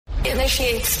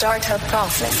Initiate startup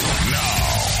process.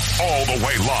 Now, all the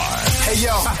way live. Hey, yo,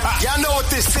 y'all know what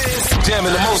this is.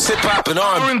 Jamming the most hip-hop and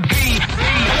R&B.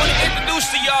 I want to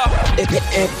introduce to y'all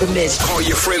Infamous. Call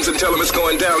your friends and tell them it's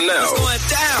going down now. It's going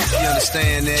down. You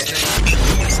understand that?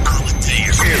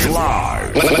 It's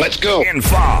live. Let's go. In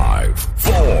 5,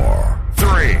 4,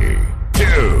 3,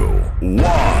 2, 1.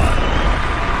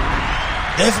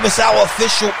 The Infamous Hour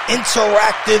official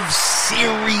interactive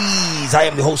series. I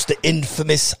am the host, the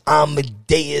infamous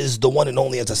Amadeus, the one and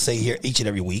only, as I say here each and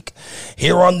every week.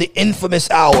 Here on the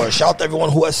Infamous Hour, shout out to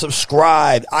everyone who has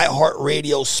subscribed,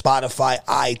 iHeartRadio, Spotify,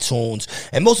 iTunes,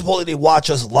 and most importantly, they watch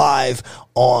us live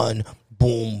on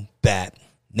Boom Bap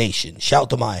Nation. Shout out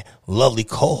to my lovely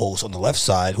co-host on the left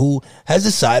side who has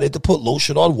decided to put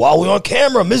lotion on while we're on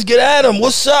camera. Miss Get Adam,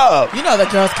 what's up? You know the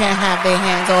girls can't have their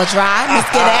hands all dry. Miss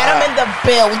Get Adam in the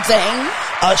building.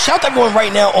 Shout out to everyone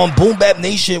right now on Boom Bap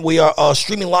Nation. We are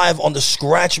streaming live on the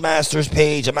Scratch Masters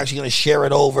page. I'm actually going to share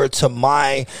it over to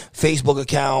my Facebook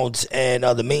account and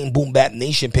the main Boom Bap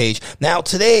Nation page. Now,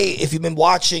 today, if you've been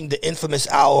watching the Infamous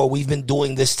Hour, we've been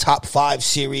doing this Top 5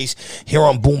 series here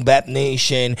on Boom Bap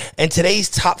Nation. And today's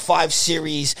Top 5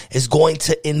 series is going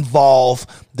to involve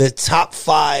the top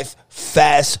 5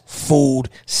 fast food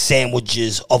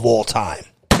sandwiches of all time.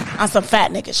 On some fat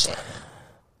nigga shit.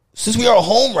 Since we are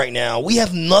home right now, we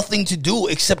have nothing to do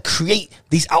except create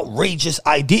these outrageous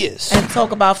ideas. And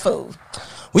talk about food.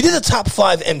 We did the top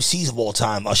 5 MCs of all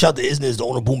time. Shout out to Isnez, the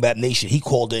owner of Boom Bap Nation. He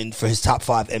called in for his top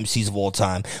 5 MCs of all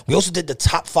time. We also did the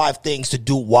top 5 things to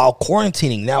do while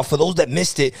quarantining. Now, for those that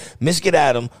missed it, Miss Get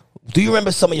Adam, do you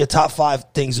remember some of your top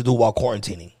 5 things to do while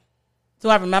quarantining? Do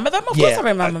I remember them? Of course I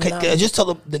remember them. Just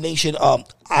tell the nation,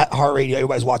 iHeartRadio,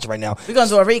 everybody's watching right now. We're going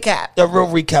to do a recap. A real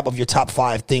recap of your top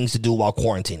 5 things to do while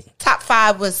quarantining. Top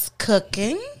 5 was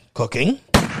cooking. Cooking.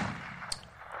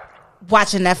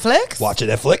 Watching Netflix. Watching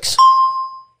Netflix.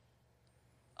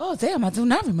 Oh, damn, I do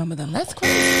not remember them. That's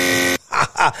crazy.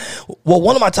 Well,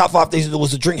 one of my top 5 things to do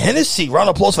was to drink Hennessy. Round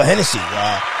of applause for Hennessy.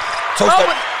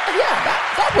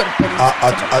 That would have been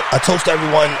I toast to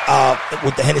everyone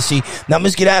with the Hennessy. Now,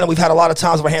 Ms. Get Adam, we've had a lot of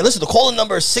times in our hand. Listen, the call-in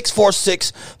number is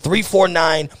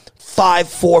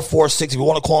 646-349-5446. If you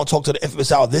want to call and talk to the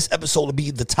Infamous Hour, this episode will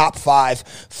be the top 5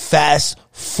 fast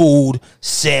food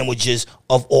sandwiches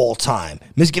of all time.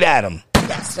 Ms. Get Adam.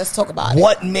 Yes, let's talk about it.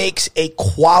 What makes a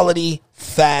quality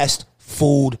fast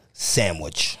food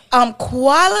sandwich?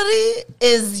 Quality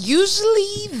is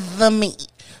usually the meat.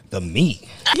 The meat.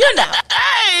 You know.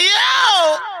 Hey,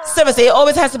 yo! Seriously, it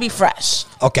always has to be fresh.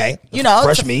 Okay. You know.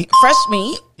 Fresh meat. Fresh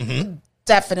meat. Mm-hmm.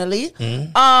 Definitely.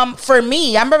 Mm-hmm. For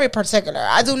me, I'm very particular.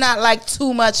 I do not like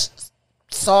too much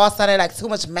sauce on it, like too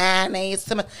much mayonnaise.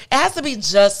 It has to be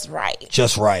just right.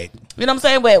 Just right. You know what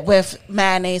I'm saying? With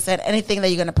mayonnaise and anything that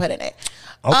you're going to put in it.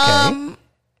 Okay.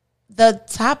 The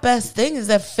top best thing is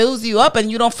that fills you up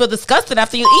and you don't feel disgusted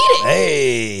after you eat it.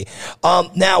 Hey.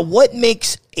 Now, what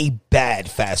makes a bad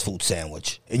fast food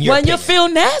sandwich? In your opinion? You feel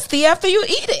nasty after you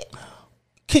eat it.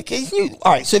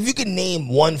 All right, so if you could name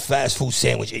one fast food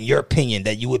sandwich, in your opinion,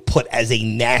 that you would put as a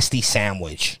nasty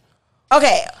sandwich.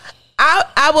 Okay,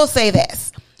 I will say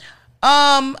this.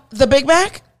 The Big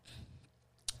Mac,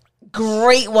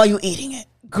 great while you're eating it.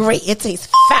 Great. It tastes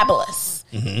fabulous.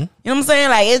 Mm-hmm. You know what I'm saying?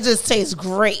 Like, it just tastes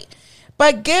great.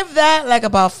 But give that like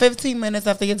about 15 minutes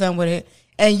after you're done with it,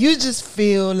 and you just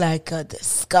feel like a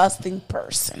disgusting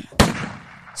person.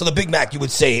 So the Big Mac, you would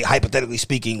say, hypothetically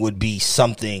speaking, would be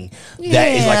something that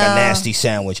is like a nasty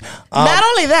sandwich. Not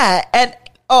only that, and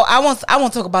I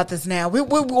won't talk about this now.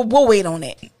 We'll wait on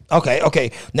it.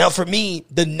 Okay. Now, for me,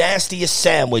 the nastiest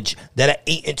sandwich that I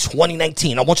ate in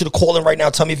 2019, I want you to call in right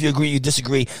now. Tell me if you agree or you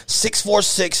disagree.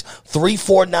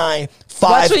 646-349-5446.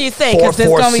 Watch what you say, because there's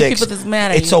going to be people that's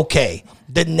mad at you. It's okay.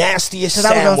 The nastiest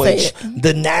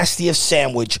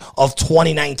sandwich of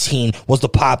 2019 was the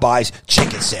Popeyes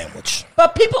chicken sandwich.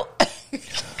 But people...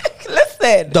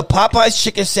 Listen. The Popeyes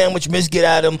chicken sandwich, Ms. Get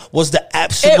Adam, was the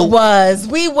absolute... It was.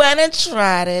 We went and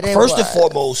tried it. First and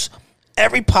foremost,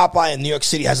 every Popeye in New York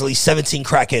City has at least 17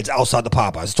 crackheads outside the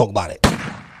Popeyes. Let's talk about it.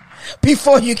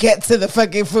 Before you get to the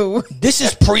fucking food. This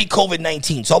is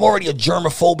pre-COVID-19, so I'm already a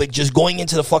germophobic just going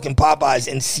into the fucking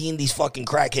Popeyes and seeing these fucking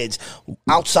crackheads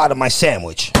outside of my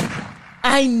sandwich.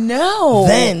 I know.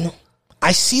 Then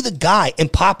I see the guy in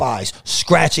Popeyes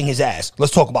scratching his ass.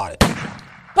 Let's talk about it.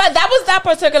 But that was that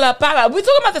particular Popeye. We're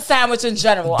talking about the sandwich in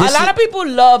general. A lot of people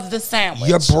love the sandwich.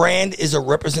 Your brand is a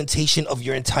representation of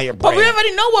your entire brand. But we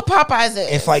already know what Popeyes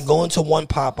is. If I go into one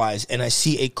Popeyes and I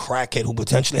see a crackhead who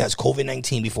potentially has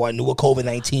COVID-19 before I knew what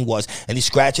COVID-19 was, and he's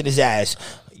scratching his ass,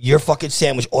 your fucking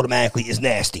sandwich automatically is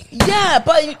nasty. Yeah,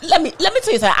 but let me tell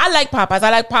you something. I like Popeyes.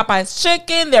 I like Popeyes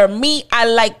chicken, their meat. I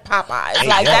like Popeyes. Hey,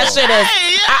 like yo. that shit is.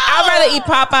 I'd rather eat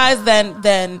Popeyes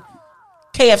than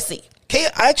KFC.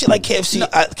 I actually like KFC.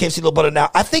 KFC a little better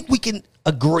now. I think we can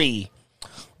agree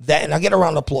that, and I get a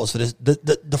round of applause for this.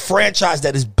 The franchise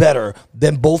that is better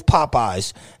than both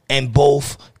Popeyes and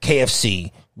both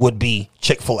KFC would be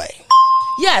Chick-fil-A.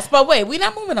 Yes, but wait, we're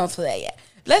not moving on to that yet.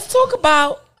 Let's talk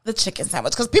about the chicken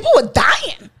sandwich because people were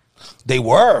dying. They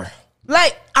were.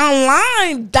 Like,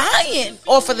 online, dying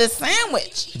off of this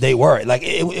sandwich. They were. Like,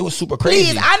 it was super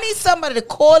crazy. Please, I need somebody to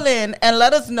call in and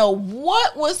let us know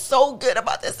what was so good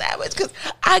about this sandwich because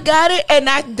I got it and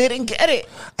I didn't get it.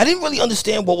 I didn't really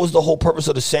understand what was the whole purpose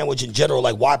of the sandwich in general,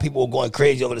 like why people were going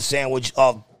crazy over the sandwich,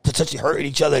 potentially hurting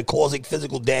each other and causing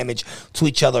physical damage to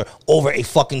each other over a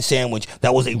fucking sandwich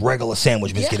that was a regular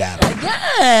sandwich, Miss Get Adam.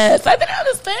 Yes, I didn't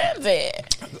understand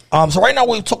it. So right now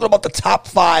we're talking about the top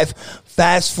 5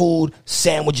 fast food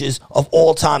sandwiches of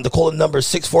all time. The call number is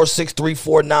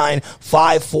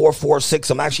 646-349-5446.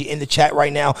 I'm actually in the chat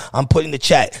right now. I'm putting the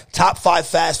chat. Top 5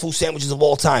 fast food sandwiches of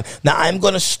all time. Now I'm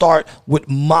going to start with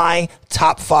my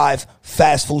top 5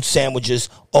 fast food sandwiches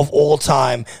of all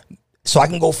time. So I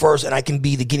can go first and I can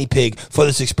be the guinea pig for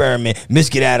this experiment. Miss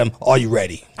Get Adam, are you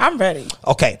ready? I'm ready.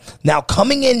 Okay. Now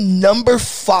coming in number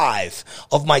 5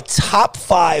 of my top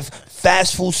 5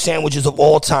 fast food sandwiches of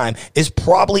all time is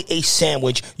probably a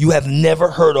sandwich you have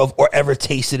never heard of or ever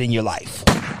tasted in your life.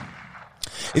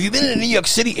 If you've been in the New York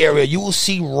City area, you will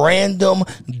see random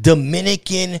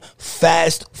Dominican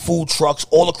fast food trucks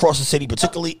all across the city,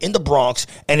 particularly in the Bronx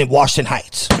and in Washington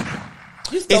Heights.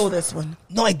 You stole this one.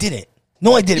 No, I didn't.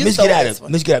 No, I didn't. You Miss Get stole Adam. this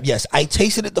one. Miss Get Adam. Yes, I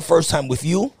tasted it the first time with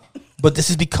you, but this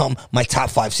has become my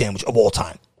top 5 sandwich of all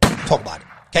time. Talk about it.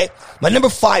 Okay? My number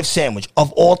 5 sandwich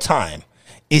of all time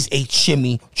is a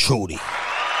chimichurri.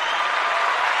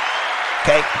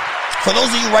 Okay? For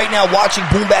those of you right now watching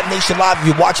Boom Bap Nation Live, if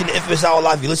you're watching the Infamous Hour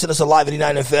Live, if you listen to us live at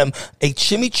 89 FM, a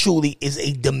chimichurri is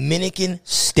a Dominican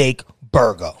steak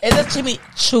burger. It's a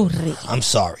chimichurri. I'm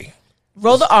sorry.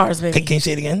 Roll the R's, baby. Can you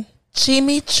say it again?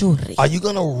 Chimichurri. Are you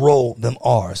going to roll them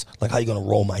R's like how you going to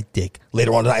roll my dick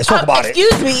later on tonight? Let's talk about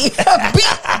Excuse me. it.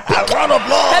 Round of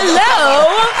applause.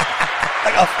 Hello.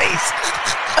 Like a face.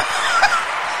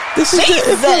 This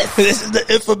is the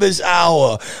infamous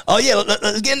hour. Oh, yeah.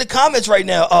 Let's get in the comments right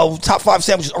now. Top 5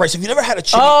 sandwiches. All right. So if you never had a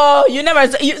chili. Oh, you never.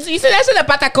 You said that's in a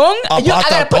patacon? I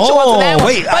gotta put you on to that one.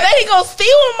 Wait, but then he gonna steal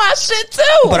my shit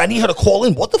too. But I need her to call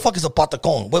in. What the fuck is a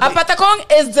patacon? Wait. A patacon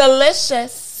is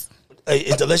delicious.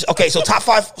 It's delicious. Okay, so top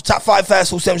five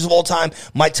fast food sandwiches of all time.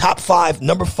 My top 5,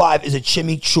 number 5 is a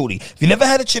chimichurri. If you never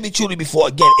had a chimichurri before,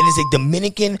 again, it is a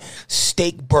Dominican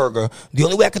steak burger. The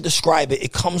only way I can describe it,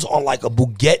 it comes on like a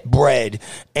baguette bread,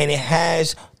 and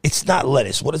it's not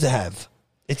lettuce. What does it have?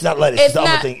 It's not lettuce. It's the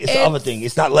other thing. It's the other thing.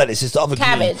 It's not lettuce. It's the other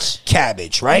cabbage. Green.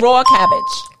 Cabbage, right? Raw cabbage.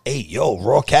 Hey, yo,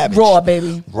 raw cabbage. Raw,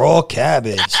 baby. Raw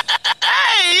cabbage.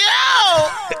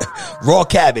 Raw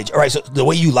cabbage. All right, so the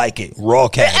way you like it, raw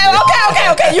cabbage.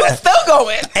 Okay. You still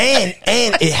going. And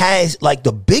it has like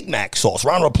the Big Mac sauce.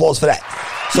 Round of applause for that.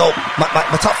 So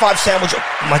my top 5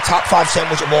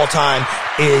 sandwich of all time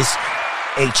is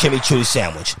a chimichurri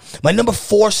sandwich. My number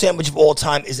 4 sandwich of all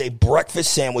time is a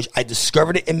breakfast sandwich. I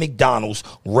discovered it in McDonald's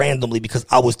randomly because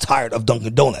I was tired of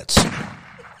Dunkin' Donuts.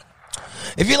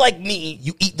 If you're like me,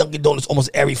 you eat Dunkin' Donuts almost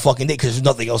every fucking day because there's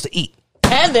nothing else to eat.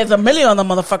 And there's a million of them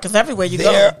motherfuckers everywhere you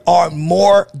go. There are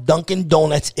more Dunkin'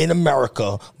 Donuts in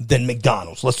America than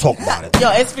McDonald's. Let's talk about it. Yo,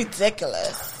 it's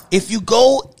ridiculous. If you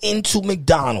go into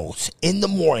McDonald's in the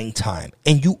morning time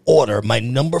and you order my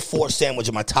number 4 sandwich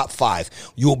in my top 5,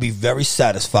 you will be very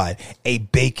satisfied. A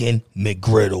bacon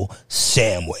McGriddle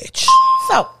sandwich.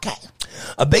 It's okay.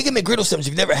 A bacon McGriddle sandwich,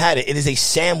 if you've never had it, it is a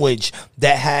sandwich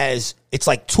that has, it's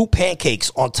like 2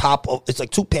 pancakes on top of, it's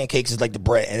like 2 pancakes is like the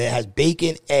bread, and it has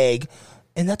bacon, egg,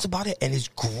 and that's about it. And it's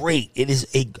great. It is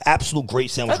a absolute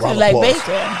great sandwich. That's like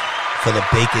bacon. For the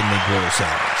bacon McGriddle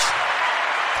sandwich.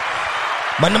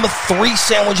 My number 3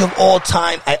 sandwich of all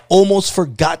time. I almost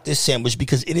forgot this sandwich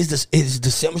because it is the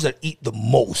sandwich that I eat the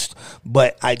most.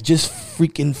 But I just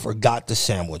freaking forgot the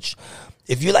sandwich.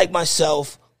 If you're like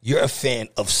myself, you're a fan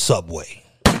of Subway.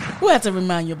 Who had to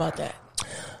remind you about that?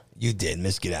 You did.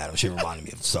 Miss Get Adam. She reminded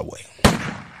me of Subway.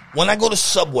 When I go to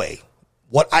Subway,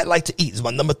 what I like to eat is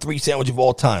my number 3 sandwich of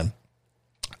all time.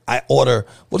 I order,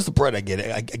 what is the bread I get?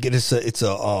 I get it's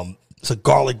a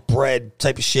garlic bread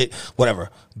type of shit, whatever.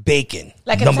 Bacon.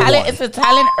 Like number Italian, 1. it's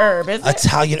Italian herb, isn't it?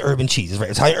 Italian herb and cheese. That's right.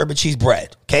 Italian herb and cheese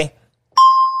bread. Okay?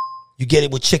 You get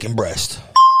it with chicken breast.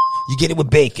 You get it with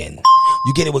bacon.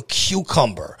 You get it with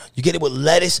cucumber. You get it with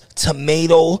lettuce,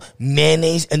 tomato,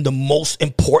 mayonnaise, and the most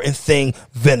important thing,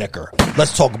 vinegar.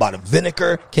 Let's talk about it.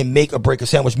 Vinegar can make or break a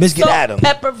sandwich. Miss Get Adam.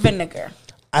 Pepper, vinegar.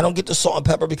 I don't get the salt and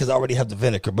pepper because I already have the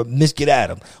vinegar. But Miss Get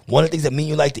Adam, one of the things that me and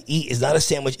you like to eat is not a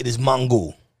sandwich. It is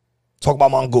mango. Talk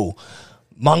about mango.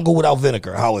 Mango without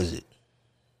vinegar. How is it?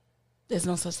 There's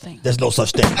no such thing. There's no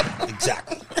such thing.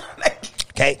 Exactly.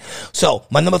 Okay, so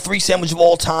my number 3 sandwich of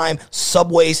all time,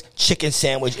 Subway's chicken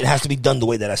sandwich. It has to be done the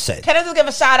way that I said. Can I just give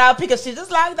a shout out because she just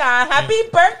logged on? Happy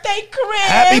birthday, Chris!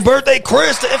 Happy birthday,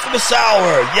 Chris, the infamous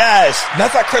hour. Yes. Matter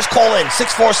of fact, Chris, call in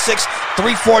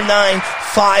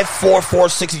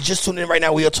 646-349-5446. You just tuned in right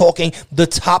now. We are talking the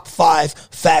top 5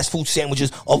 fast food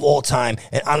sandwiches of all time.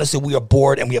 And honestly, we are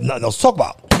bored and we have nothing else to talk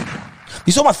about.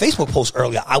 You saw my Facebook post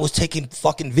earlier. I was taking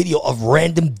fucking video of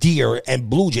random deer and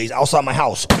blue jays outside my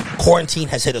house. Quarantine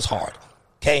has hit us hard.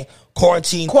 Okay?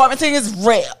 Quarantine is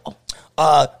real.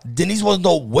 Denise wants to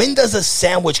know, when does a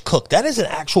sandwich cook? That is an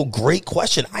actual great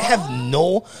question. I have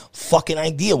no fucking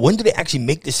idea. When do they actually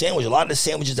make the sandwich? A lot of the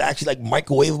sandwiches are actually like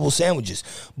microwavable sandwiches.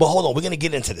 But hold on, we're going to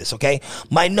get into this, okay?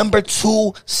 My number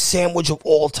 2 sandwich of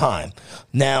all time.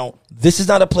 Now, this is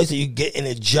not a place that you get in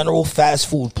a general fast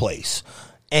food place.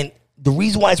 And the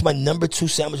reason why it's my number 2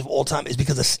 sandwich of all time is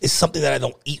because it's something that I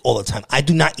don't eat all the time. I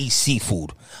do not eat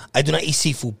seafood.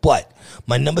 But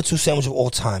my number 2 sandwich of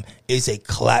all time is a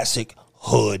classic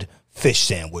hood fish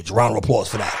sandwich. Round of applause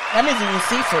for that. That means you eat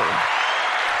seafood.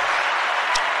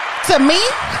 To me,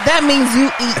 that means you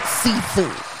eat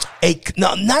seafood.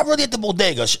 No, not really at the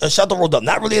bodega. Shout the rolled up.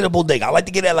 Not really at the bodega. I like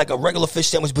to get at like a regular fish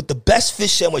sandwich, but the best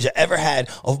fish sandwich I ever had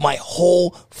of my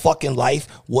whole fucking life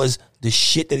was the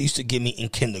shit that they used to give me in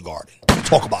kindergarten.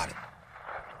 Talk about it.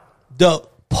 The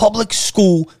public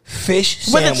school fish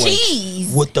sandwich with the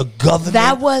cheese, with the government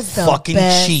that was the fucking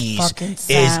best cheese fucking is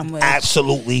sandwich.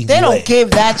 Absolutely they don't lit.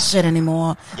 give that shit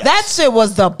anymore. Yes. That shit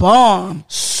was the bomb.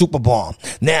 Super bomb.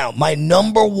 Now, my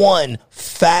number 1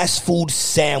 fast food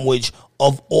sandwich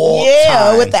of all time.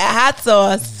 Yeah, with that hot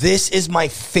sauce. This is my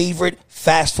favorite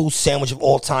fast food sandwich of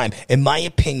all time. In my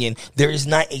opinion, there is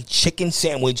not a chicken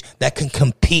sandwich that can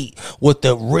compete with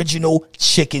the original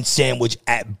chicken sandwich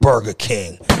at Burger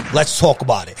King. Let's talk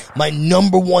about it. My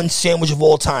number 1 sandwich of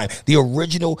all time, the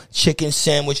original chicken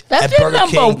sandwich That's at your Burger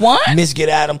number King. 1? Miss Get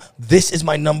Adam, this is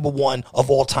my number 1 of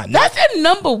all time. That's your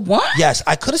number 1? Yes,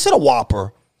 I could have said a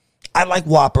Whopper. I like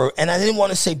Whopper, and I didn't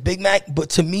want to say Big Mac, but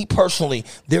to me personally,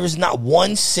 there is not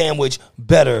one sandwich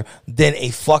better than a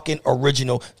fucking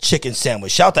original chicken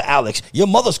sandwich. Shout out to Alex. Your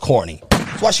mother's corny.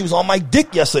 That's why she was on my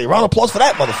dick yesterday. Round of applause for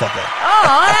that motherfucker.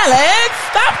 Oh, Alex,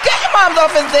 stop getting your mom's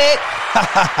off his dick.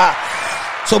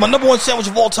 So my number 1 sandwich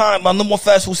of all time, my number 1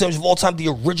 fast food sandwich of all time, the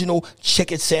original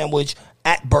chicken sandwich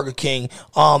at Burger King.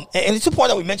 And it's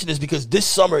important that we mention this because this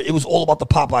summer it was all about the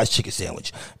Popeyes chicken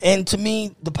sandwich. And to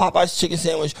me, the Popeyes chicken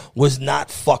sandwich was not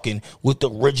fucking with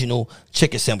the original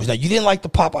chicken sandwich. Now, you didn't like the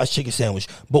Popeyes chicken sandwich,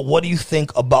 but what do you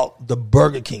think about the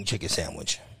Burger King chicken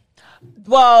sandwich?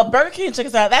 Well, Burger King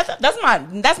chicken sandwich,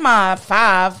 that's my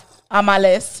 5 on my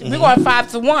list. We're going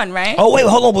 5-1, right? Oh, wait,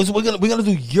 hold on. We're gonna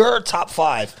do your top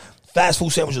 5 fast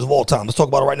food sandwiches of all time. Let's talk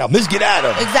about it right now. Miss Get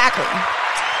Adam. Exactly.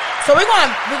 So we're going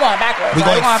backwards. We're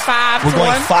going 5 to 1. We're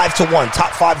going 5 to 1.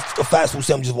 Top 5 fast food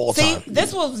sandwiches of all time. See,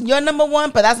 this was your number 1,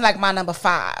 but that's like my number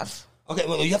 5. Okay,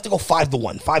 well, you have to go 5 to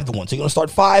 1. 5 to 1. So you're gonna start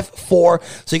 5, 4.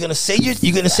 So you're gonna say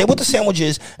what the sandwich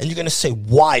is, and you're gonna say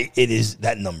why it is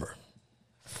that number.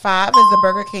 5 is the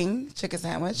Burger King chicken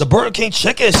sandwich. The Burger King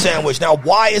chicken sandwich. Now,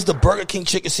 why is the Burger King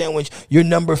chicken sandwich your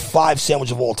number 5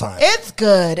 sandwich of all time? It's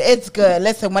good. It's good.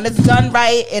 Listen, when it's done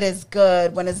right, it is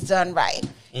good. When it's done right,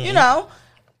 you know.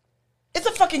 It's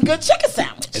a fucking good chicken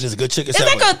sandwich. It is a good chicken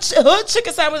sandwich. It's like a hood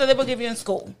chicken sandwich that they will give you in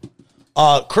school.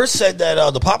 Chris said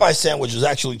that the Popeye sandwich was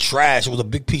actually trash. It was a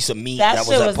big piece of meat that was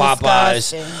shit at was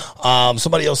Popeyes.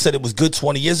 Somebody else said it was good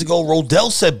 20 years ago.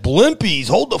 Rodell said Blimpies.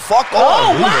 Hold the fuck on.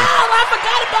 Oh, wow. I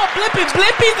forgot about Blimpies.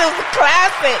 Blimpies is a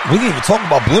classic. We didn't even talk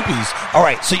about Blimpies. All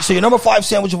right, so your number 5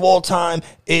 sandwich of all time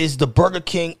is the Burger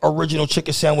King original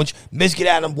chicken sandwich. Miss Get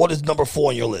Adam, what is number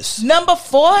 4 on your list? Number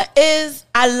 4 is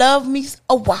I love me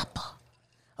a Whopper.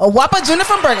 A Whopper Jr.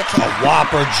 from Burger King. A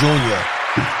Whopper Jr.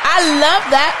 I love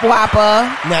that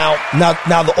Whopper. Now,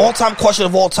 the all-time question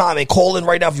of all time, and call in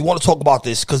right now if you want to talk about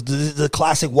this, because this is the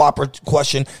classic Whopper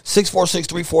question,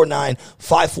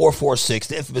 646-349-5446,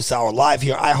 the infamous hour, live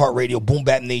here, iHeartRadio, Boom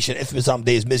Bap Nation, infamous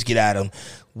Amadeus, Miss Get Adam,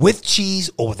 with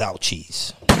cheese or without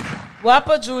cheese?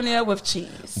 Whopper Jr. with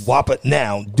cheese. Whopper.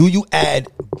 Now, do you add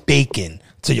bacon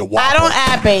to your Whopper. I don't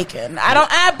add bacon. I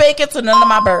don't add bacon to none of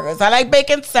my burgers. I like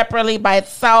bacon separately by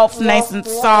itself, nice and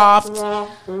soft.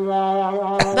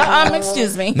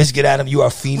 Excuse me. Miss Get Adam, you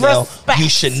are female. Respect. You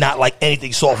should not like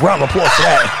anything soft. Round of applause for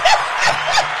that.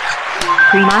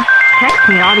 Prima, text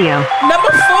me audio. Number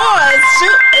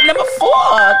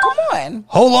four. Come on.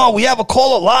 Hold on. We have a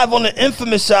caller live on the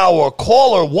Infamous Hour.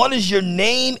 Caller, what is your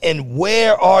name and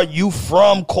where are you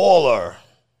from, caller?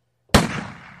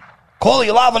 Caller,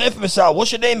 you're live on Infamous Hour.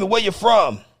 What's your name and where you're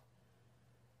from?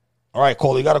 All right,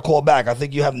 caller, you got to call back. I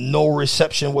think you have no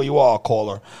reception where you are,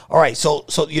 caller. All right, so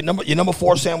your number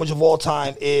 4 sandwich of all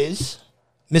time is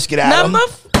Miss Get Adam.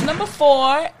 Number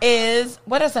 4 is,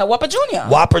 what is that? Whopper Jr.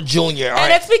 Whopper Jr. All and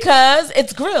right. it's because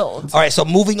it's grilled. All right, so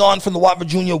moving on from the Whopper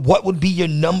Jr., what would be your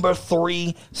number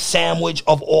 3 sandwich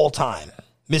of all time?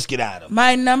 Miss Get Adam.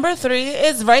 My number 3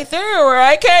 is right there where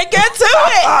I can't get to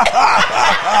it.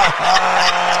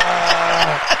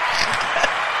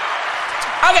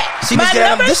 Okay. See, Miss Get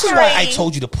Adam, this is why I 3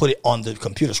 told you to put it on the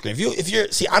computer screen. If you're,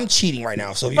 I'm cheating right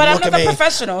now. So if you But I'm look not at the me,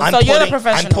 professional, I'm so you're the putting-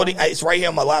 professional. It's right here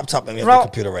on my laptop, and we have Bro, the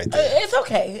computer right there. It's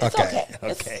okay. It's Okay, okay.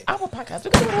 It's okay. our podcast. We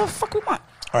can do whatever the fuck we want.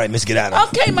 All right, Miss Get Adam.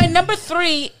 Okay, my number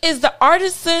 3 is the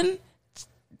artisan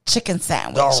chicken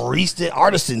sandwich. The artisan.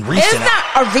 It's not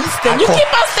a Reeston. You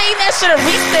keep on saying that shit a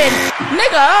Reeston.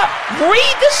 Nigga,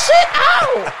 read the shit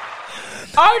out.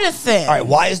 Artisan. All right,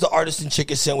 why is the artisan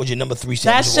chicken sandwich your number 3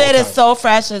 sandwich? That of all shit is time? so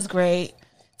fresh. It's great.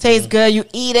 Tastes good. You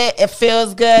eat it. It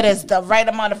feels good. It's the right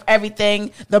amount of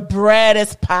everything. The bread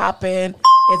is popping.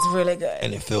 It's really good.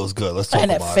 And it feels good. Let's talk And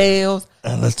it about feels.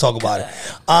 And let's talk about it.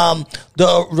 I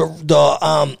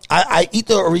eat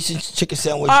the artisan chicken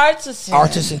sandwich.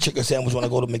 Artisan chicken sandwich when I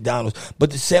go to McDonald's.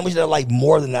 But the sandwich that I like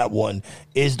more than that one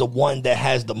is the one that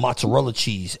has the mozzarella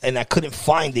cheese. And I couldn't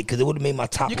find it because it would have made my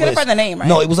top list. You couldn't find the name, right?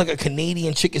 No, it was like a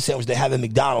Canadian chicken sandwich they have in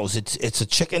McDonald's. It's a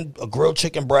grilled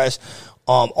chicken breast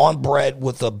on bread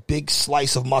with a big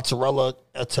slice of mozzarella,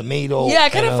 a tomato. Yeah, I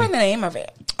couldn't find the name of it.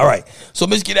 All right. So,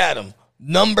 Miss Get Adam,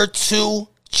 number 2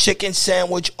 chicken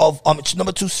sandwich of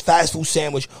number 2 fast food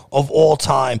sandwich of all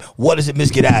time. What is it, Miss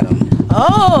Get Adam?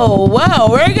 Oh, wow.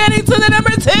 We're getting to the number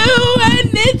 2, and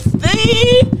it's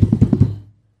the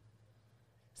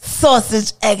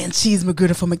sausage, egg, and cheese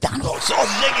McGriddle from McDonald's.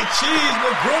 Sausage, egg, and cheese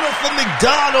McGriddle from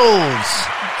McDonald's.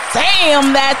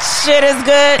 Damn, that shit is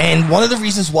good. And one of the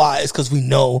reasons why is because we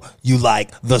know you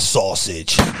like the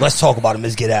sausage. Let's talk about it,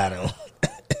 Miss Get Adam.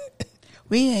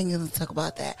 We ain't gonna talk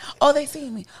about that. Oh, they see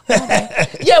me. Okay.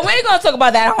 Yeah, we ain't gonna talk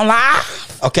about that on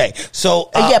live. Okay, so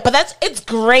Yeah, but it's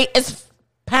great. It's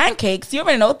pancakes. You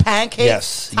already know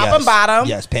pancakes. Top and bottom.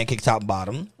 Yes, pancake top and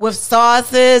bottom. With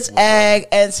sausage, egg,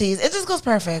 and cheese. It just goes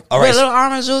perfect. All right, With a little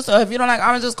orange juice, or if you don't like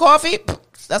orange juice, coffee.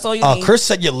 That's all you need. Chris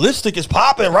said your lipstick is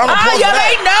popping. Round of applause You for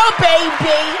already know,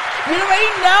 baby. You already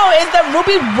know. It's the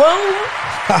Ruby Woo.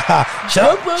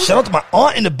 Shout out to my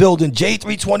aunt in the building,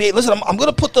 J328. Listen, I'm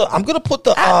gonna put the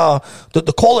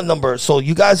calling number so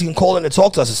you guys can call in and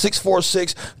talk to us. It's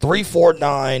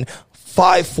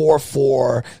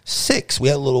 646-349-5446. We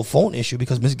had a little phone issue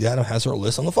because Miss Adam has her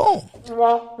list on the phone,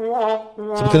 so we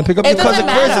couldn't pick up your cousin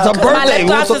Chris. It's her birthday. My lip We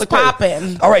gloss want is something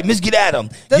popping. All right, Miss Adam.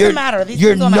 Doesn't matter. These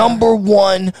your things don't matter. number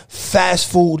 1 fast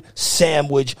food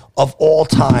sandwich of all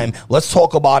time. Let's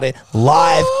talk about it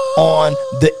live on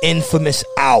the Infamous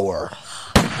Hour.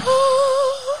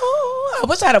 I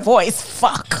wish I had a voice.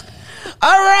 Fuck.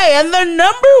 All right, and the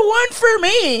number 1 for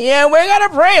me, and we're gonna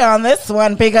pray on this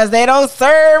one because they don't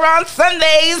serve on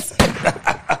Sundays. Is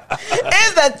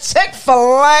the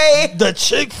Chick-fil-A. The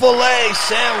Chick-fil-A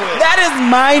sandwich. That is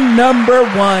my number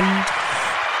 1.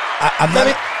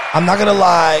 I'm not gonna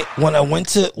lie. When I went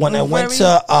to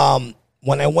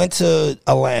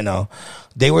Atlanta,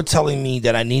 they were telling me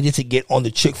that I needed to get on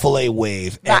the Chick-fil-A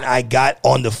wave, and I got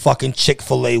on the fucking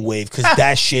Chick-fil-A wave because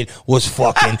that shit was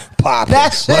fucking popping.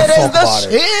 That shit Let's is talk the about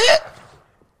it. shit.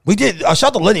 We did. Shout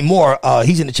out to Lenny Moore.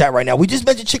 He's in the chat right now. We just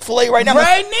mentioned Chick-fil-A right now.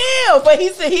 Right now, but he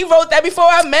said he wrote that before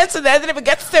I mentioned that. I didn't even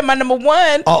get to say my number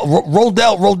 1.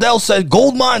 Rodell said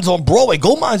Gold Mines on Broadway.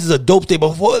 Gold Mines is a dope thing.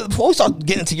 But before we start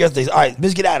getting into yesterday's, all right,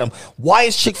 Miss Get Adam, why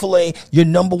is Chick-fil-A your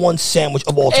number 1 sandwich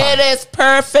of all time? It is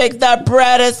perfect. The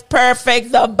bread is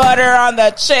perfect. The butter on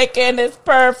the chicken is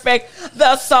perfect.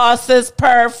 The sauce is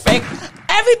perfect.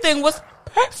 Everything was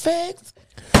perfect.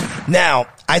 Now,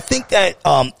 I think that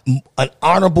an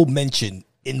honorable mention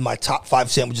in my top 5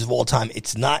 sandwiches of all time,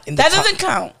 it's not in the That top, doesn't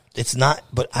count. It's not,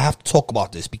 but I have to talk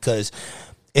about this because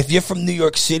if you're from New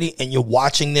York City and you're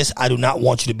watching this, I do not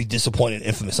want you to be disappointed in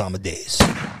Infamous Amadeus.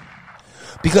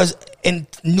 Because in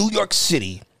New York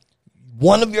City,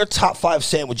 one of your top 5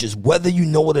 sandwiches, whether you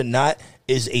know it or not,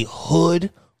 is a hood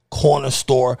corner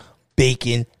store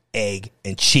bacon egg,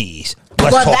 and cheese.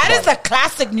 Well, that is a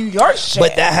classic New York shit.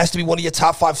 But that has to be one of your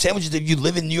top 5 sandwiches if you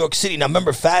live in New York City. Now,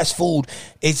 remember, fast food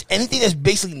is anything that's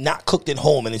basically not cooked at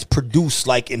home and it's produced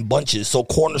like in bunches. So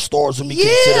corner stores would be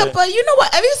considered. Yeah, but you know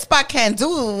what? Every spot can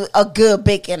do a good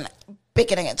bacon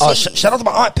and cheese. Shout out to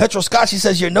my aunt Petra Scott. She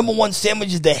says your number 1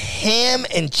 sandwich is the ham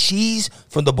and cheese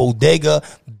from the bodega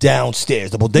downstairs.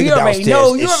 The bodega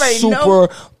downstairs is super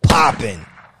popping.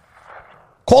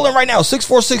 Call in right now,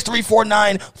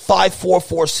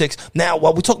 646-349-5446. Now,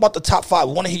 while we talk about the top 5,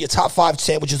 we want to hear your top 5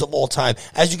 sandwiches of all time.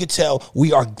 As you can tell,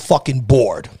 we are fucking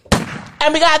bored.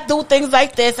 And we got to do things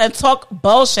like this and talk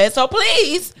bullshit. So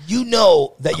please. You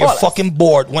know that you're fucking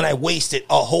bored when I wasted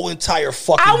a whole entire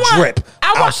fucking drip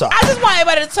outside. I just want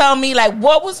everybody to tell me, like,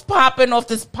 what was popping off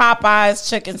this Popeye's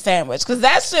chicken sandwich? Because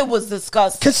that shit was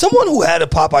disgusting. Can someone who had a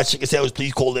Popeye's chicken sandwich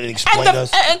please call in and explain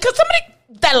us? And could somebody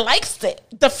that likes it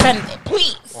defend it,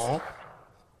 please?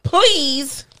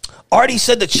 Please. Artie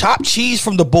said the chopped cheese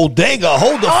from the bodega.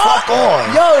 Hold the fuck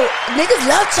on. Yo, niggas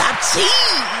love chopped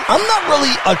cheese. I'm not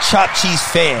really a chopped cheese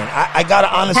fan. I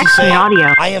gotta honestly say,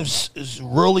 I am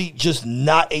really just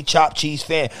not a chopped cheese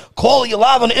fan. Call, you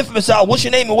live on the Infamous Hour. What's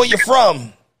your name and where you're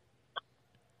from?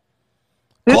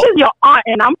 This is your aunt,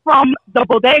 and I'm from the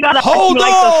bodega that you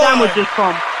like the sandwiches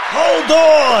from. Hold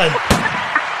on.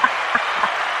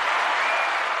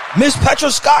 Miss Petra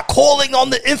Scott calling on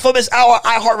the Infamous Hour,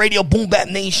 iHeartRadio, Boom Bap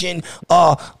Nation.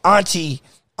 Auntie,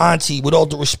 with all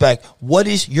due respect, what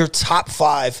is your top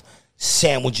 5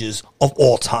 sandwiches of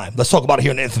all time? Let's talk about it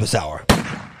here in the Infamous Hour.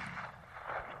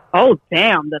 Oh,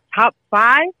 damn. The top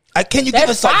 5? Can you give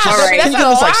us like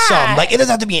some? Like, it doesn't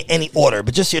have to be in any order,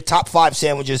 but just your top 5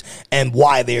 sandwiches and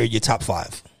why they're your top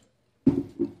 5.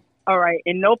 All right.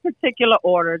 In no particular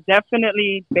order,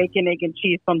 definitely bacon, egg, and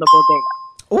cheese from the bodega.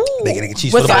 Ooh. Bacon and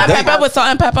cheese with salt and pepper, with salt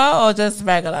and pepper, or just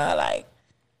regular, like?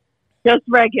 Just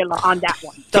regular on that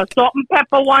one. The salt and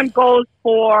pepper one goes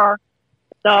for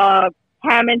the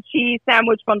ham and cheese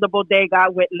sandwich from the bodega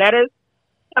with lettuce,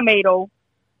 tomato,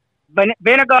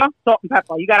 vinegar, salt and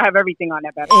pepper. You gotta have everything on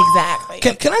that baby. Exactly.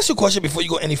 Can I ask you a question before you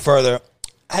go any further?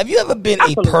 Have you ever been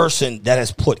a person that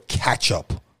has put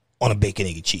ketchup on a bacon,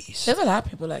 egg, and cheese? There's a lot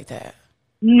of people like that.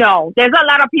 No, there's a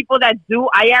lot of people that do.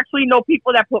 I actually know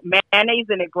people that put mayonnaise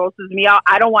and it grosses me out.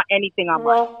 I don't want anything on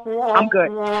mine. I'm good.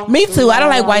 Me too. I don't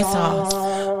like white sauce.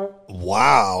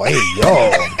 Wow. Hey,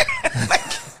 yo.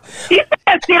 She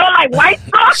says she don't like white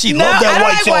sauce? She loves that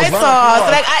white sauce.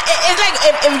 Like, it's like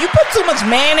if you put too much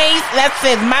mayonnaise, that's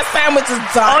it. My sandwich is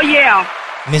done. Oh, yeah.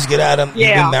 Miss Good Adam,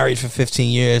 you've been married for 15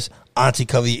 years. Auntie,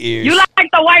 cover your ears. You like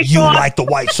the white sauce? You like the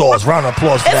white sauce. Round of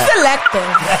applause for that.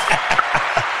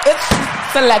 It's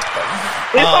selective.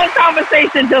 This whole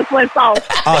conversation just went south.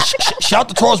 Shout out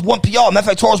to Taurus 1PR. Matter of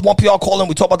fact, Taurus 1PR call in.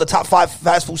 We talk about the top 5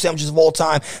 fast food sandwiches of all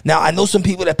time. Now, I know some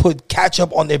people that put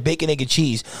ketchup on their bacon, egg, and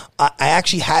cheese. I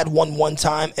actually had one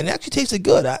time, and it actually tasted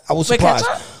good. I was surprised.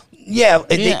 Yeah,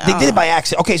 they did it by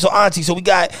accident. Okay, so Auntie, so we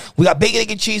got bacon,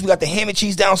 egg, and cheese. We got the ham and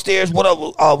cheese downstairs. What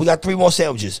else? We got 3 more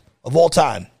sandwiches of all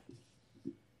time.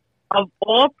 Of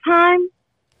all time?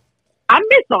 I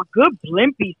miss a good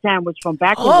Blimpie sandwich from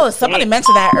back in the day. Oh, somebody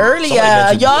mentioned that earlier.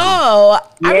 I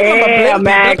remember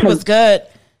Blimpie was good.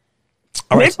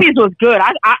 Blimpies was good.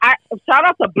 I shout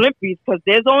out to Blimpies because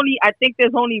I think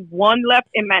there's only one left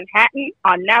in Manhattan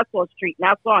on Nassau Street,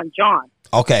 Nassau and John.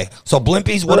 Okay, so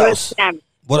Blimpies. What else?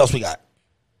 What else we got?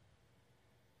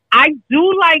 I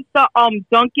do like the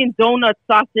Dunkin' Donuts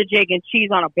sausage, egg, and cheese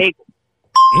on a bagel.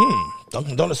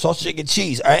 Dunkin' Donuts sausage, egg, and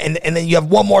cheese. All right, and then you have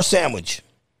one more sandwich.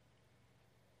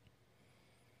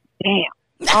 Damn.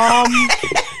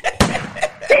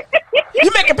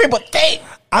 You making people think.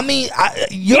 I mean,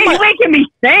 you're making me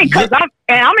think because I'm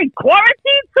in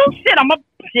quarantine too. Shit, I'm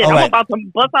about to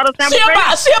bust out a sandwich.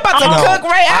 She about to cook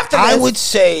right after this. I would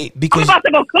say because I'm about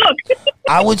to go cook.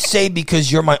 I would say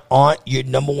because you're my aunt, your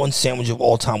number 1 sandwich of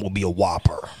all time will be a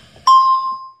Whopper.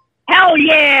 Hell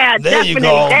yeah, there definitely. You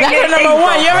go. That's your number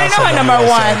 1. You already know her number 1.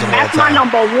 That's my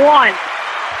number 1.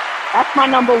 That's my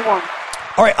number 1.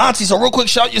 All right, Auntie, so real quick,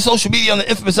 shout out your social media on the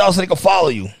Infamous Hour so they can follow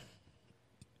you.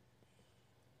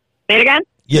 Say it again?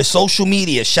 Your social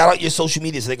media. Shout out your social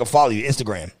media so they can follow you.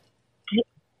 Instagram.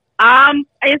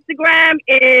 Instagram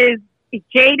is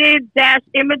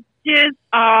jaded-images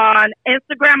on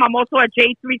Instagram. I'm also at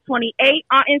J328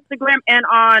 on Instagram and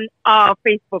on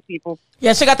Facebook, people.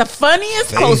 Yeah, she got the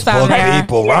funniest post out there.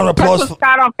 People. Round of applause for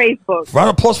Scott on Facebook. Round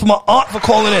of applause for my aunt for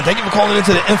calling in. Thank you for calling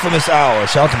into the Infamous Hour.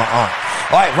 Shout out to my aunt.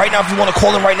 All right, right now, if you want to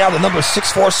call in right now, the number is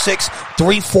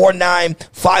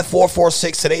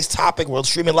 646-349-5446. Today's topic, we're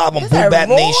streaming live on Boom Bap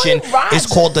Nation. It's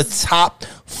called the Top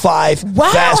 5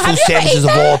 fast food sandwiches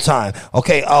of all time.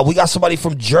 Okay, we got somebody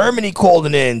from Germany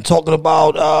calling in, talking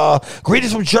about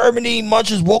greetings from Germany.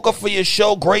 Munches, woke up for your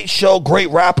show. Great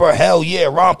rapper. Hell yeah,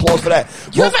 round applause for that.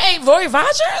 You ever ate Roy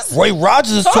Rogers? Roy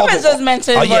Rogers is talking. Torres just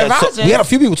mentioned Roy Rogers. So we had a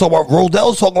few people talking about.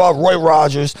 Rodell's talking about Roy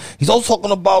Rogers. He's also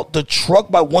talking about the truck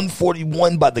by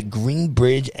 141 by the Green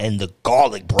Bridge and the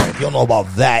garlic bread. You don't know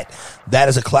about that. That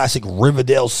is a classic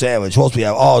Riverdale sandwich. Who else we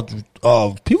have?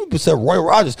 People said Roy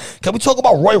Rogers. Can we talk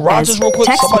about Roy Rogers real quick?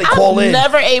 Somebody call in.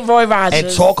 Never ate Roy Rogers.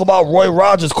 And talk about Roy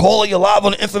Rogers. Call in. You're live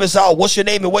on the Infamous Hour. What's your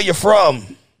name and where you're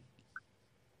from?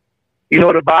 You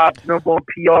know the vibes. Number one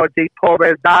PRJ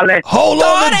Torres Dale. Hold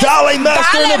on, the Dale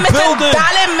Master in the building.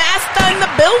 Dale Master in the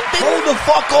building. Hold the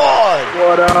fuck on.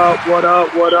 What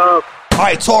up? All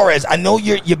right, Torres, I know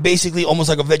you're basically almost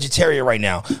like a vegetarian right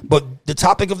now, but the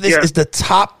topic of this is the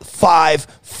top 5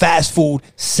 fast food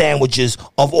sandwiches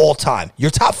of all time.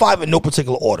 Your top 5 in no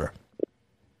particular order.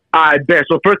 I bet.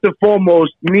 So first and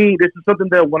foremost, this is something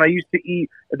that when I used to eat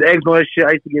the eggs and all that shit,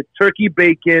 I used to get turkey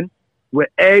bacon with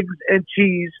eggs and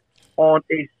cheese on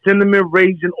a cinnamon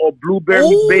raisin or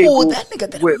blueberry bagel. That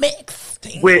nigga got a mix.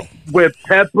 With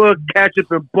pepper,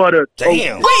 ketchup, and butter.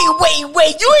 Damn. Wait. You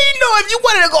didn't know if you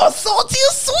wanted to go salty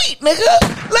or sweet, nigga.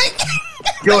 Like,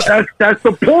 yo, that's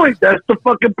the point. That's the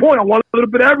fucking point. I want a little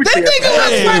bit of everything. This nigga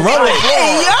was like,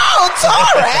 yo,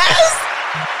 Torres.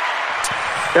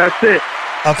 That's it.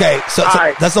 Okay, so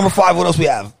right. That's number 5. What else we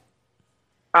have?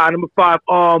 Number 5.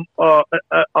 A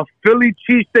Philly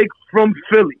cheesesteak from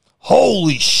Philly.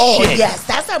 Holy shit! Oh yes,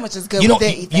 that sandwich is good. You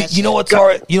know what,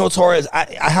 Torres?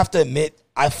 I have to admit,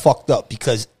 I fucked up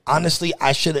because honestly,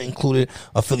 I should have included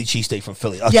a Philly cheesesteak from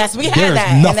Philly. Yes, we had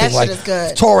that, and that shit is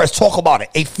good. Torres, talk about it.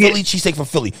 A Philly cheesesteak from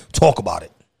Philly. Talk about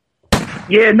it.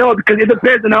 Yeah, no, because it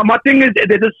depends. Now, my thing is,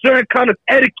 there's a certain kind of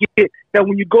etiquette that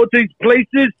when you go to these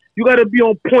places, you got to be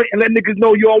on point and let niggas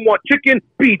know you don't want chicken,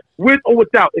 beef, with or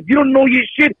without. If you don't know your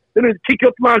shit, then it's kick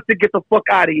your line to get the fuck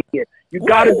out of here. You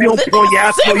got to be on point. You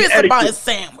have to know your etiquette. About a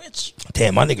sandwich.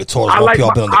 Damn, my nigga Torres won't be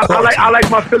up on the court. I like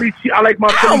my Philly cheese. I like my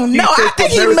Philly cheese. No, I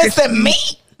think he's missing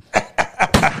meat.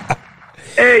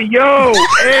 Hey yo.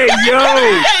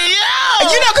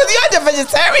 You know, because you're the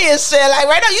vegetarian shit. Like,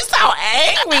 right now, you sound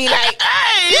angry. Like,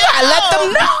 you gotta let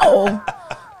them know.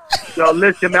 Yo,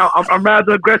 listen, man, I'm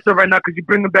rather aggressive right now because you're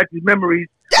bringing back these memories.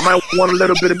 I might want a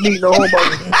little bit of meat, no homo.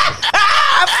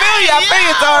 I feel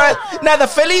you, Torres. Now, the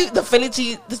Philly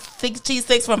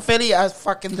cheesesteaks from Philly are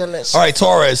fucking delicious. All right,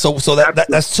 Torres, so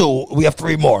that's 2. We have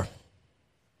 3 more.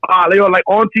 Like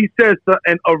Auntie says,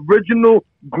 an original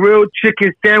grilled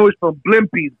chicken sandwich from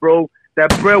Blimpie's, bro. That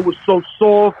bread was so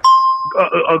soft.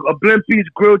 A Blimpie's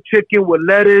grilled chicken with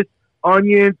lettuce,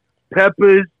 onions,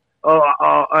 peppers,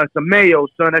 some mayo,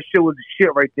 son. That shit was the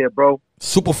shit right there, bro.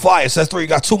 Super fire. So that's 3. You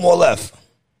got 2 more left.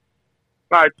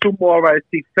 All right, 2 more. All right,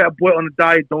 see, fat boy on the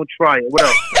diet, don't try it. What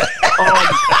else?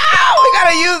 We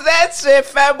gotta use that shit.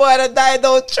 Fat boy on the diet,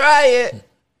 don't try it.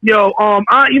 Yo, I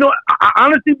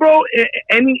honestly, bro,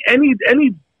 any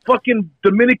fucking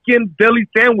Dominican deli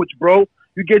sandwich, bro.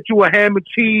 You get you a ham and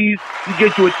cheese. You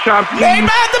get you a chopped cheese.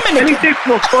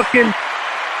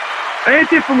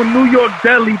 Anything from a New York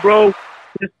deli, bro.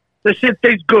 The shit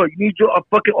tastes good. You need a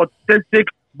fucking authentic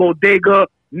bodega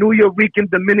New Yorican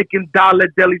Dominican dollar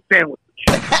deli sandwich.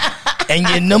 And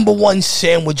your number 1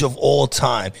 sandwich of all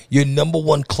time. Your number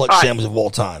 1 clutch sandwich of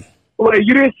all time. Wait,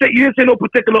 you didn't say no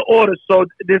particular order, so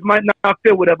this might not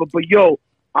fit whatever. But yo,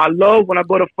 I love when I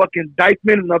go to fucking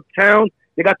Dykeman in Uptown.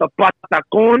 They got the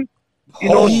patacon. You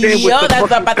know what I'm saying? That's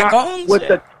the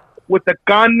patacon. With the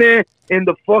carne and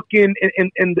the fucking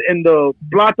in the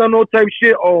plátano type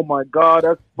shit. Oh my god,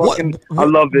 that's fucking. I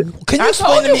love it. Can you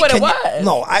explain to me what it was?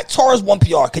 No, Torres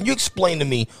 1PR. Can you explain to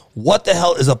me what the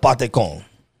hell is a patacon?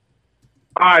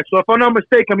 All right, so if I'm not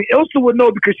mistaken, I mean, Ilsa would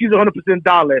know because she's 100%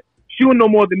 dollar. She would know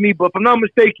more than me, but if I'm not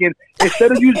mistaken,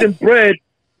 instead of using bread,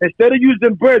 they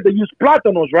use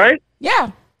plátanos, right?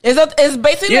 Yeah, it's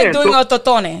basically like doing a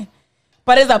totone,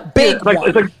 but it's a big one.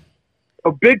 It's like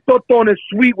a big totone,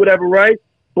 sweet, whatever, right?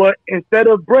 But instead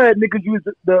of bread, niggas use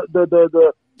the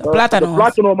plátanos.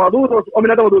 Plátano maduros. I mean,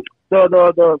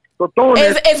 the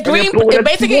totones. It's green.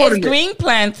 Basically, it's green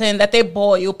plantain that they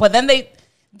boil, but then they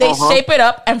shape it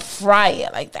up and fry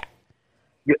it like that.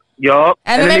 Yup.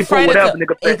 And then they fry whatever, it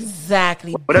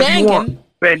exactly. Whatever you want.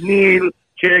 Pernil,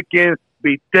 chicken,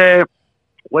 bistec,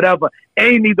 whatever.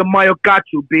 Ain't need the mayo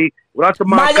cachu, B. Without the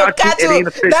mayo cachu, it ain't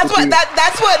official. That's what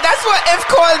If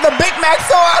calls the Big Mac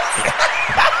sauce.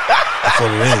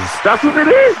 what it is. That's what it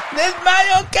is. This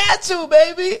Mario Katsu,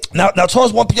 baby. Now,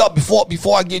 Taurus 1PR,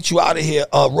 before I get you out of here,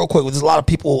 real quick, there's a lot of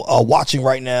people watching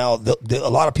right now. A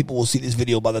lot of people will see this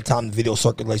video by the time the video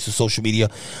circulates to social media.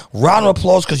 Round of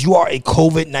applause because you are a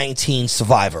COVID-19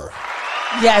 survivor.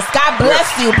 Yes, God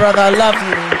bless you, brother. I love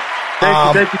you.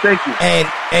 Thank you.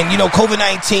 And you know,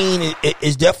 COVID-19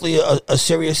 is definitely a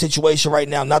serious situation right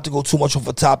now. Not to go too much off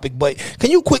a topic, but can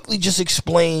you quickly just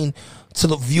explain to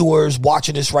the viewers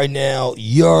watching this right now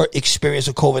your experience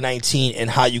with COVID-19 and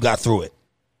how you got through it?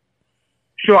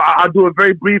 Sure, I'll do it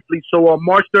very briefly. So on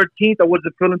March 13th, I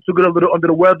wasn't feeling too good, a little under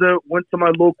the weather. Went to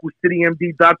my local city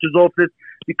MD doctor's office.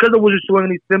 Because I wasn't showing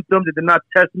any symptoms, it did not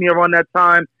test me around that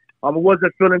time. I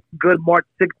wasn't feeling good March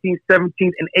 16th, 17th,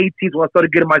 and 18th when I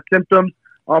started getting my symptoms.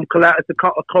 It's a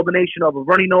combination of a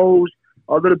runny nose,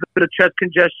 a little bit of chest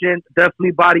congestion,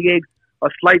 definitely body aches, a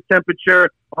slight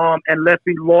temperature, and left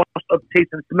me loss of taste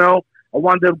and smell. I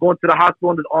wound up going to the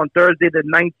hospital on Thursday the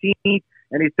 19th,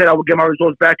 and they said I would get my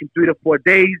results back in 3 to 4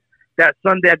 days. That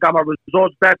Sunday, I got my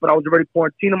results back, but I was already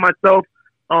quarantining myself.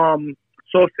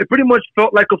 So it pretty much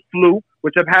felt like a flu,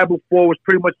 which I've had before, which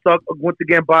pretty much sucked. Once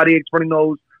again, body aches, runny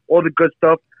nose, all the good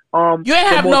stuff. You ain't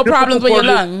have no problems with your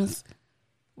lungs?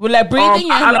 With like breathing?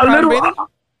 You have no problem breathing?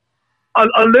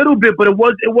 A little bit, but it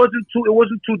wasn't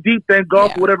too deep, thank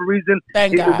God, for whatever reason.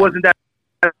 Thank God. It wasn't that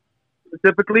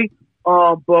specifically.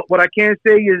 But what I can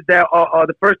say is that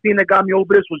the first thing that got me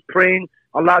over this was praying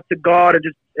a lot to God and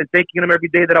thanking Him every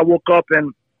day that I woke up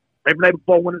and every night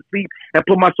before I went to sleep and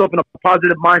put myself in a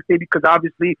positive mind state, because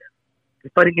obviously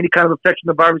fighting any kind of infection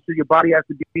of viruses, your body has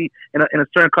to be in a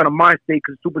certain kind of mind state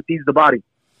because it supersedes the body.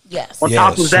 Yes. On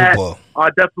top of that,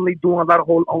 definitely doing a lot of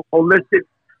holistic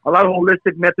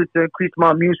methods to increase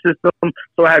my immune system.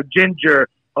 So I have ginger,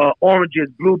 oranges,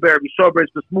 blueberries,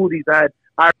 strawberries for smoothies. I had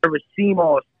iris sea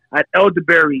moss. I had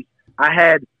elderberries. I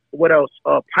had what else?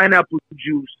 Pineapple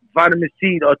juice, vitamin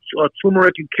C,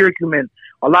 turmeric and curcumin,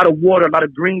 a lot of water, a lot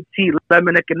of green tea,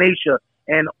 lemon echinacea,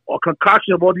 and a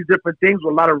concoction of all these different things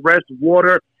with a lot of rest,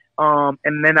 water,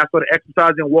 and then I started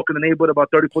exercising and walking the neighborhood about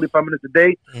 30, 45 minutes a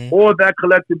day. All that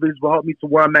collectively will help me to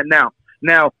where I'm at now.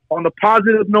 Now, on the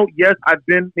positive note, yes, I've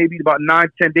been maybe about 9,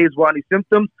 10 days without any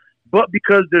symptoms, but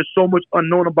because there's so much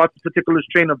unknown about this particular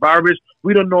strain of virus,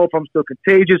 we don't know if I'm still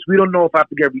contagious. We don't know if I have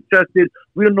to get retested.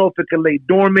 We don't know if it can lay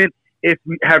dormant, if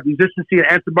we have resistance to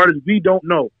antibiotics. We don't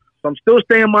know. So I'm still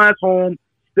staying my ass home,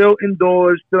 still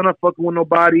indoors, still not fucking with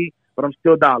nobody, but I'm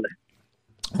still dialing.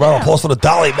 Round of applause for the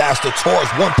Dolly Master Taurus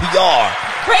 1PR.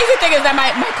 Crazy thing is that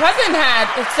my cousin had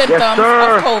symptoms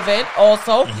of COVID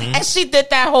also, and she did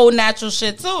that whole natural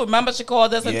shit too. Remember, she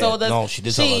called us and told us. No, she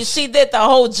did tell us. She did the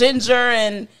whole ginger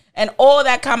and all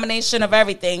that combination of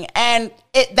everything, and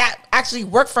that actually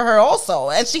worked for her also.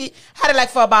 And she had it like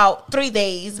for about 3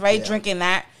 days, right, drinking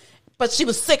that. But she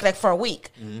was sick like for a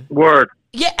week. Word.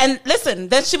 Yeah, and listen,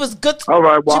 then she was good. All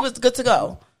right, well, she was good to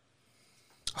go.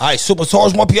 All right, Super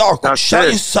Taurus 1PR.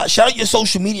 Shout out your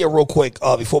social media real quick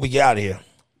before we get out of here.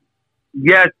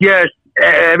 Yes.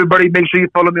 Everybody, make sure you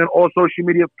follow me on all social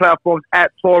media platforms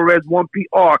at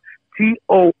Torres1PR.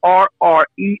 TORRES,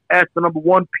 the number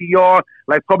 1PR,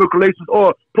 like public relations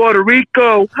or Puerto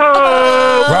Rico.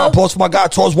 Round of applause for my guy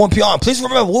Taurus 1PR. And please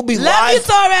remember, we'll be live. You,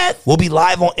 Taurus. We'll be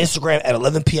live on Instagram at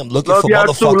 11 p.m. looking Love for y'all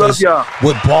motherfuckers too,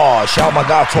 with bars. Shout out my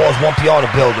guy Taurus 1PR in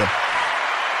the building.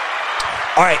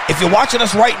 All right, if you're watching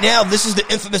us right now, this is the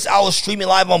Infamous Hour streaming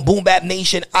live on Boom Bap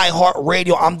Nation,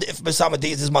 iHeartRadio. I'm the Infamous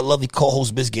Amadeus. This is my lovely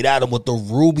co-host, Biscuit Adam, with the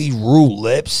Ruby Roo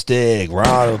lipstick.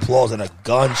 Round of applause and a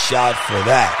gunshot for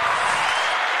that.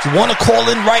 If you want to call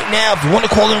in right now,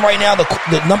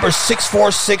 the number is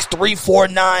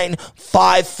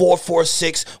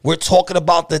 646-349-5446. We're talking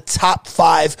about the top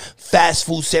 5 fast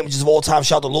food sandwiches of all time.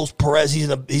 Shout out to Los Perez. He's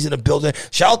in the building.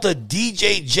 Shout out to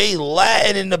DJ J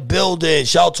Latin in the building.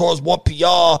 Shout out Taurus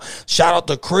 1PR. Shout out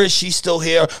to Chris. She's still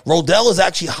here. Rodell is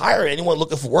actually hiring anyone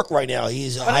looking for work right now.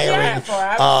 He's hiring. Matter of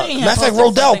fact,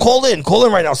 Rodell, call in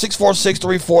right now.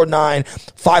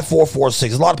 646-349-5446.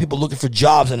 There's a lot of people looking for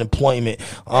jobs and employment.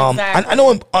 I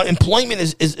know employment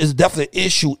is definitely an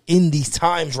issue in these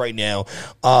times right now.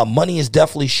 Money is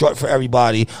definitely short for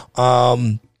everybody.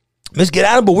 Let's get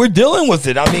out of it, but we're dealing with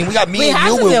it. I mean, we got me and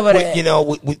you. You know,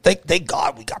 we thank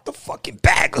God we got the fucking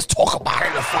bag. Let's talk about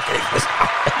it.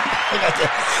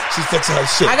 She's fixing her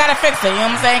shit. I gotta fix it. You know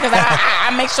what I'm saying? Because I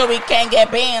make sure we can't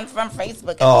get banned from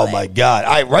Facebook. Oh my God!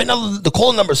 All right, right now the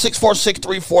call number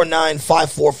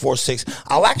 646-349-5446.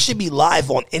 I'll actually be live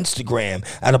on Instagram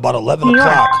at about 11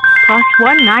 o'clock.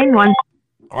 +191.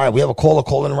 All right, we have a caller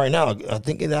calling right now. I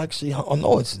think it actually, oh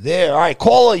no, it's there. All right,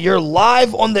 caller, you're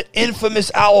live on the Infamous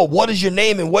Hour. What is your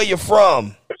name and where you're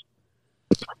from?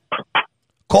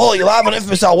 Caller, you live on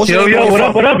Infamous Hour. What's your name? Yo, what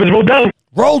up? What up? It's Rodell.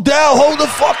 Rodell, hold the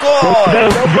fuck on.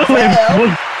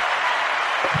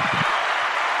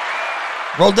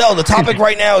 Rodell, the topic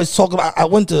right now is talking about. I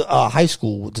went to high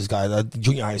school with this guy,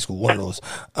 junior high school, one of those.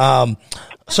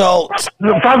 So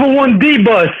the 501D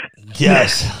bus.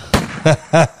 Yes.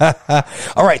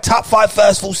 All right, top 5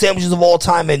 fast food sandwiches of all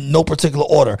time in no particular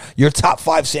order. Your top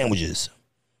 5 sandwiches.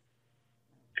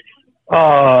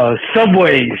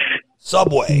 Subway.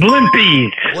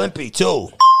 Blimpie 2.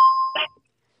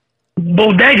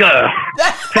 Bodega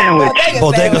sandwich.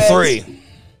 Bodega 3.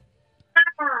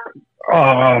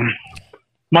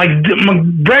 My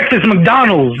breakfast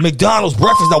McDonald's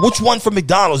breakfast. Now, which one from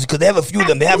McDonald's? Because they have a few of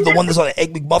them. They have the one that's on an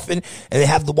Egg McMuffin, and they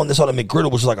have the one that's on a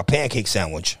McGriddle, which is like a pancake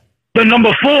sandwich. The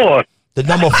number 4. The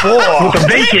number 4 with the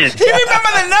bacon. You remember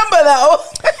the number though?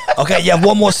 Okay, you have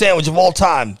one more sandwich of all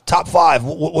time. Top 5.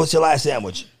 What's your last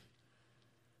sandwich?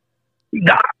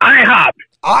 The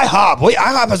IHOP. Wait,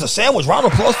 IHOP has a sandwich. Round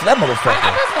of applause for that motherfucker.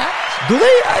 Do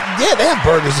they? Yeah, they have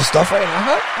burgers and stuff right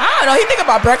now. I don't know. He think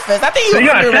about breakfast. I think they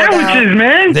got sandwiches,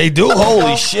 man. They do.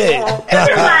 Holy shit. Now,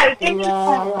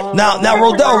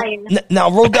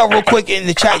 Rodell, real quick in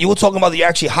the chat, you were talking about that you're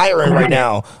actually hiring right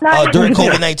now during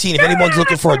COVID-19. If anyone's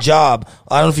looking for a job,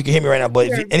 I don't know if you can hear me right now, but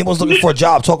if anyone's looking for a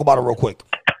job, talk about it real quick.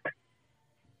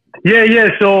 Yeah.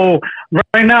 So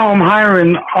right now I'm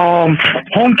hiring home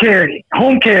care.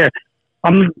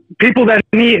 People that's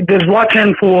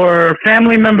watching for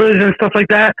family members and stuff like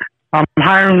that. I'm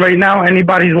hiring right now.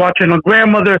 Anybody's watching a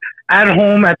grandmother at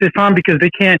home at this time because they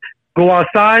can't go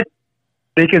outside.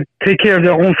 They could take care of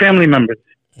their own family members.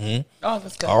 Mm-hmm. Oh,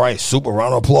 that's good. All right, super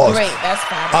round of applause. Great, that's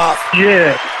fabulous.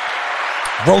 Yeah.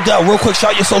 Rodell, real quick,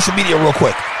 shout your social media real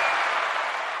quick.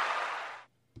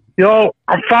 Yo,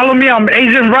 follow me. I'm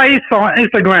Asian Rice on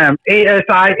Instagram.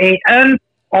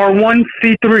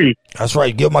 ASIANR1C3. That's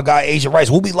right. Give my guy Asian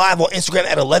Rice. We'll be live on Instagram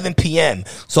at 11 p.m.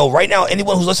 So right now,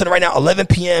 anyone who's listening right now, 11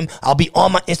 p.m., I'll be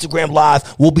on my Instagram live.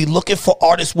 We'll be looking for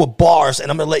artists with bars,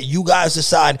 and I'm going to let you guys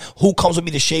decide who comes with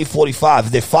me to Shade 45.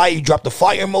 If they're fire, you drop the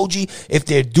fire emoji. If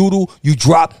they're doodle, you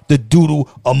drop the doodle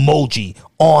emoji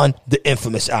on the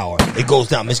Infamous Hour. It goes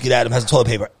down. Miss Get Adam has the toilet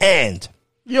paper. And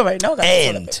you already know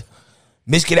that.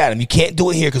 Miss Get Adam, you can't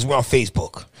do it here because we're on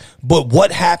Facebook. But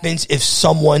what happens if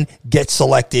someone gets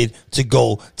selected to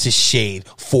go to Shade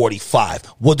 45?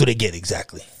 What do they get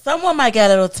exactly? Someone might get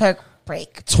a little twerk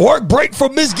break. Twerk break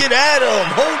from Miss Get Adam.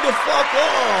 Hold the fuck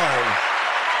on.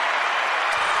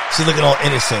 She's looking all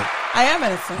innocent. I am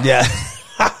innocent. Yeah.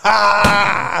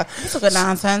 That's a good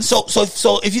nonsense. So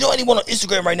if you know anyone on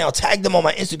Instagram right now, tag them on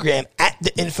my Instagram at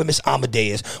the infamous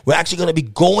Amadeus. We're actually going to be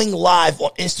going live on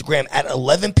Instagram at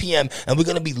 11 p.m. and we're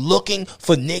going to be looking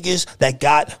for niggas that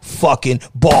got fucking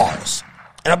bars.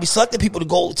 And I'll be selecting people to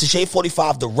go to Shade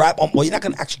 45 to rap on. Well, you're not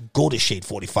going to actually go to Shade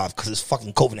 45 because it's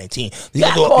fucking COVID-19.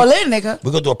 Yeah, call in, nigga. We're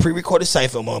going to do a pre-recorded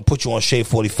cypher and we're going to put you on Shade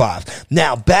 45.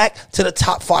 Now, back to the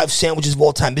top 5 sandwiches of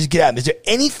all time. Let's get at it. Is there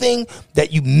anything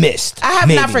that you missed? I have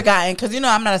not forgotten because,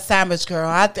 I'm not a sandwich girl.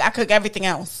 I cook everything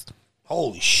else.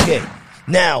 Holy shit.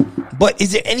 Now, but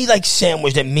is there any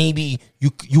sandwich that maybe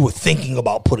you were thinking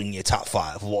about putting in your top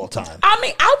 5 of all time? I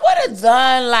mean, I would have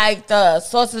done the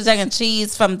sausage, egg, and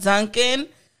cheese from Dunkin',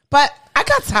 but I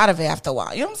got tired of it after a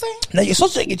while. You know what I'm saying? Now, your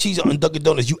sausage, egg, and cheese on Dunkin'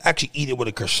 Donuts, you actually eat it with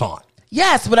a croissant.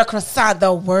 Yes, with a croissant,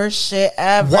 the worst shit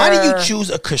ever. Why do you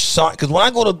choose a croissant? Because when I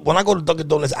go to Dunkin'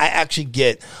 Donuts, I actually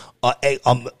get what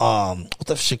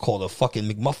the shit called, a fucking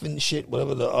McMuffin shit,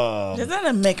 whatever the There's not a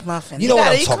McMuffin. You know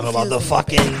what I'm talking about? The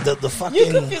fucking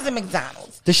you confusing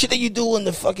McDonald's. The shit that you do in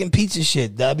the fucking pizza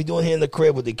shit that I be doing here in the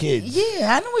crib with the kids.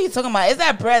 Yeah, I know what you're talking about. Is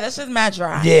that bread? That's just mad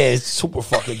dry. Yeah, it's super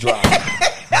fucking dry.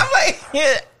 I'm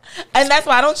yeah. And that's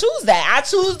why I don't choose that. I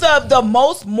choose the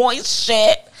most moist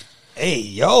shit. Hey,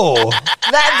 yo.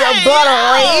 That's the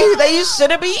buttery that you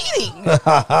shouldn't be eating.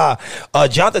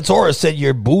 Jonathan Torres said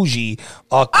you're bougie.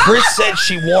 Chris said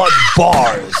she wants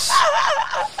bars.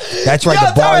 That's right.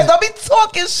 The bars. Don't be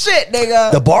talking shit,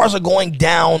 nigga. The bars are going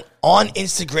down on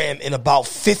Instagram in about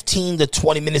 15 to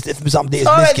 20 minutes. If I'm there,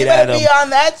 Get Adam. Be on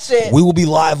that shit. We will be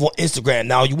live on Instagram.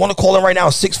 Now, you want to call in right now,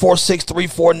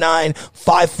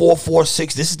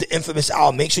 646-349-5446. This is the Infamous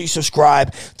Hour. Make sure you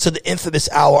subscribe to the Infamous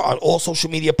Hour on all social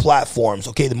media platforms.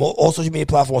 Okay, all social media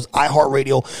platforms,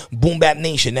 iHeartRadio, Boom Bap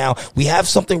Nation. Now, we have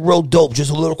something real dope. Just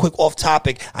a little quick off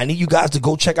topic. I need you guys to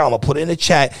go check out. I'm going to put it in the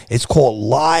chat. It's called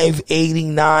Live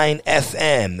 89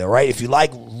 FM. All right, if you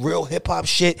like real hip hop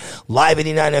shit, Live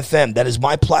 89 FM. That is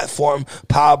my platform,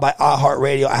 powered by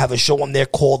iHeartRadio. I have a show on there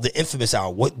called The Infamous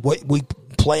Hour. What we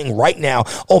playing right now?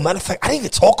 Oh, matter of fact, I didn't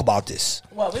even talk about this.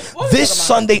 What this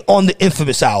Sunday on The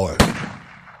Infamous Hour,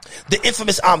 The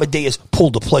infamous Amadeus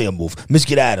pulled the player move. Miss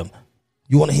Get Adam.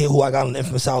 You want to hear who I got on the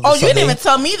infamous hour this Oh, you Sunday? didn't even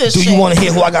tell me this Do shit. you want to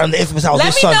hear who I got on the infamous hour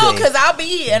this Sunday? Let me know, because I'll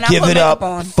be and I'll Give put it makeup up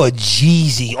on. for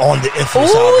Jeezy on the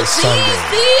infamous hour Ooh, this Sunday.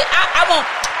 Jeezy. I won't.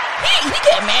 He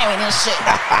getting married and shit.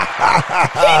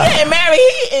 He getting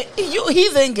married.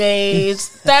 He's engaged.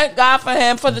 Thank God for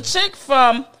him. For the chick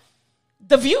from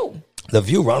The View. The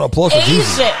View, round of applause for Asian.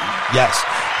 Jeezy. Yes.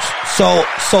 So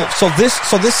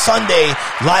this Sunday,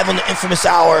 live on the infamous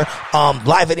hour,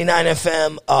 live 89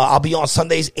 FM. I'll be on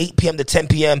Sundays 8 p.m. to 10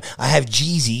 p.m. I have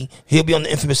Jeezy. He'll be on the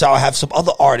infamous hour. I have some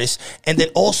other artists, and then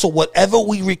also whatever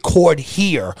we record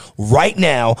here right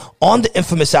now on the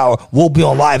infamous hour will be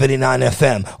on live 89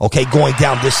 FM. Okay, going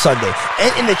down this Sunday,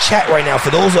 and in the chat right now.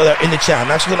 For those that are in the chat,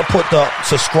 I'm actually going to put the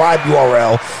subscribe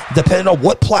URL depending on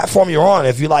what platform you're on.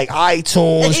 If you like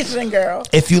iTunes, Asian girl.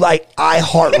 if you like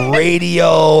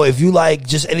iHeartRadio, if you like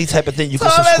just any type of thing, you can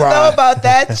Let's know subscribe. about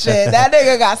that shit. That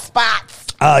nigga got spots.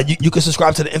 You can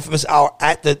subscribe to the infamous hour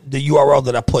at the URL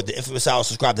that I put. The infamous hour,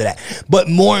 subscribe to that. But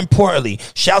more importantly,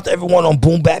 shout out to everyone on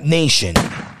Boom Bap Nation.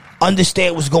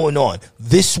 Understand what's going on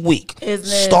this week.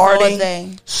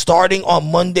 Starting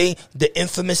on Monday, the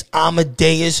infamous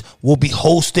Amadeus will be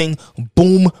hosting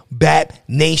Boom Bap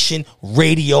Nation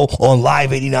Radio on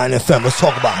Live 89 FM. Let's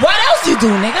talk about it. What else you do,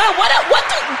 nigga? What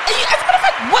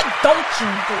don't you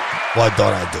do? What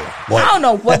don't I do? I don't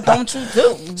know. What don't you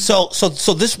do? So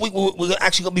this week we're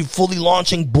actually going to be fully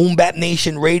launching Boom Bap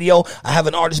Nation Radio. I have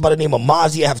an artist by the name of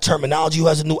Mozzie. I have Terminology who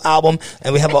has a new album,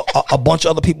 and we have a bunch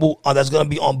of other people that's going to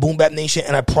be on Boom Bap Nation.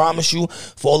 And I promise you,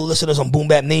 for all the listeners on Boom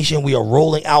Bap Nation, we are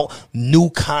rolling out new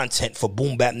content for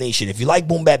Boom Bap Nation. If you like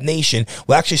Boom Bap Nation,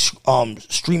 we're actually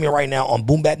streaming right now on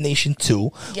Boom Bap Nation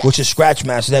 2, which is Scratch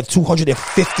Master. They have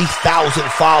 250,000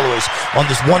 followers on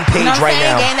this one page right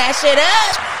now. Getting that shit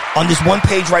up. On this one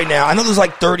page right now, I know there's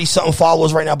like 30-something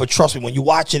followers right now, but trust me, when you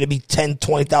watch it, it'll be 10,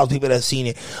 20,000 people that have seen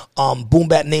it. Boom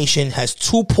Bap Nation has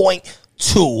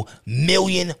 2.2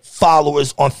 million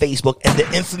followers on Facebook, and the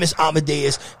infamous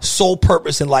Amadeus' sole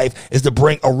purpose in life is to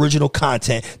bring original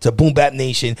content to Boom Bap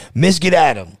Nation. Miss Get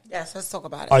Adam. Yes, let's talk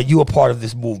about it. Are you a part of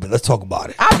this movement? Let's talk about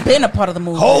it. I've been a part of the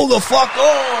movement. Hold the fuck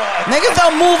on. Niggas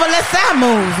don't move unless I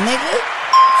move, nigga.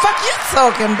 Fuck you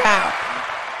talking about?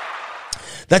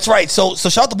 That's right. So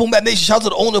shout out to Boom Bap Nation. Shout out to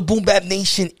the owner of Boom Bap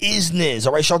Nation, Isness.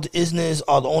 All right, shout out to Isnes,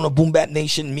 the owner of Boom Bap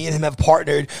Nation. Me and him have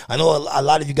partnered. I know a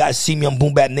lot of you guys see me on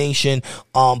Boom Bap Nation,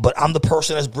 but I'm the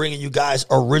person that's bringing you guys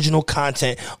original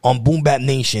content on Boom Bap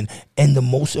Nation. And the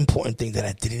most important thing that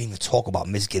I didn't even talk about,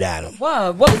 Miss Get Adam.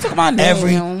 What we talking about now?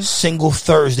 Every single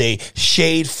Thursday,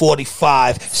 Shade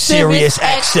 45, Sirius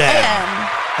XM. You know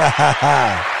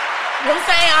what I'm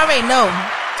saying? I already know.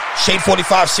 Shade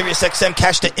 45, Sirius XM.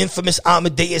 Catch the infamous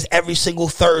Amadeus every single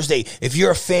Thursday. If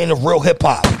you're a fan of real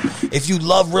hip-hop, if you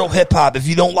love real hip-hop, if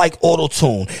you don't like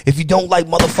auto-tune, if you don't like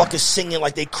motherfuckers singing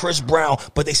like they Chris Brown,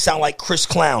 but they sound like Chris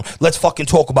Clown, let's fucking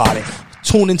talk about it.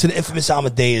 Tune into the infamous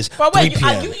Amadeus, but wait, 3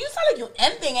 p.m. you sound like you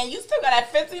ending, and you still got that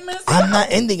 15 minutes. I'm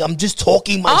not ending. I'm just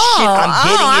talking my shit. I'm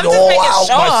getting it just all out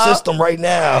sure. my system right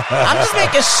now. I'm just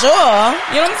making sure.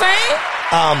 You know what I'm saying?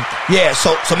 Yeah,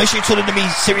 so make sure you tune in to me,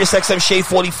 Sirius XM Shade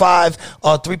 45,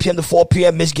 3 p.m. to 4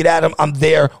 p.m. Miss Get Adam, I'm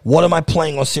there. What am I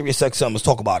playing on Sirius XM? Let's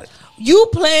talk about it. You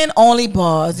playing only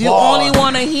bars. You only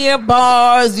want to hear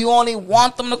bars. You only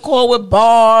want them to call with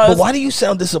bars. But why do you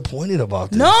sound disappointed about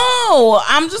this? No,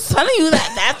 I'm just telling you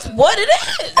that that's what it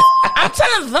is. I'm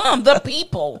telling them, the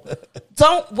people,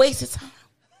 don't waste your time.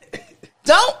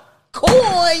 Don't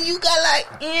call and you got like,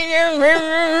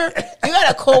 you got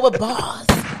to call with bars.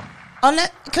 On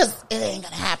that, because it ain't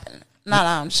gonna happen.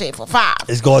 Not Shade for 5.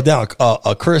 It's going down.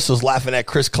 Chris was laughing at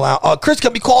Chris Clown. Chris,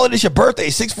 can be calling. It's your birthday.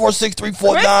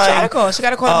 646-349. She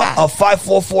gotta call back.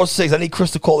 5446. I need Chris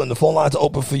to call in. The phone lines are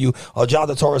open for you.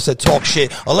 Jonathan Torres said talk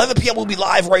shit. 11 p.m. we'll be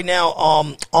live right now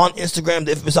on Instagram.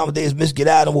 The infamous Amadeus Miss Get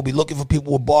Adam. We'll be looking for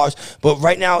people with bars. But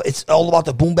right now it's all about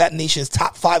the Boom Bap Nation's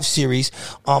Top 5 series.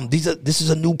 This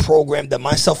is a new program that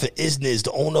myself and Isnes,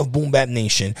 the owner of Boom Bap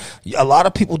Nation. A lot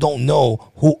of people don't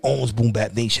know who owns Boom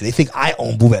Bap Nation. They think I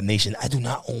own Boom Bap Nation. I do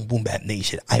not own Boom Bap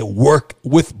Nation. I work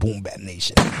with Boom Bap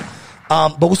Nation.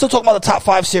 But we're still talking about the Top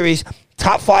 5 series.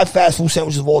 Top 5 fast food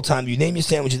sandwiches of all time. You name your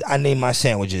sandwiches, I name my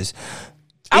sandwiches.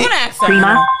 I want to ask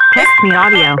Prima, text me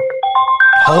audio.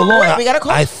 Hold on. We got a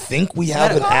call. I think we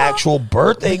have an call. actual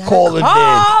birthday caller.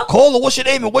 call. Caller, what's your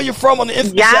name and where you from on the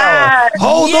infamous Yes. hour?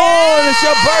 Hold on, it's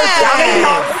your birthday.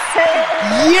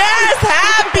 Yes,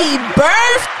 happy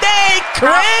birthday,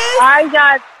 Chris. I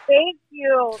got thank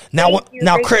you. Now, Thank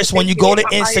you, Chris, thank when you you. go to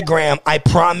Instagram, I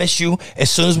promise you, as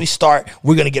soon as we start,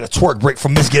 we're gonna get a twerk break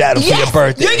from Miss Get Adam for your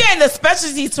birthday. You're getting the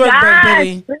specialty twerk Yes. break,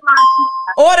 baby.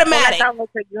 Automatic.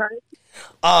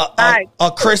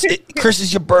 Chris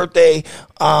is your birthday.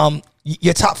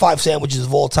 Your top 5 sandwiches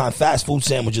of all time, fast food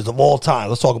sandwiches of all time.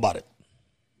 Let's talk about it.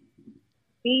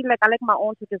 See, like I like my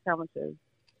own chicken sandwiches.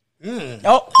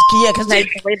 Oh, yeah, because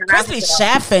Chris be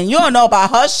chefing. You don't know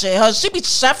about her shit. She be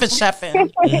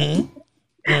chefing.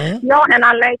 Yo, and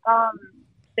I like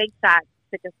Shake Shack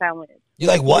chicken sandwich. You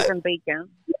like what? And bacon.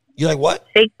 You like what?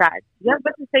 Shake Shack. You ever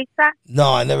been to Shake Shack?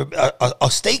 No, I never.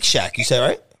 A Steak Shack, you said,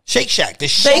 right? Shake Shack. The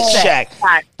Shake Shack.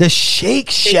 The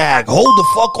Shake Shack. Hold the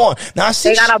fuck on. Now I see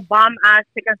they got a bomb ass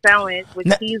chicken sandwich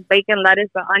with cheese, bacon, lettuce,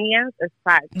 and onions. It's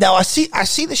fried. Now I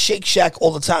see the Shake Shack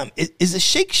all the time. Is the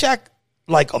Shake Shack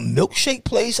like a milkshake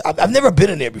place? I've never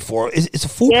been in there before. It's a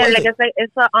food place. Yeah, like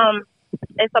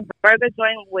it's a burger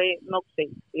joint with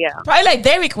milkshake. Yeah, probably like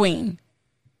Dairy Queen.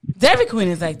 Dairy Queen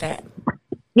is like that.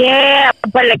 Yeah,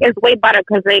 but like it's way better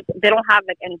because they don't have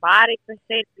like antibiotics and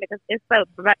shit. Like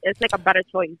it's like a better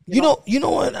choice. You know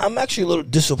what? I'm actually a little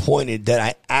disappointed that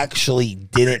I actually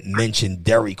didn't mention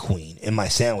Dairy Queen in my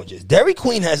sandwiches. Dairy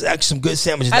Queen has actually some good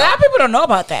sandwiches. A lot of people don't know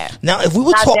about that. Now, if we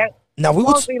would talk,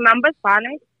 remember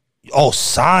Sonic? Oh,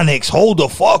 Sonics, hold the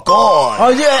fuck on. Oh,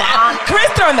 yeah. Chris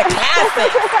throwing the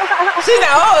classics. She's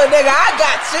like, oh, nigga, I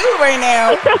got you right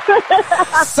now.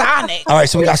 Sonic. All right,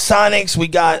 so we got Sonics, we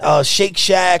got Shake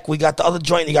Shack, we got the other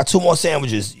joint, you got 2 more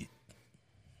sandwiches.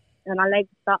 And I like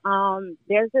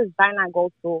there's this diner I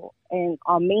go to in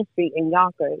Main Street in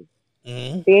Yonkers.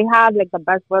 Mm-hmm. They have like the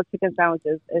best grilled chicken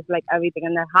sandwiches. It's like everything.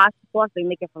 And the hot sauce, they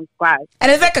make it from scratch.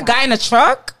 And it's like a guy in a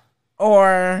truck?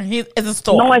 Or it's a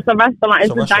store? No, it's a restaurant.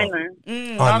 It's a diner.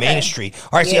 On Main Street.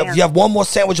 All right, so you have one more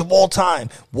sandwich of all time.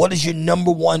 What is your number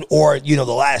one or, the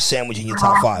last sandwich in your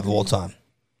top 5 of all time?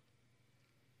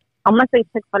 I'm going to say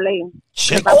Chick-fil-A.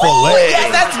 Chick-fil-A. Oh,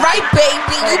 yes, that's right,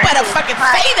 baby. You better fucking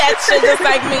say that shit just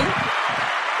like me.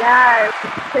 Yes,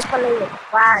 Chick-fil-A is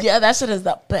right. Yeah, that shit is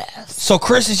the best. So,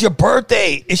 Chris, it's your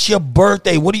birthday. It's your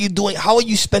birthday. What are you doing? How are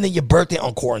you spending your birthday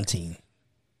on quarantine?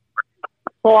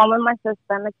 So I'm with my sister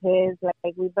and the kids.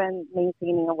 Like we've been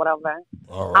maintaining or whatever.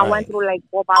 All right. I went through like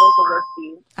 4 bottles of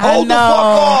whiskey. I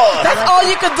know. That's all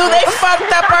you could do. They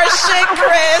fucked up our shit,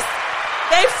 Chris.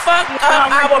 They fucked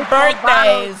up our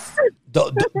birthdays.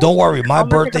 Don't worry, my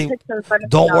birthday.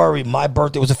 Don't worry, my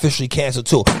birthday was officially canceled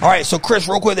too. All right, so Chris,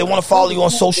 real quick, they want to follow you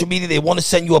on social media. They want to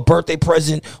send you a birthday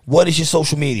present. What is your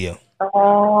social media?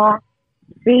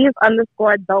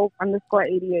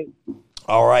 Steve_dope_88.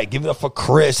 All right, give it up for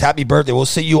Chris. Happy birthday. We'll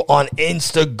see you on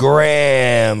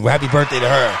Instagram. Happy birthday to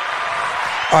her.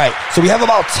 All right, so we have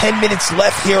about 10 minutes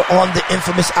left here on the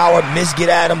infamous hour. Miss Get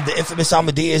Adam, the infamous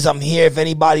Amadeus. I'm here. If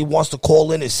anybody wants to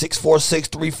call in, it's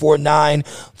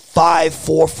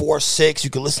 646-349-5446. You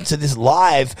can listen to this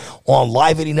live on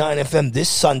Live 89 FM this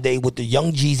Sunday with the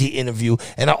Young Jeezy interview,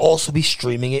 and I'll also be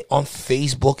streaming it on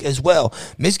Facebook as well.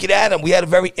 Miss Get Adam, we had a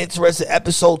very interesting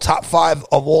episode, top 5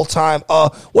 of all time.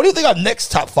 What do you think our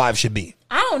next top 5 should be?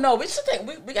 I don't know. We should think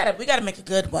we gotta make a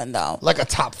good one though. Like a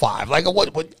top 5. Like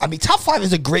what I mean, top 5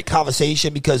 is a great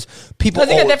conversation because people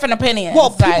get different opinions. Well,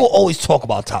 people always talk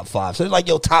about top 5. So they're like,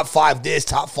 yo, top 5 this,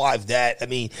 top 5 that. I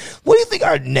mean, what do you think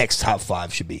our next top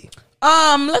 5 should be?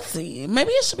 Let's see.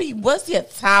 Maybe it should be, what's your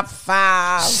top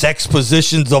 5? Sex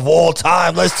positions of all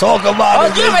time. Let's talk about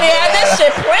it. Oh, you already had that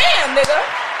shit planned, nigga.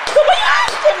 So what you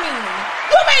asking me?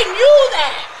 You already knew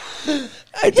that.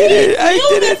 I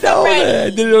didn't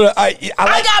know that. I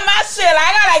got my shit.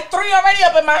 I got like 3 already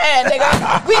up in my head,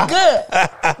 nigga. We good.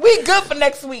 We good for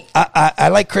next week. I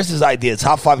like Chris's idea.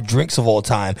 Top 5 drinks of all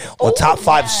time, or top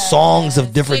 5 songs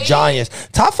of different genres.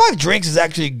 Top 5 drinks is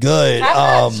actually good.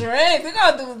 Top 5 drinks. We're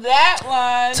gonna do that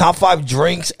one. Top 5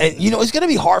 drinks, and it's gonna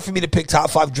be hard for me to pick top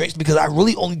 5 drinks because I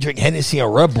really only drink Hennessy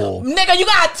and Red Bull. Nigga, you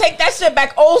gotta take that shit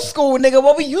back old school, nigga.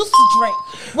 What we used to drink.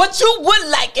 What you would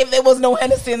like if there was no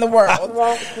Hennessy in the world.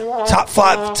 Top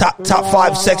 5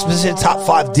 sex positions, top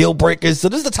 5 deal breakers. So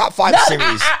this is the top 5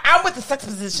 series. I'm with the sex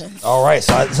positions. All right,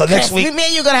 so next week, me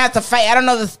and you're gonna have to fight. I don't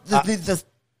know this.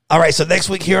 All right, so next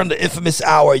week here on the Infamous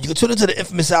Hour, you can tune into the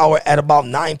Infamous Hour at about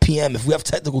 9 p.m. If we have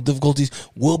technical difficulties,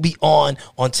 we'll be on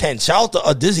 10. Shout out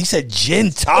to Dizzy. He said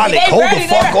gin tonic. Hold the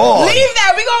fuck on. Leave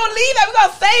that. We're going to leave that. We're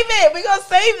going to save it. We're going to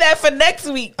save that for next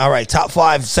week. All right, top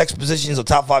 5 sex positions or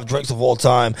top 5 drinks of all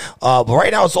time. But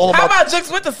right now, it's all about... How about drinks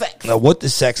with the sex? With the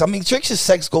sex. I mean, drinks and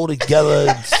sex go together.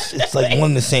 It's like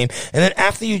one and the same. And then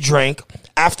after you drink,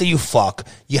 after you fuck,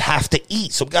 you have to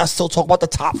eat. So we got to still talk about the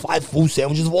top 5 food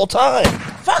sandwiches of all time.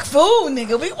 Fuck food,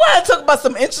 nigga. We want to talk about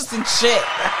some interesting shit.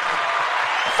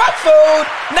 Fuck food.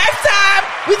 Next time,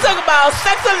 we talk about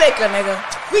sex or liquor, nigga.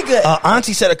 We good.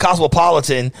 Auntie said a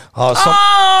Cosmopolitan.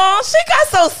 Oh, she got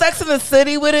so Sex in the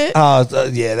City with it.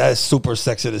 Yeah, that is super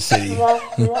Sex in the City.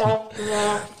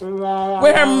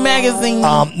 With her magazine.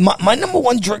 My number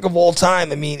one drink of all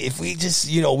time. I mean, if we just,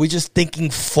 we're just thinking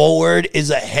forward, is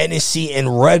a Hennessy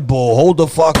and Red Bull. Hold the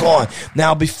fuck on.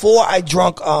 Now, before I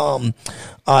drunk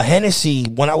Hennessy,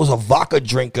 when I was a vodka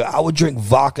drinker, I would drink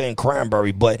vodka and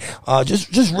cranberry. But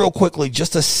just real quickly,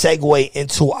 just to segue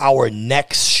into our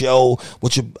next show,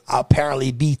 which will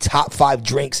apparently be top 5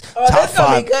 drinks. Oh, top that's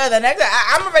gonna 5. be good. The next,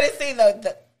 I'm already seeing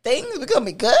the things. It's gonna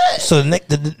be good. So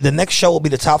the next show will be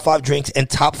the top 5 drinks and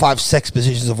top 5 sex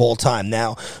positions of all time.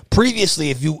 Now, previously,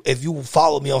 if you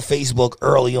followed me on Facebook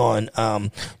early on,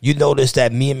 you noticed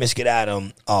that me and Miss Get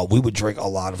Adam, we would drink a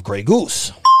lot of Grey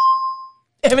Goose.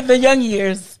 In the young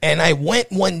years. And I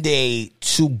went one day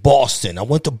to Boston. I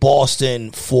went to Boston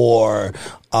for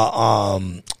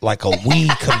like a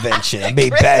weed convention. I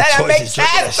made bad choices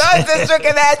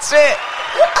drinking that shit.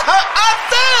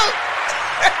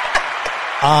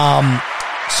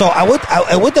 So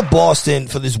I went to Boston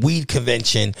for this weed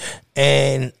convention,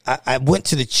 and I went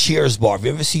to the Cheers bar. Have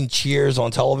you ever seen Cheers on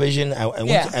television?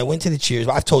 I went to the Cheers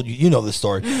bar. I've told you, you know the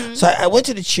story. Mm-hmm. So I went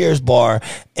to the Cheers bar,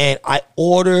 and I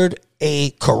ordered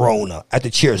a Corona at the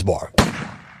Cheers bar.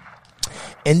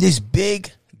 And this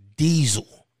big diesel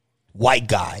white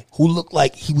guy who looked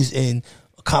like he was in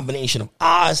a combination of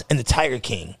Oz and the Tiger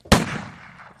King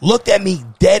looked at me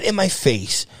dead in my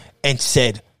face and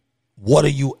said, "What are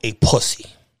you, a pussy?"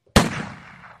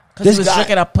 Because he was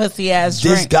drinking a pussy ass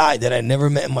drink. This guy that I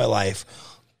never met in my life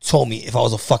told me if I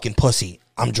was a fucking pussy,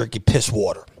 I'm drinking piss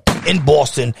water in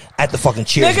Boston at the fucking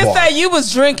Cheers bar. Nigga said you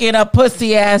was drinking a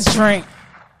pussy ass drink.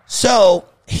 So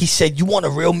he said, "You want a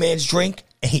real man's drink?"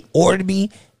 And he ordered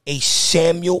me a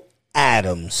Samuel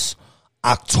Adams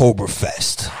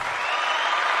Oktoberfest.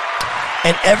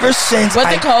 And ever since, was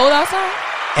it cold outside?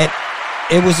 And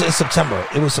it was in September.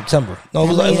 It was September. No,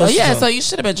 it was yeah. So you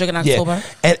should have been drinking October.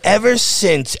 Yeah. And ever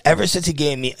since he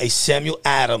gave me a Samuel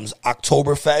Adams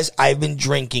Oktoberfest, I've been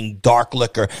drinking dark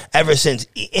liquor ever since,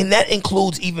 and that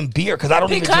includes even beer because I don't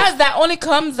even drink. That only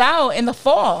comes out in the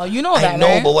fall. You know that. I know,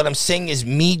 right? but what I'm saying is,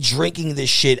 me drinking this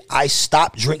shit, I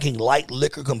stopped drinking light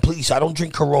liquor completely. So I don't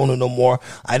drink Corona no more.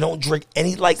 I don't drink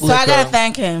any light liquor. So I gotta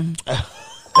thank him.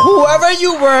 Whoever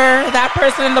you were, that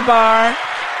person in the bar,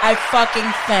 I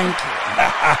fucking thank you.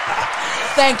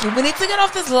 Thank you. We need to get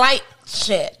off this light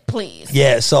shit, please.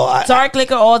 Yeah, so dark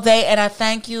liquor all day, and I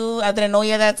thank you. I didn't know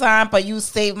you at that time, but you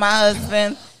saved my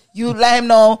husband. You let him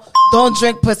know, don't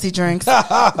drink pussy drinks. Drink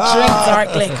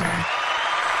dark liquor.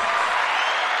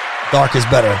 Dark is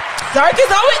better. Dark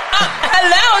is always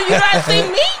hello, you not see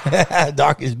me?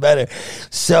 Dark is better.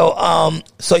 So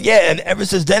yeah, and ever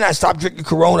since then I stopped drinking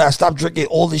Corona. I stopped drinking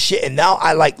all this shit, and now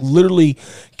I like literally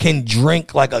can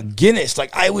drink like a Guinness.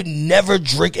 Like I would never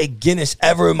drink a Guinness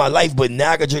ever in my life, but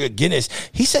now I can drink a Guinness.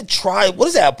 He said, "Try what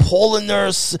is that?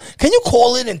 Apollinaire? Can you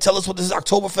call in and tell us what this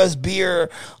Oktoberfest beer?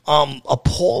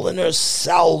 Apollinaire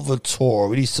Salvatore.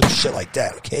 We need some shit like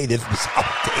that. Okay, this is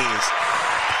Amadeus."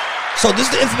 So this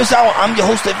is the Infamous Hour. I'm your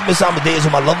host, the Infamous Amadeus,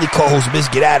 with my lovely co-host, Miss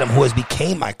Get Adam, who has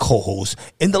became my co-host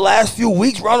in the last few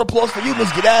weeks. Round of applause for you,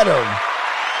 Miss Get Adam.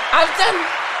 I've done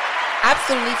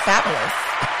absolutely fabulous,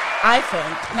 I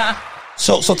think.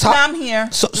 I'm here.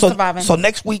 So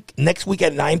next week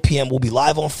at 9 p.m. we'll be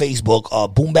live on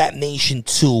Facebook. Boom Bap Nation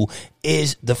 2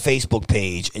 is the Facebook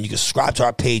page, and you can subscribe to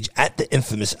our page at the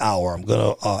Infamous Hour. I'm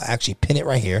gonna actually pin it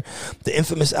right here. The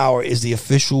Infamous Hour is the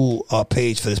official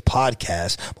page for this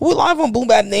podcast. But we're live on Boom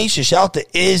Bap Nation. Shout out to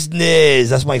Isniz.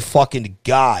 That's my fucking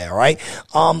guy. All right.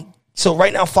 So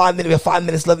right now, 5 minutes. We have 5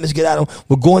 minutes left. Let's get at them.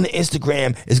 We're going to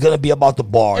Instagram. It's going to be about the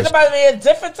bars. It's about to be a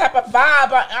different type of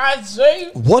vibe on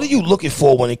IG. What are you looking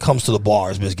for when it comes to the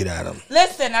bars, Miss Get at them?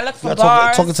 Listen, I look for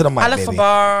bars. Talking to the mic, I look for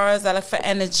bars. I look for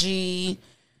energy.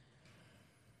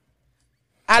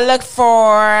 I look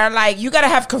for, like, you got to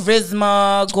have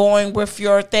charisma going with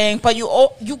your thing. But you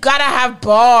got to have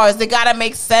bars. They got to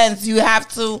make sense. You have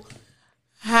to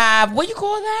have, what you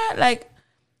call that? Like,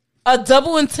 a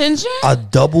double intention? A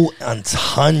double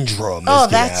entendre, Miss Oh,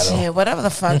 that shit. Whatever the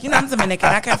fuck. You know, I'm Dominican.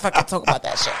 I can't fucking talk about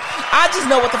that shit. I just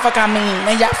know what the fuck I mean.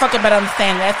 And y'all fucking better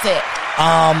understand. That's it.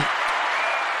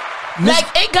 Like,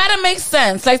 it gotta make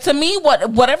sense. Like, to me,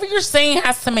 whatever you're saying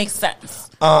has to make sense.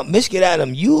 Miss Get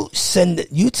Adam, you tend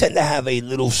to have a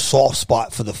little soft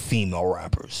spot for the female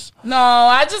rappers. No,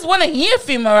 I just want to hear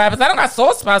female rappers. I don't got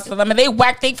soft spots for them. And they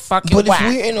whack, they fucking whack. But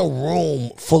if we're in a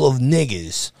room full of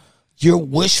niggas, you're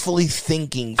wishfully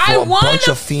thinking for a bunch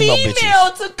of female bitches. I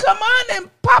want a female to come on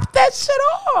and pop that shit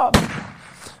off.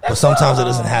 But sometimes it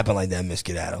doesn't happen like that, Miss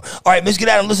Get Adam. All right, Miss Get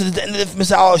Adam, listen, at the end of the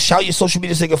Infamous Hour, shout your social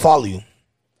media so they can follow you.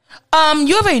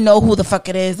 You already know who the fuck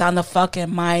it is on the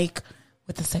fucking mic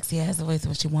with the sexy ass voice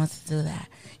when she wants to do that.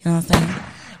 You know what I'm saying?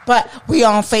 But we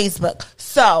on Facebook.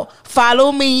 So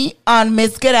follow me on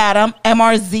Miss Get Adam,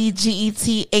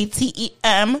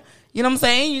 MRZGETATEM. You know what I'm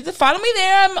saying? You just follow me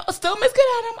there. I'm still Miss Get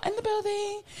Adam in the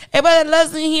building. Everybody that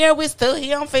loves me here, we're still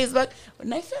here on Facebook. We're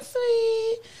nice and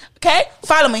sweet. Okay?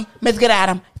 Follow me, Miss Get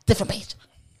Adam. Different page.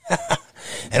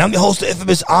 And I'm your host, the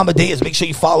Infamous Amadeus. Make sure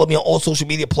you follow me on all social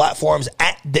media platforms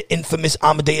at the Infamous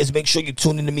Amadeus. Make sure you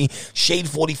tune into me, Shade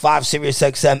 45, Sirius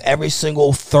XM, every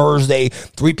single Thursday,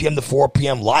 3 p.m. to 4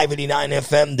 p.m., live 89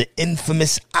 FM, the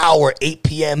Infamous Hour, 8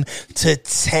 p.m. to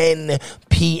 10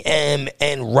 p.m.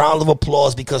 And round of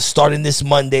applause because starting this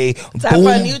Monday,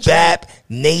 Boom Bap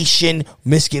Nation,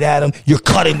 Miss Get Adam, you're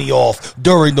cutting me off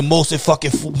during the most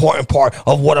fucking important part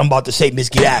of what I'm about to say, Miss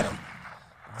Get Adam.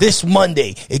 This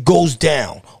Monday, it goes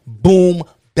down. Boom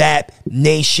Bap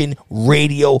Nation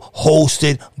Radio,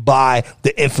 hosted by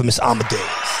the Infamous Amadeus.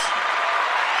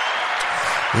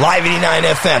 Live 89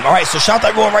 FM. All right, so shout out to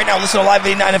everyone right now. Listen to Live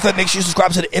 89 FM. Make sure you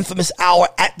subscribe to the Infamous Hour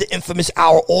at the Infamous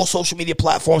Hour. All social media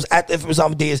platforms at the Infamous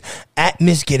Amadeus at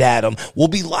Miss Get Adam. We'll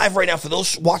be live right now. For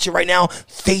those watching right now,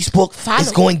 Facebook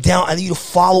is going down. I need you to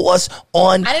follow us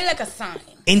on I need like a sign.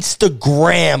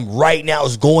 Instagram right now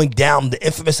is going down, the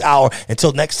Infamous Hour.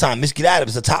 Until next time, Miss Get Adam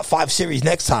is the top 5 series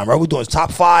next time, right? We're doing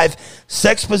top 5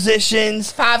 sex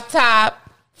positions. 5 top.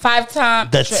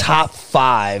 The top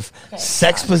 5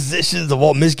 sex positions of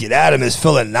what Miss Get Adam is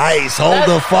feeling nice. Hold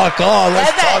the fuck on.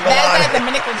 Let's talk about That's that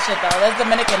Dominican shit, though. That's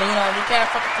Dominican. You know, you can't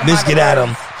fucking. Miss Get Adam,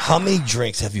 how many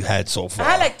drinks have you had so far?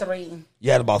 I had like 3.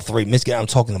 You had about 3. Miss Get Adam,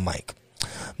 talking to Mike.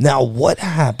 Now, what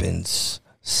happens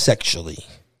sexually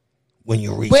when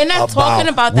you reach? We're not talking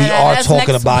about that. We are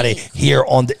talking about it here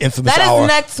on the Infamous That Hour. is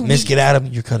next week. Miss Get Adam,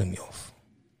 you're cutting me off.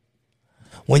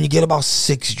 When you get about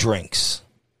 6 drinks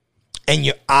and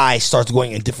your eye starts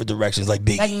going in different directions, like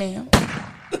Biggie. Like now.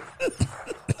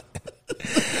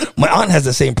 My aunt has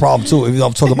the same problem too, even though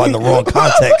I'm talking about in the wrong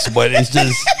context, but it's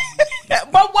just.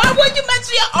 But why would you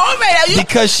mention your aunt right now?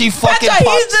 Because she fucking popped.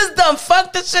 He's just done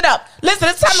fucked this shit up. Listen,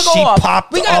 it's time to go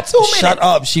off. We got 2 minutes. Shut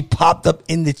up. She popped up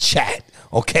in the chat.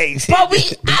 Okay. But I don't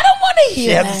want to hear She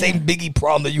that. has the same Biggie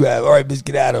problem that you have. All right, Miss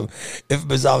Get Adam.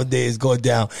 Infamous Amadeus is going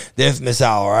down. The Infamous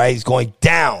Hour, all right? It's going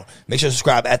down. Make sure to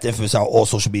subscribe at the Infamous Hour, all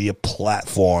social media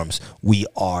platforms. We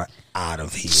are out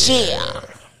of here. Yeah.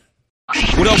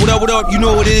 What up, what up, what up? You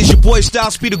know what it is. Your boy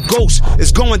Styles Speed the Ghost.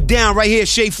 It's going down right here,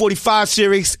 Shade 45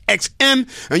 Sirius XM.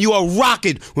 And you are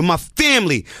rocking with my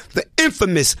family, the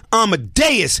Infamous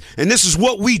Amadeus. And this is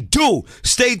what we do.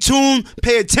 Stay tuned,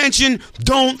 pay attention,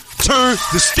 don't turn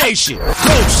the station.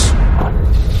 Ghost.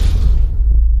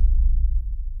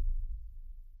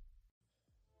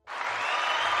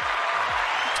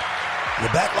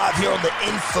 We're back live here on the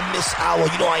Infamous Hour.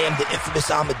 You know I am the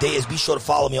Infamous Amadeus. Be sure to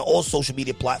follow me on all social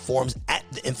media platforms at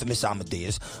the Infamous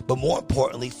Amadeus. But more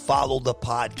importantly, follow the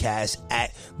podcast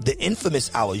at the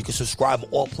Infamous Hour. You can subscribe on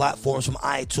all platforms from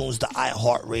iTunes to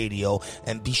iHeartRadio.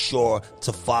 And be sure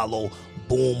to follow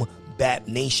Boom Bap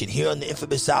Nation. Here on the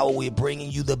Infamous Hour, we're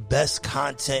bringing you the best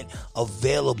content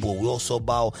available. We're also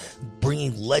about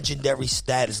bringing legendary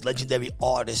status, legendary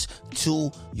artists to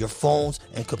your phones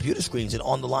and computer screens. And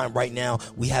on the line right now,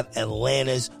 we have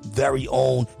Atlanta's very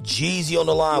own Jeezy on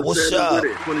the line. What's up?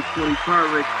 15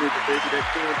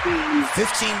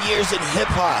 years in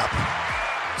hip-hop.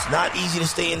 It's not easy to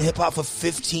stay in hip-hop for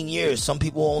 15 years. Some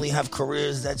people only have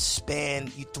careers that span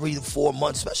 3 to 4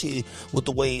 months, especially with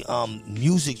the way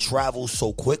music travels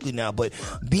so quickly now. But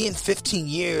being 15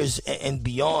 years and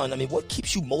beyond, I mean, what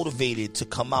keeps you motivated to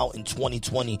come out in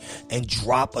 2020 and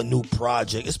drop a new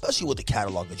project, especially with the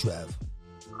catalog that you have?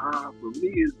 For me,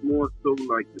 it's more so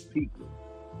like the people.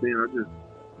 Man, I just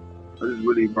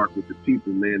really rock with the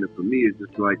people, man. And for me, it's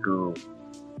just like, you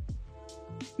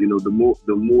know, the more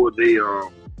they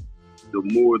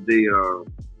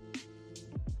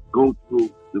go through,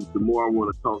 the more I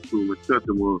want to talk to them and touch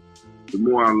them. The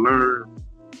more I learn,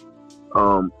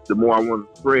 the more I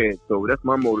want to spread. So that's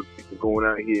my motivation going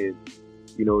out here.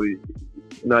 You know,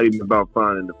 it's not even about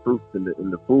finding the fruits and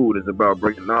the food. It's about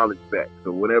bringing knowledge back.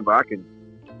 So whenever I can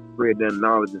spread that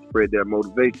knowledge and spread that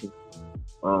motivation,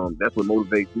 that's what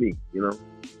motivates me, you know?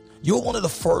 You're one of the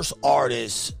first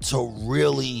artists to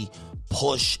really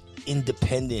push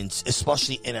independence,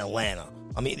 especially in Atlanta.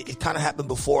 I mean, it kind of happened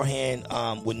beforehand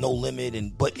with No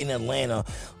Limit, but in Atlanta,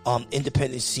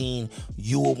 independent scene,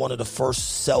 you were one of the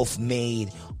first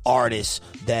self-made artists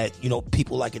that, you know,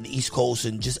 people like in the East Coast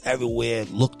and just everywhere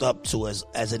looked up to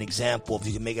as an example if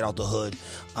you can make it out the hood,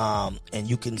 and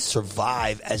you can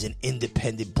survive as an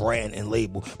independent brand and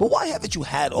label. But why haven't you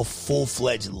had a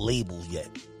full-fledged label yet?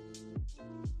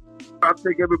 I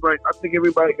think everybody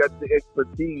got the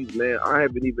expertise, man. I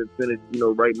haven't even finished,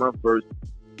 write my first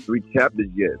 3 chapters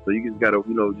yet. So you just gotta,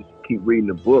 just keep reading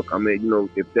the book. I mean,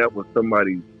 if that was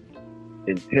somebody's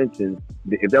intentions,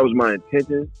 if that was my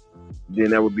intentions,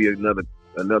 then that would be another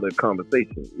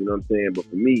conversation. You know what I'm saying? But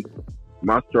for me,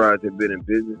 my strides have been in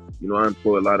business. I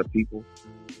employ a lot of people.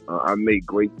 I make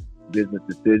great business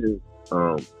decisions.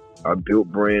 I built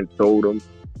brands, sold them.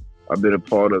 I've been a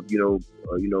part of,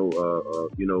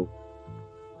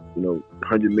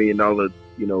 $100 million,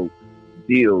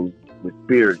 deals with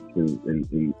spirits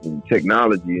and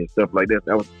technology and stuff like that.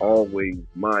 That was always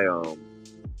my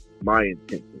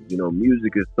intention.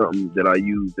 Music is something that I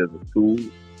used as a tool.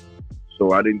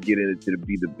 So I didn't get into to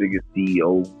be the biggest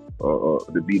CEO or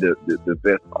to be the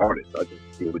best artist. I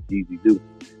just did what Jeezy do.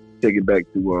 Take it back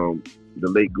to the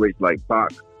late greats like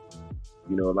Pac.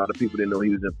 A lot of people didn't know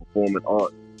he was in performing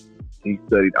arts. He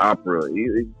studied opera.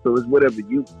 So it's whatever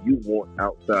you want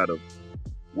outside of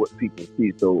what people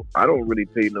see. So I don't really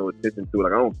pay no attention to it.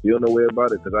 Like, I don't feel no way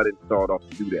about it because I didn't start off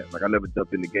to do that. Like, I never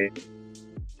jumped in the game.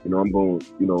 I'm going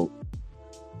to,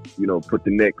 put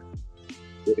the next.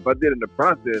 If I did in the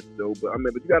process though, but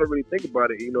you got to really think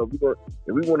about it. If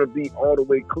we want to be all the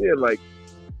way clear, like,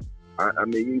 you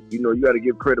got to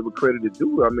give credit where credit is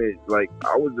due. I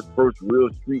was the first real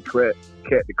street cat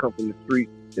to come from the street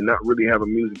and not really have a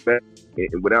music back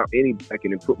and without any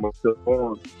backing and put myself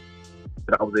on,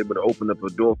 that I was able to open up a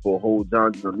door for a whole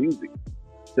genre of music,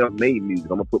 self-made music.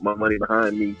 I'm gonna put my money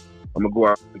behind me. I'm gonna go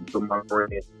out and put my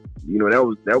brand.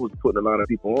 That was putting a lot of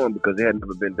people on because it had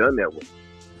never been done that way.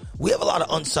 We have a lot of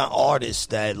unsigned artists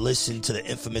that listen to the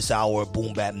infamous hour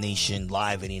Boom Bap Nation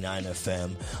live 89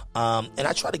 FM. And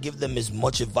I try to give them as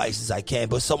much advice as I can.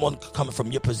 But someone coming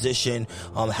from your position,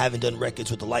 having done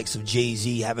records with the likes of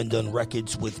Jeezy, having done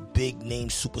records with big name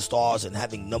superstars and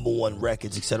having #1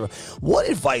 records, etc. What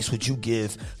advice would you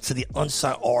give to the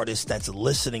unsigned artist that's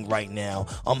listening right now,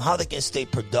 how they can stay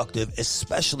productive,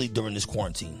 especially during this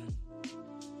quarantine?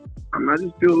 I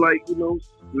just feel like,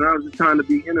 now's the time to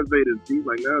be innovative, see?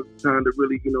 Like, now's the time to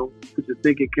really, put your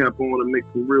thinking cap on and make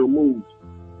some real moves.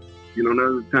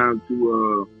 Now's the time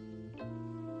to,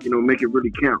 make it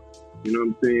really count. You know what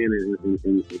I'm saying?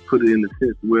 And put it in the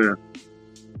sense where,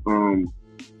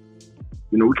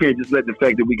 we can't just let the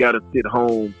fact that we got to sit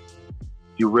home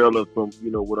derail us from,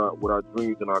 what our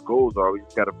dreams and our goals are. We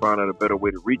just got to find out a better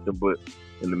way to reach them. But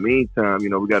in the meantime, we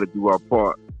got to do our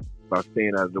part by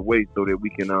staying out of the way so that we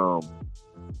can,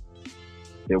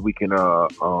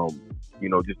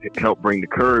 just help bring the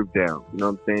curve down. You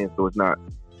know what I'm saying? So it's not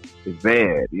as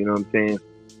bad. You know what I'm saying?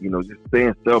 Just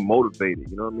staying self-motivated.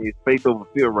 You know what I mean? It's faith over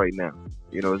fear right now.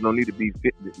 There's no need to be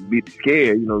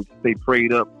scared. Stay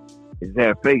prayed up and just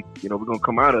have faith. We're going to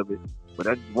come out of it. But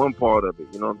that's just one part of it.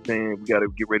 You know what I'm saying? We got to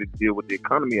get ready to deal with the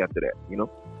economy after that,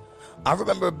 I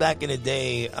remember back in the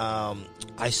day,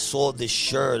 I saw this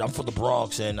shirt. I'm from the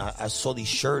Bronx, and I saw these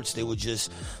shirts. They were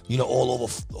just, all over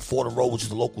Fordham Road, which is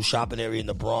the local shopping area in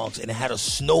the Bronx, and it had a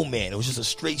snowman. It was just a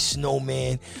straight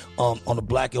snowman on a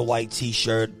black and white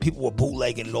T-shirt. People were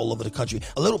bootlegging it all over the country.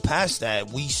 A little past that,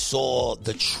 we saw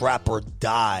the Trapper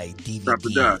Die DVD, Trapper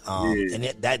Die. Yeah. And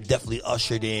that definitely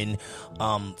ushered in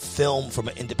film from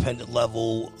an independent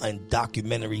level and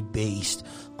documentary-based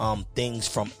things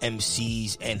from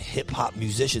MCs and hip-hop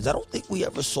musicians. I don't think we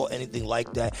ever saw anything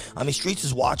like that. I mean, Streets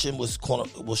is Watching was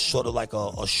sort of like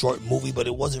a short movie, but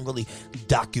it wasn't really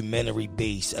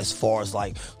documentary-based as far as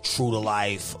like true to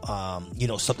life,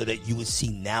 something that you would see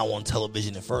now on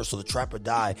television at first. So the Trapper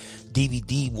Die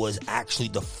DVD was actually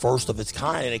the first of its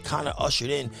kind, and it kind of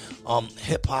ushered in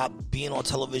hip-hop being on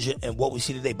television and what we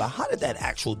see today. But how did that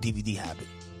actual DVD happen?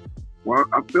 Well,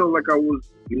 I feel like I was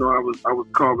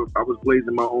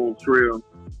blazing my own trail,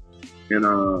 and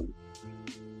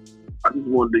I just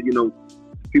wanted to,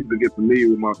 people to get familiar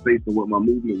with my face and what my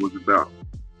movement was about,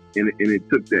 and it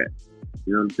took that.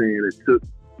 You know what I'm saying? It took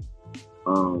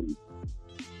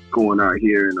going out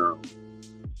here and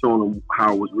showing them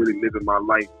how I was really living my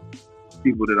life,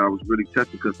 people that I was really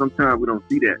touching, because sometimes we don't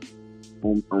see that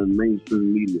on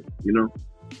mainstream media.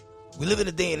 We live in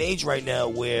a day and age right now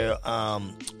where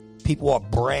people are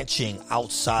branching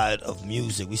outside of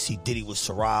music. We see Diddy with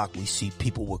Ciroc. We see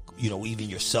people with, even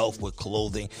yourself with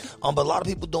clothing. But a lot of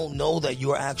people don't know that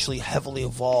you are actually heavily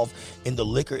involved in the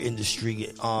liquor industry.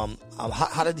 How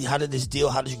did this deal?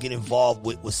 How did you get involved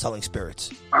with selling spirits?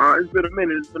 It's been a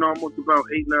minute. It's been almost about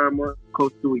 8-9 months,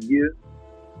 close to a year.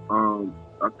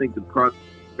 I think the process,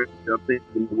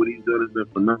 what he's done has been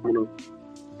phenomenal.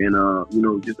 And, I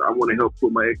want to help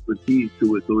put my expertise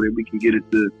to it so that we can get it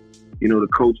to, the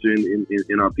culture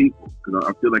and our people. Because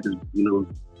I feel like it's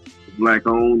black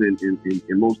owned and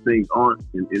most things aren't.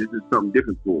 And it's just something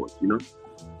different for us,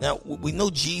 Now, we know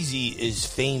Jeezy is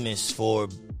famous for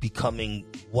becoming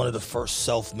one of the first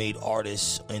self-made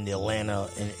artists in Atlanta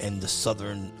and the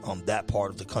southern, that part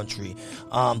of the country.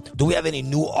 Do we have any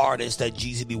new artists that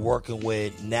Jeezy be working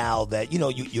with now that,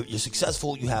 you're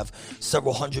successful, you have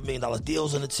several $100 million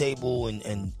deals on the table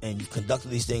and you've conducted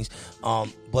these things.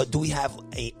 But do we have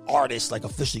a artist like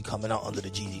officially coming out under the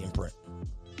Jeezy imprint?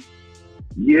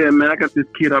 Yeah, man, I got this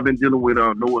kid I've been dealing with,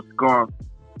 Noah Scarf,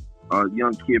 a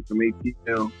young kid from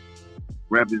ATL.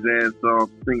 Rap his ass off,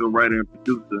 singer, writer, and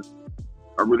producer.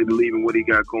 I really believe in what he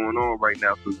got going on right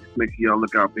now, so just make sure y'all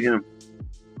look out for him.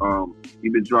 He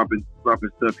been dropping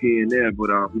stuff here and there, but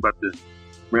we about to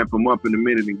ramp him up in a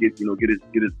minute and get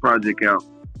his project out.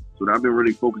 So I've been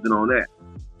really focusing on that.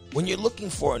 When you're looking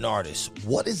for an artist,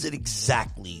 what is it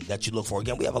exactly that you look for?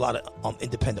 Again, we have a lot of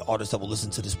independent artists that will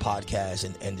listen to this podcast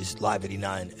and this Live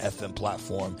 89 FM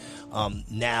platform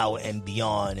now and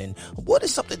beyond. And what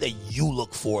is something that you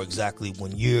look for exactly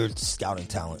when you're scouting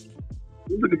talent?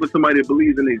 You're looking for somebody that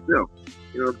believes in themselves.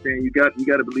 You know what I'm saying? You got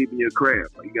to believe in your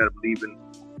craft. Like, you got to believe in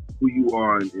who you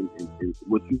are and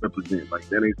what you represent. Like,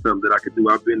 that ain't something that I could do.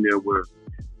 I've been there where,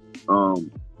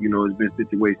 there's been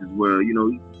situations where,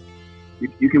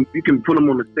 you can put them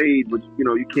on the stage, but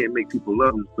you can't make people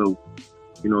love them. So,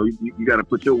 you got to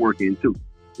put your work in too.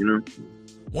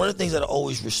 One of the things that I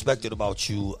always respected about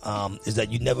you is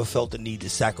that you never felt the need to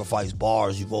sacrifice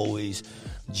bars. You've always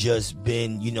just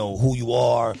been, who you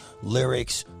are,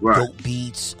 lyrics, dope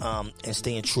beats, and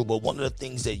staying true. But one of the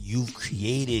things that you've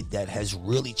created that has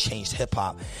really changed hip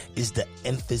hop is the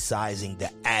emphasizing the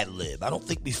ad lib. I don't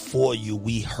think before you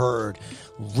we heard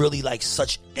really like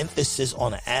such emphasis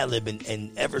on an ad lib,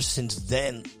 and ever since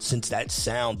then, since that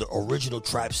sound, the original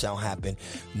trap sound happened,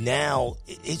 now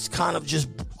it's kind of just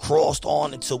crossed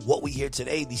on into what we hear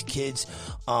today. These kids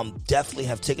definitely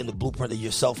have taken the blueprint that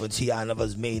yourself and T.I. and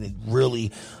others made and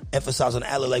really emphasize on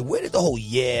ad lib. Like, where did the whole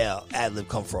ad lib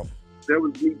come from? That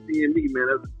was me being me, man.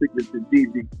 That was a signature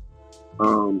Jeezy.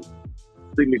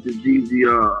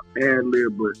 Ad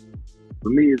lib, but for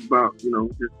me it's about,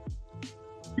 just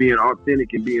being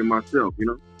authentic and being myself,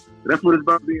 That's what it's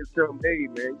about, being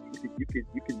self-made, man.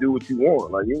 You can do what you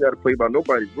want. Like, you ain't got to play by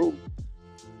nobody's rules.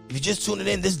 If you're just tuning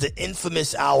in, this is the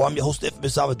Infamous Hour. I'm your host,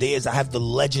 Infamous Amadeus. I have the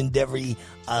legendary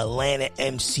Atlanta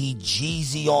MC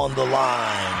Jeezy on the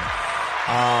line.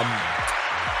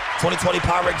 2020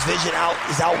 Pyrex Vision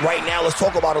is out right now. Let's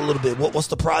talk about it a little bit. What's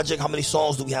the project? How many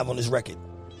songs do we have on this record?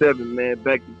 7, man,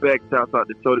 back to back. Shouts out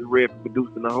to Shorty Red for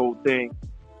producing the whole thing.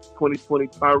 2020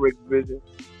 Pyrex Vision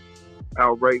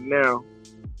out right now.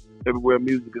 Everywhere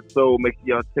music is sold. Make sure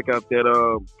y'all check out that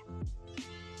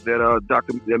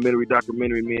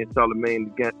documentary me and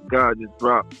Charlamagne the God just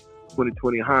dropped,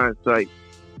 2020 Hindsight.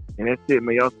 And that's it,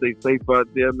 man. Y'all stay safe out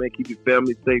there, man. Keep your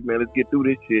family safe, man. Let's get through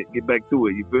this shit. Get back to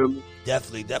it. You feel me?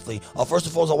 Definitely. First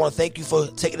and foremost, I want to thank you for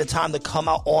taking the time to come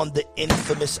out on the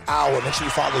Infamous Hour. Make sure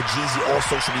you follow Jeezy on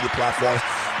social media platforms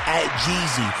at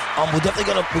Jeezy. We're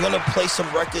definitely gonna play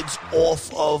some records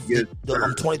off of the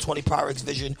 2020 Pyrex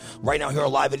Vision right now here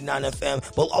on Live 89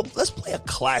 FM. But let's play a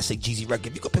classic Jeezy record.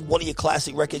 If you could pick one of your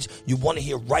classic records you want to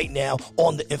hear right now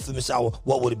on the Infamous Hour,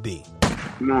 what would it be?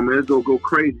 Come on, man. Let's go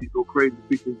crazy. Go crazy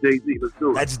featuring Jay-Z. Let's do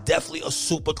it. That's definitely a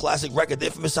super classic record. The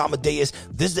Infamous Amadeus.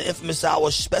 This is the Infamous Hour.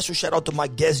 Special shout out to my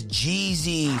guest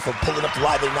Jeezy for pulling up the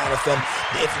Live 89 FM,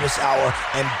 the Infamous Hour,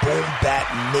 and Boom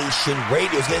Bap Nation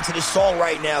Radio. Let's get into this song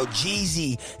right now.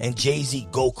 Jeezy and Jay-Z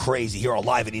Go Crazy here on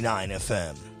Live 89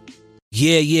 FM.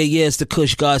 Yeah, it's the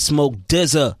Kush God Smoke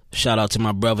Dizza. Shout out to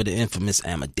my brother, the Infamous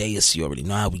Amadeus. You already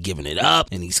know how we giving it up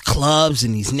in these clubs,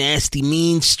 in these nasty,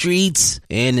 mean streets,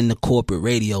 and in the corporate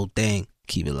radio thing.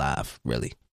 Keep it live,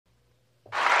 really.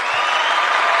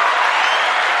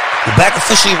 We're back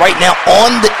officially right now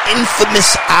on the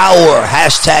infamous hour.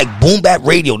 Hashtag Boom Bap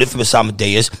Radio, the infamous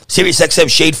Amadeus. Sirius XM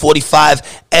Shade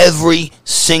 45 every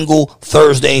single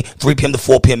Thursday, 3 p.m. to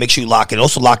 4 p.m. Make sure you lock in.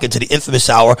 Also lock into the infamous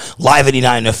hour, Live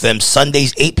 89 FM,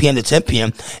 Sundays, 8 p.m. to 10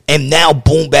 p.m. And now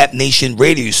Boom Bap Nation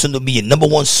Radio, soon to be your number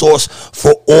one source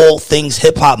for all things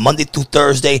hip-hop, Monday through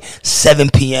Thursday, 7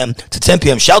 p.m. to 10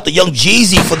 p.m. Shout to Young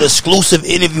Jeezy for the exclusive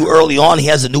interview early on. He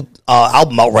has a new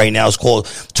album out right now. It's called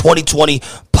 2020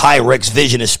 Pyrex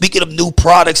Vision. And speaking of new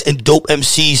products and dope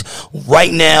MCs,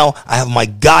 right now I have my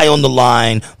guy on the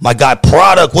line, my guy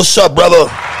Product. What's up, brother?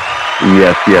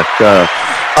 Yes, sir.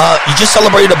 You just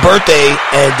celebrated a birthday,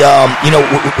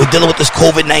 and we're dealing with this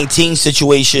COVID-19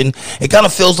 situation. It kind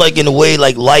of feels like, in a way,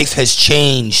 like life has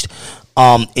changed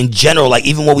in general. Like,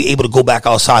 even when we're able to go back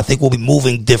outside, I think we'll be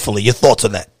moving differently. Your thoughts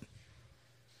on that?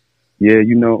 Yeah,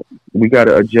 we got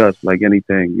to adjust like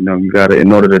anything. You got to,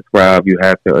 in order to thrive, you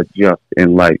have to adjust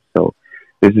in life. So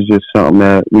this is just something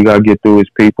that we got to get through as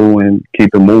people and keep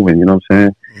it moving. You know what I'm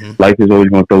saying? Mm-hmm. Life is always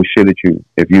going to throw shit at you.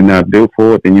 If you're not built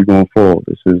for it, then you're going to fall.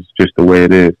 This is just the way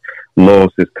it is.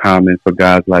 Loss is common for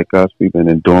guys like us. We've been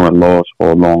enduring loss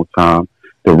for a long time.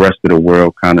 The rest of the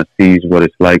world kind of sees what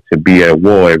it's like to be at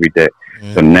war every day.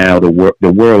 Mm-hmm. So now the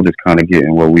world is kind of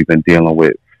getting what we've been dealing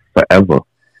with forever.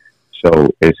 So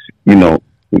it's,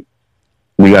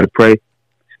 we got to pray,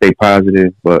 stay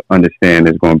positive, but understand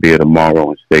there's going to be a tomorrow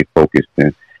and stay focused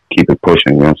and keep it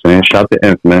pushing. You know what I'm saying? Shout to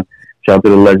Inf, man. Shout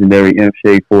to the legendary Inf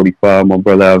Shade 45, my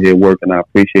brother out here working. I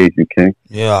appreciate you, King.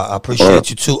 Yeah, I appreciate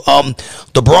you too.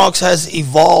 The Bronx has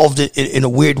evolved in a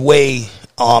weird way.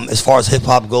 As far as hip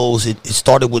hop goes, it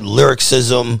started with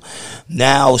lyricism.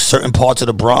 Now, certain parts of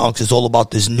the Bronx is all about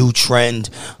this new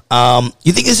trend.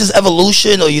 You think this is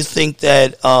evolution, or you think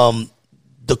that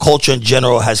the culture in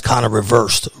general has kind of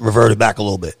reverted back a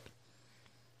little bit?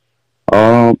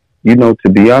 To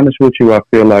be honest with you, I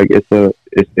feel like it's the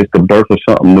birth of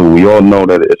something new. We all know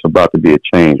that it's about to be a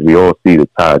change. We all see the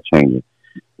tide changing.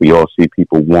 We all see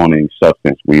people wanting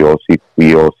substance. We all see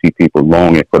people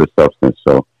longing for the substance.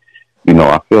 So,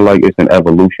 I feel like it's an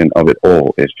evolution of it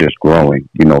all. It's just growing,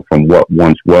 from what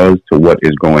once was to what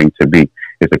is going to be.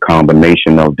 It's a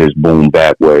combination of this boom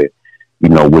bap way,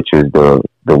 which is the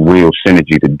real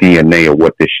synergy, the DNA of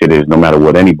what this shit is. No matter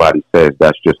what anybody says,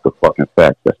 that's just the fucking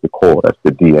fact. That's the core. That's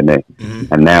the DNA.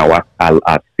 Mm-hmm. And now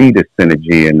I see the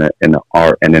synergy in the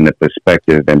art and in the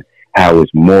perspective and how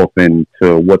it's morphing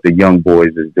to what the young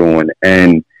boys is doing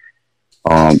and,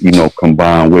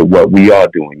 combined with what we are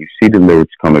doing. You see the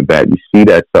lyrics coming back. You see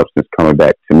that substance coming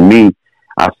back. To me,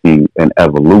 I see an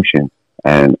evolution.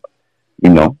 And,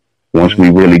 once we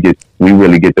really get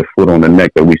the foot on the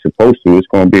neck that we're supposed to, it's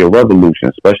going to be a revolution,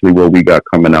 especially what we got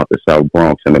coming out the South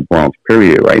Bronx and the Bronx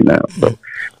period right now. So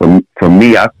for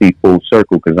me, I see full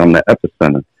circle because I'm the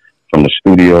epicenter. From the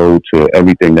studio to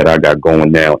everything that I got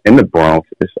going now in the Bronx,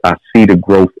 I see the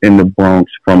growth in the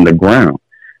Bronx from the ground.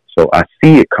 So I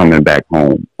see it coming back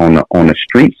home on the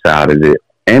street side of it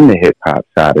and the hip hop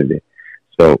side of it.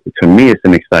 So to me, it's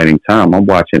an exciting time. I'm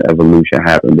watching evolution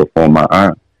happen before my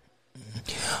eyes.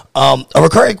 A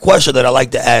recurring question that I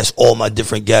like to ask all my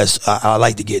different guests, I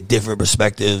like to get different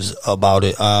perspectives about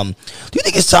it. Do you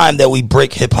think it's time that we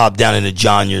break hip hop down into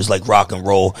genres like rock and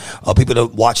roll? People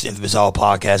that watch the Infamous Hour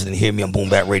podcast and hear me on Boom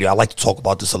Bap Radio, I like to talk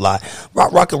about this a lot.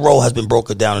 Rock and roll has been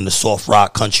broken down into soft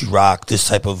rock, country rock, this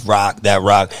type of rock, that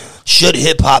rock. Should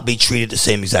hip hop be treated the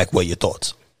same exact way? Your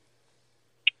thoughts?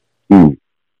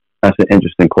 That's an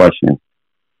interesting question.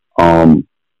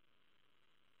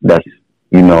 That's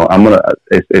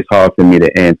it's hard for me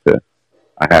to answer.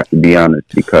 I have to be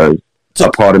honest because a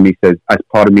part of me says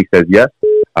yes.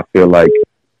 I feel like,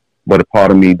 but a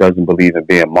part of me doesn't believe in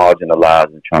being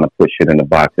marginalized and trying to put shit in the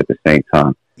box at the same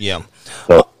time. Yeah.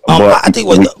 So, I think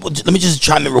let me just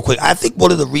chime in real quick. I think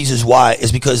one of the reasons why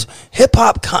is because hip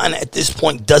hop kind of at this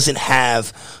point doesn't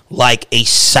have like a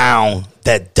sound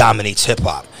that dominates hip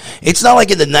hop. It's not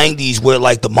like in the 90s where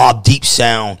like the Mobb Deep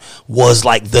sound was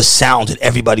like the sound that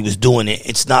everybody was doing it.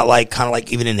 It's not like kind of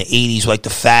like even in the 80s like the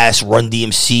fast Run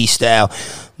DMC style.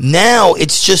 Now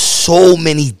it's just so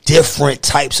many different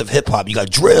types of hip hop. You got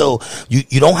drill.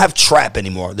 You don't have trap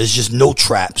anymore. There's just no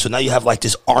trap. So now you have like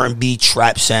this R&B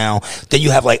trap sound. Then you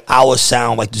have like our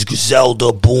sound, like this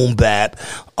Griselda boom bap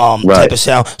type of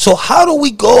sound. So how do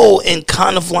we go and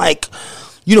kind of like,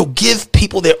 give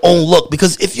people their own look?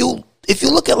 Because if you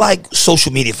look at like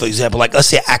social media, for example, like let's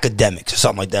say academics or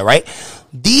something like that, right?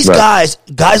 These guys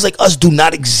like us do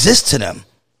not exist to them,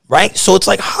 right? So it's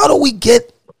like, how do we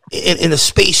get in a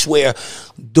space where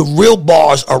the real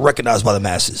bars are recognized by the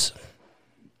masses?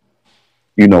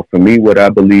 For me, what I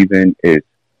believe in is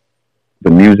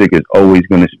the music is always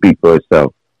going to speak for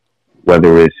itself.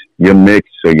 Whether it's your mix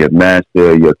or your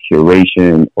master, your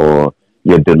curation or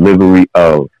your delivery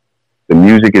of, the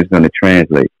music is going to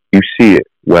translate. You see it,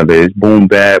 whether it's boom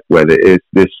bap, whether it's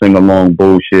this sing along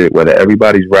bullshit, whether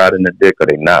everybody's riding the dick or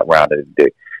they not riding the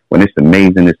dick. When it's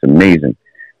amazing, it's amazing.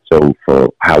 So for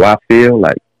how I feel,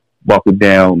 like, buckle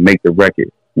down, make the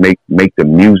record, make the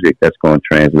music that's going to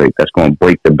translate, that's going to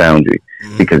break the boundary,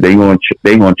 because they going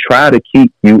to try to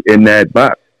keep you in that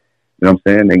box. You know what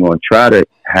I'm saying? They're going to try to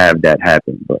have that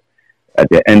happen, but at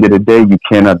the end of the day, you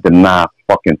cannot deny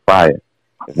fucking fire.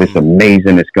 If it's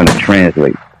amazing, it's going to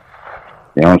translate.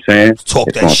 You know what I'm saying? Talk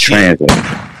it's that shit.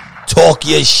 Translate. Talk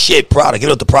your shit, product. Get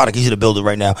out the product. He's in the building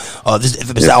right now. This is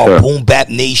Infamous Yes, Hour, sir. Boom Bap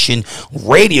Nation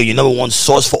Radio, your number one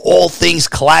source for all things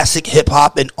classic hip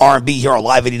hop and R&B here on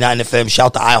Live 89 FM. Shout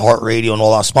out to iHeartRadio and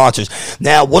all our sponsors.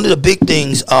 Now, one of the big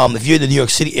things, if you're in the New York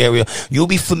City area, you'll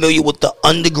be familiar with the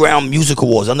Underground Music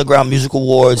Awards. Underground Music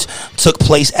Awards took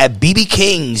place at BB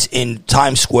King's in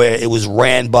Times Square. It was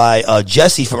ran by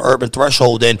Jesse from Urban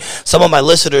Threshold, and some of my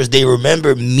listeners, they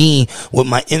remember me with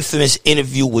my infamous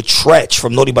interview with Tretch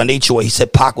from Naughty by Nature, where he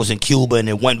said Pac was in Cuba and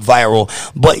it went viral.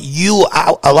 But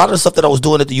a lot of the stuff that I was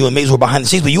doing at the UMAs were behind the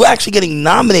scenes, but you were actually getting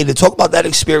nominated. Talk about that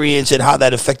experience and how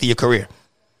that affected your career.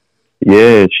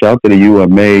 Yeah, shout to the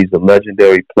UMAs, the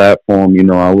legendary platform. You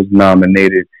know, I was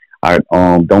nominated. I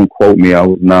don't quote me. I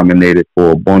was nominated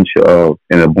for in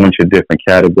a bunch of different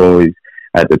categories.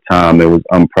 At the time, it was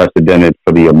unprecedented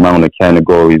for the amount of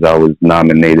categories I was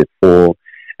nominated for.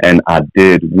 And I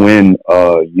did win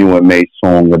UMA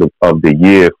Song of the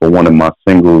Year for one of my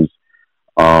singles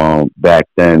back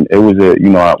then. It was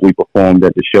we performed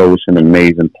at the show. It's an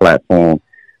amazing platform.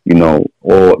 You know,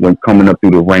 or when coming up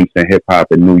through the ranks in hip hop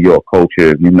and New York culture,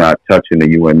 if you're not touching the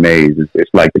UMAs,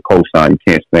 it's like the cosign. You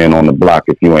can't stand on the block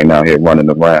if you ain't out here running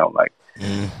around.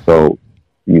 So,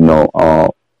 you know,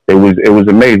 it was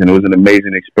amazing. It was an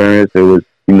amazing experience. It was,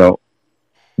 you know,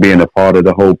 being a part of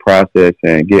the whole process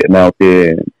and getting out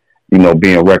there and, you know,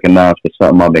 being recognized for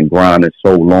something I've been grinding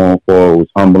so long for. It was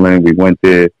humbling. We went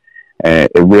there and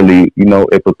it really, you know,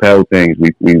 it propelled things.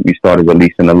 We started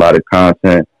releasing a lot of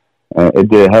content. It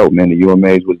did help, man. The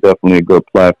UMAs was definitely a good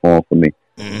platform for me.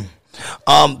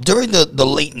 During the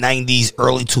late 90s,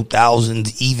 early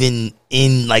 2000s, even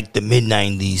in like the mid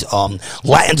 90s,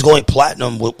 Latins going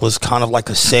platinum was kind of like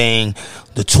a saying,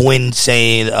 the Twins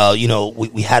saying, you know,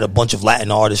 we had a bunch of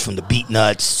Latin artists from the Beat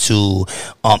Nuts to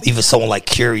even someone like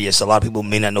Curious. A lot of people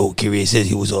may not know who Curious is.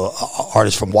 He was a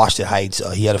artist from Washington Heights.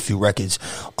 He had a few records.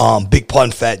 Big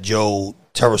Pun, Fat Joe,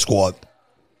 Terror Squad.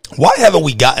 Why haven't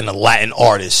we gotten a Latin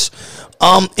artist?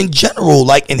 In general,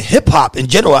 like in hip hop in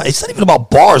general, it's not even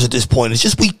about bars at this point. It's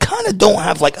just we kind of don't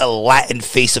have like a Latin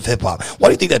face of hip hop. Why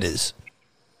do you think that is?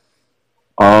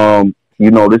 You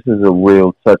know, this is a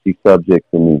real touchy subject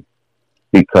for me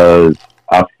because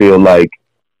I feel like,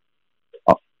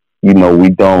 you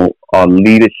know, our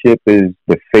leadership is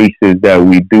the faces that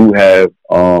we do have,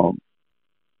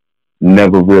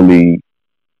 never really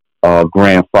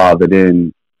grandfathered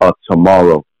in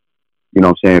tomorrow. You know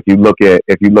what I'm saying?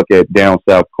 If you look at down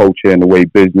south culture and the way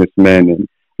businessmen and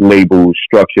labels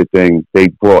structure things, they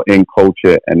brought in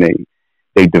culture and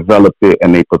they developed it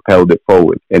and they propelled it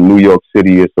forward. In New York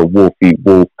City, it's a wolf eat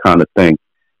wolf kind of thing.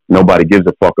 Nobody gives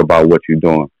a fuck about what you're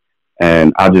doing.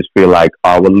 And I just feel like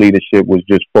our leadership was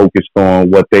just focused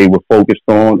on what they were focused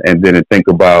on and didn't think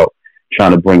about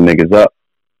trying to bring niggas up.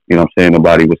 You know what I'm saying?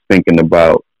 Nobody was thinking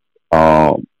about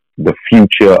the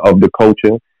future of the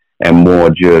culture and more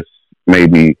just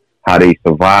maybe how they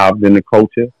survived in the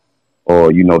culture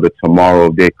or, you know, the tomorrow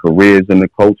of their careers in the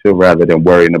culture rather than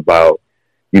worrying about,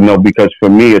 you know, because for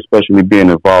me, especially being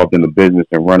involved in the business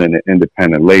and running an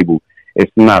independent label,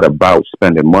 it's not about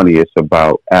spending money. It's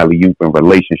about alley-oop and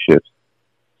relationships.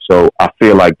 So I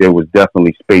feel like there was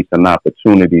definitely space and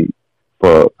opportunity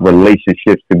for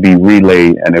relationships to be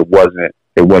relayed and it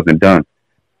wasn't done.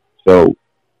 So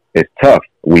it's tough.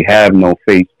 We have no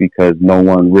face because no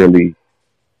one really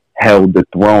held the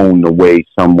throne the way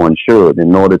someone should.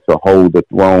 In order to hold the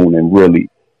throne and really,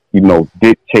 you know,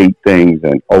 dictate things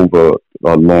and over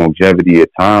a longevity of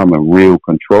time and real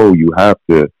control, you have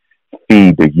to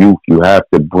feed the youth. You have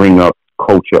to bring up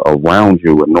culture around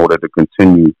you in order to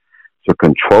continue to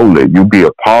control it. You be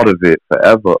a part of it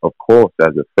forever, of course,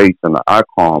 as a face and an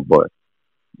icon, but,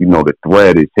 you know, the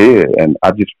thread is here. And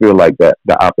I just feel like that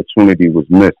the opportunity was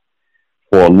missed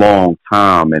for a long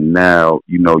time. And now,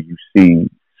 you know, you see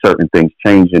certain things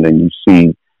changing and you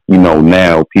see, you know,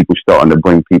 now people starting to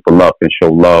bring people up and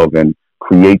show love and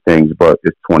create things, but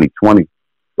it's 2020.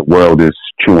 The world is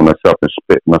chewing us up and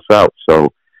spitting us out.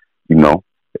 So, you know,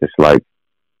 it's like,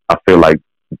 I feel like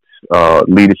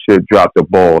leadership dropped the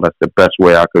ball. That's the best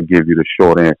way I could give you the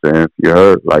short answer. And if you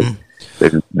heard, like,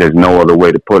 there's no other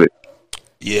way to put it.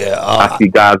 Yeah, I see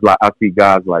guys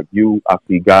like you. I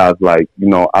see guys like, you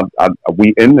know,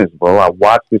 we in this, bro. I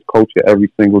watch this culture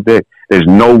every single day. There's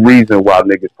no reason why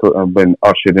niggas couldn't have been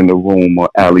ushered in the room or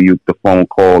alley-oop the phone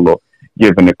call or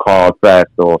giving the card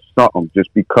fast or something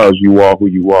just because you are who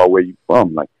you are, where you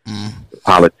from. Like,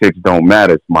 politics don't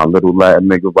matter. It's my little Latin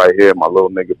nigga right here, my little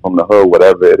nigga from the hood,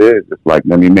 whatever it is. It's like,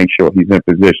 let me make sure he's in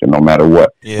position no matter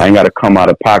what. Yeah. I ain't got to come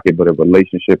out of pocket, but a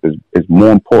relationship is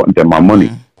more important than my money.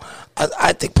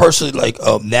 I think personally, like,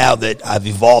 now that I've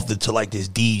evolved into like this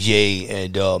DJ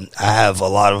and I have a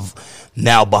lot of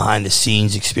now behind the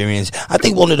scenes experience, I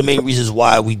think one of the main reasons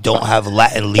why we don't have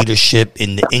Latin leadership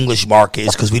in the English market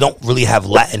is because we don't really have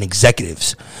Latin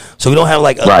executives. So we don't have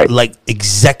like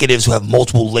executives who have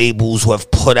multiple labels, who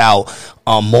have put out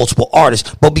multiple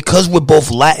artists. But because we're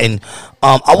both Latin,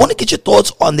 I want to get your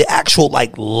thoughts on the actual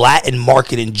like Latin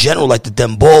market in general, like the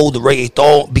dembow, the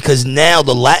reggaeton, because now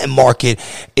the Latin market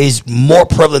is more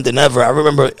prevalent than ever. I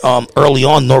remember early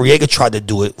on, Noriega tried to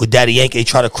do it with Daddy Yankee,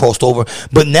 tried to cross over,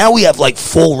 but now we have like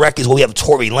full records where we have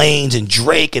Tory Lanez and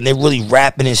Drake, and they're really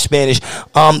rapping in Spanish.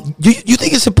 Do you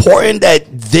think it's important that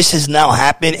this has now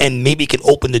happened and maybe it can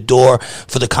open the door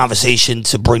for the conversation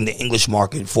to bring the English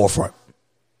market forefront?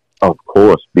 Of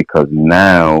course, because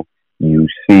now you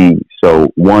see,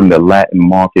 so one, the Latin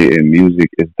market in music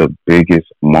is the biggest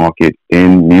market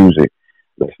in music.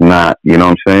 It's not, you know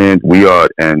what I'm saying? We are,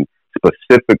 and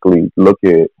specifically look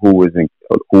at who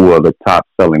are the top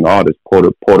selling artists.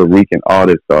 Puerto Rican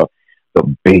artists are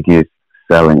the biggest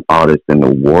selling artists in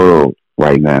the world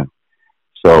right now.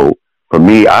 So for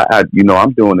me, I you know,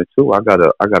 I'm doing it too. I got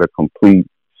a complete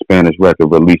Spanish record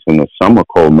release in the summer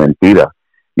called Mentira.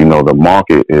 You know, the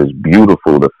market is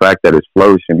beautiful. The fact that it's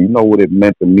flourishing, you know what it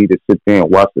meant to me to sit there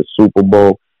and watch the Super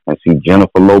Bowl and see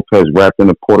Jennifer Lopez wrapped in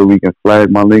the Puerto Rican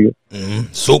flag, my nigga?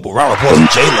 Mm-hmm. Super. Round of applause to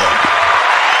J-Lo.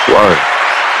 Word.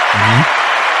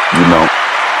 Mm-hmm. You know.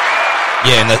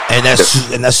 Yeah, and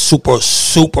that's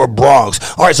super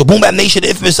Bronx. All right, so Boom Bap Nation, the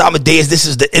infamous Amadeus. This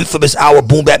is the infamous hour.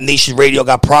 Boom Bap Nation Radio.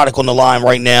 Got product on the line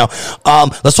right now.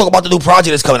 Let's talk about the new project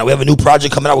that's coming out. We have a new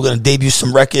project coming out. We're going to debut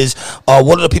some records.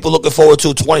 What are the people looking forward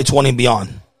to 2020 and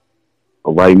beyond?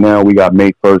 Right now, we got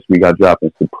May 1st. We got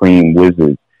dropping Supreme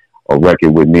Wizards, a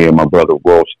record with me and my brother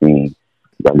Rothstein.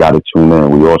 I got to tune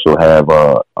in. We also have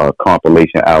a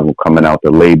compilation album coming out.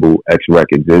 The label, X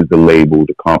Records is the label.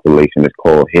 The compilation is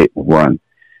called Hit and Run.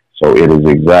 So it is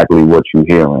exactly what you're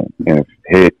hearing. And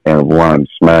hit and run,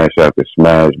 smash after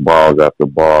smash, bars after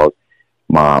bars.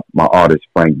 My artist,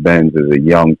 Frank Benz, is a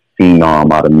young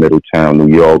phenom out of Middletown, New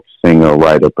York, singer,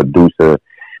 writer, producer.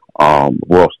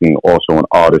 Rothstein, also an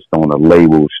artist on the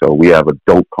label. So we have a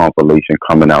dope compilation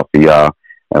coming out for y'all.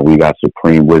 And we got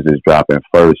Supreme Wizards dropping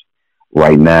first.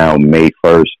 Right now, May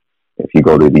 1st, if you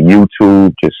go to the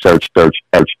YouTube, just search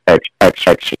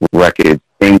XXX Records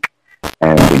Inc.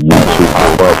 and the YouTube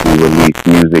pop up. We release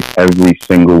music every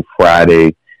single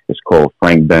Friday. It's called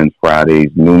Frank Benz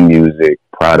Fridays. New music,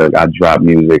 product. I drop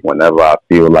music whenever I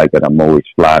feel like it. I'm always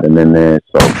sliding in there.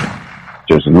 So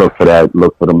just look for that.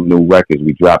 Look for them new records.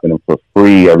 We dropping them for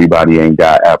free. Everybody ain't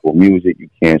got Apple Music. You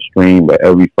can't stream, but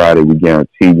every Friday we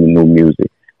guarantee you new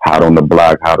music. Hot on the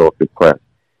block, hot off the press.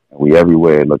 We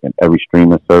everywhere, looking every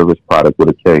streaming service, product with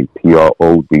a K,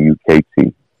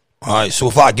 PRODUKT. All right, so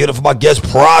if I get it for my guest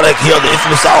product here on the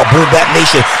infamous hour, Boom Bap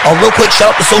Nation. Real quick,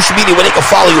 shout out to social media where they can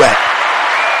follow you at.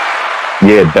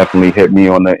 Yeah, definitely hit me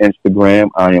on the Instagram,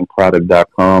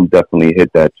 IamProduct.com. Definitely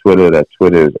hit that Twitter. That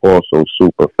Twitter is also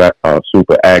super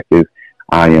active.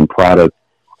 I Am Product.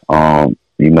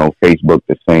 You know, Facebook,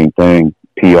 the same thing.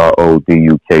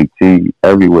 PRODUKT,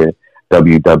 everywhere.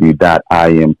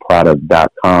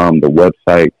 www.iamproduct.com, the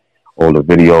website, all the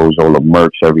videos, all the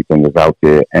merch, everything is out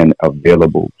there and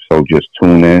available. So just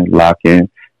tune in, lock in,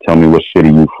 tell me what city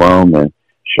you from, and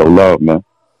show love, man.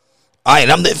 All right,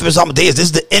 and I'm the infamous Amadeus. This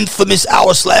is the infamous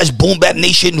hour / Boom Bap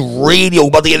Nation Radio. We're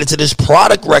about to get into this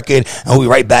product record, and we'll be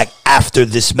right back after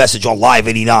this message on Live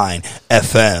 89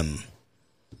 FM.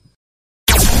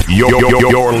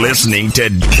 You're listening to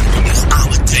Infamous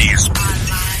Amadeus.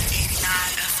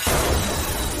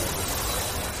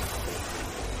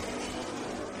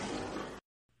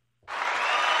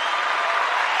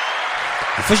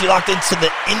 Officially locked into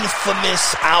the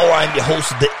infamous hour. I'm your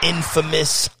host, the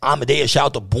infamous Amadeus. Shout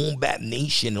out to Boom Bap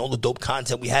Nation and all the dope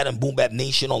content we had on Boom Bap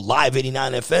Nation on Live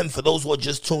 89 FM. For those who are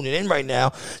just tuning in right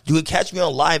now, you can catch me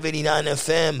on Live 89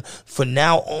 FM for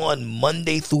now on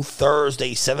Monday through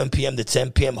Thursday, 7 p.m. to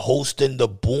 10 p.m. hosting the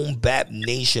Boom Bap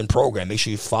Nation program. Make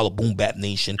sure you follow Boom Bap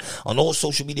Nation on all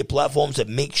social media platforms, and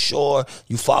make sure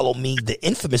you follow me, the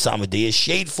infamous Amadeus,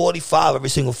 Shade 45 every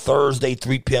single Thursday,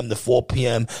 3 p.m. to 4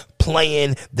 p.m.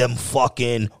 playing them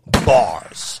fucking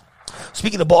bars.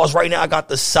 Speaking of bars, right now I got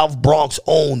the South Bronx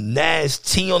own Nas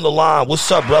T on the line. What's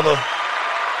up, brother?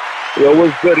 Yo,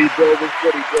 what's goody, bro? What's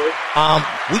goody, bro?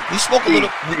 We spoke a little.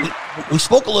 We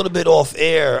spoke a little bit off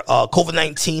air.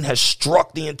 COVID-19 has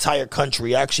struck the entire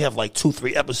country. I actually have like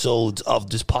 2-3 episodes of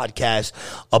this podcast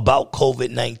about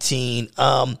COVID-19.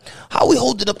 How are we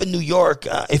holding up in New York?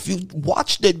 If you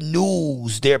watch the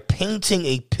news, they're painting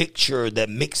a picture that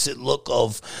makes it look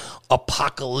of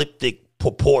apocalyptic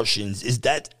proportions. Is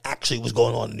that actually what's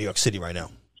going on in New York City right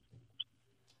now?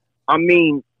 I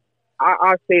mean,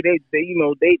 I say they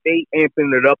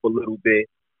amping it up a little bit,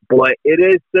 but it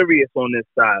is serious on this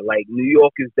side. Like, New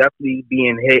York is definitely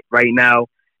being hit right now,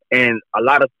 and a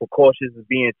lot of precautions is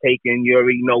being taken. You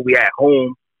already know we at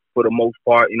home for the most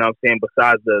part, you know what I'm saying,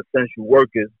 besides the essential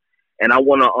workers. And I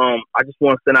just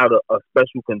want to send out a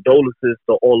special condolences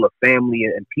to all the family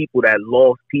and people that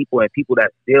lost people and people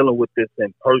that's dealing with this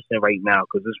in person right now,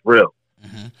 because it's real.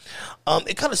 Mm-hmm.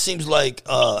 It kind of seems like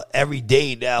every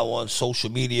day now on social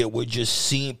media we're just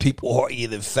seeing people who are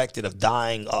either infected or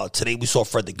dying. Today we saw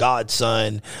Fred the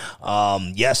Godson.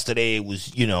 Yesterday it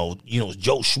was Joe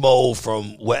Schmo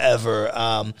from wherever.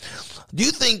 Do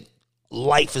you think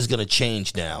life is going to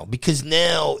change now? Because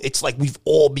now it's like we've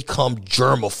all become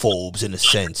germaphobes in a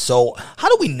sense. So how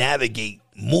do we navigate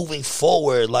moving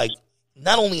forward? Like,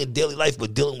 not only in daily life,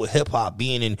 but dealing with hip-hop,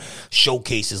 being in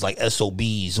showcases like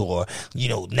SOBs or,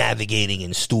 navigating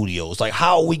in studios. Like,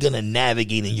 how are we going to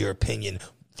navigate, in your opinion,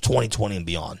 2020 and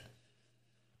beyond?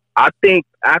 I think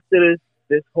after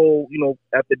this whole,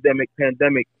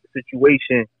 pandemic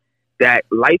situation, that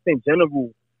life in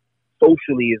general,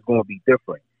 socially, is going to be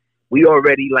different. We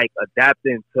already,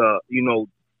 adapting to,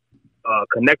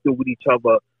 connecting with each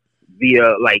other via,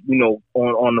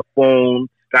 on the phone,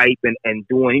 Skype, and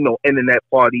doing, internet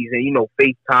parties and,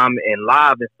 FaceTime and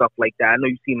live and stuff like that. I know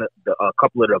you've seen a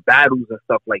couple of the battles and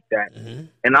stuff like that. Mm-hmm.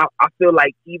 And I feel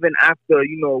like even after,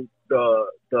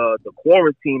 the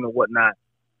quarantine and whatnot,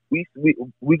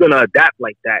 we're going to adapt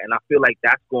like that. And I feel like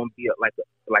that's going to be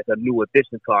a new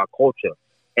addition to our culture,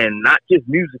 and not just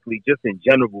musically, just in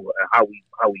general, how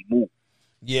we move.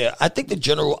 Yeah, I think the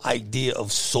general idea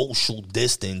of social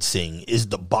distancing is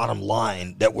the bottom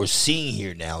line that we're seeing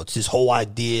here now. It's this whole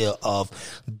idea of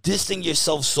distancing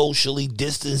yourself socially,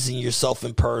 distancing yourself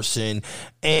in person.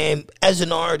 And as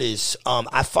an artist,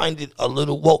 I find it a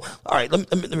little, all right,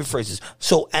 let me phrase this.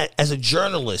 So as a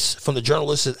journalist, from the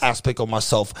journalistic aspect of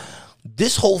myself,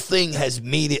 this whole thing has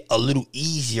made it a little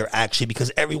easier, actually,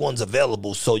 because everyone's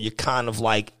available. So you're kind of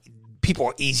like, people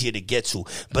are easier to get to.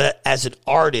 But as an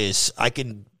artist, I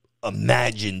can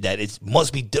imagine that it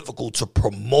must be difficult to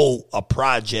promote a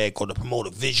project or to promote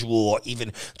a visual or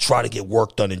even try to get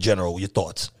work done in general. Your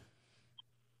thoughts?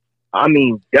 I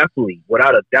mean, definitely,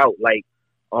 without a doubt. I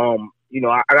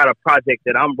got a project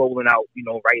that I'm rolling out,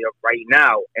 right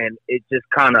now, and it just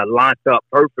kind of lined up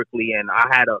perfectly. And I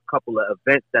had a couple of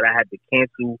events that I had to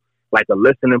cancel, like a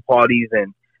listening parties,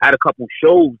 and I had a couple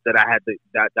shows that I had to,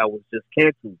 that was just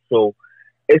canceled. So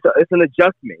it's an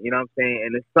adjustment, you know what I'm saying?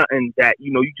 And it's something that,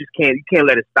 you can't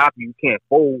let it stop you. You can't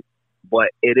fold, but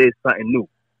it is something new.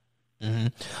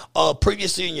 Mm-hmm.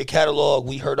 Previously in your catalog,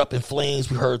 we heard Up in Flames,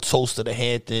 we heard Toast to the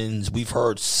Hamptons, we've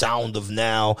heard Sound of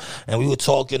Now, and we were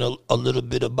talking a little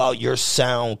bit about your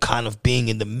sound kind of being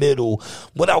in the middle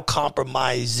without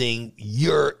compromising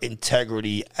your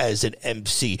integrity as an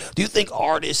MC. Do you think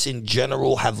artists in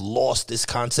general have lost this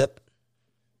concept?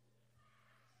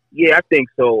 Yeah, I think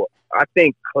so. I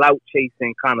think clout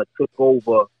chasing kind of took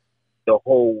over the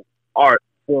whole art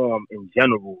form in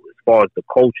general as far as the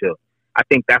culture. I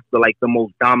think that's the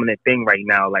most dominant thing right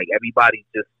now. Like, everybody's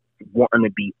just wanting to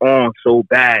be on so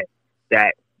bad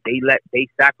that they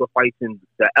sacrificing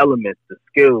the elements, the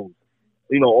skills,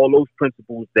 all those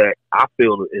principles that I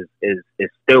feel is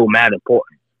still mad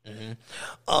important.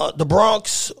 Mm-hmm. The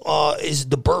Bronx is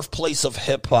the birthplace of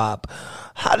hip hop.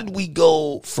 How did we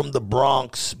go from the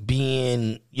Bronx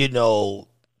being,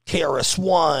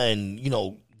 KRS-One,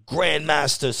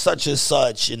 Grandmaster such and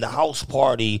such in the house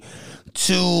party,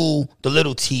 to the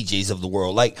little TJs of the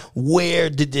world? Like, where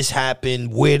did this happen?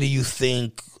 Where do you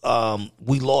think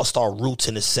we lost our roots,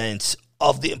 in a sense,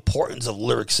 of the importance of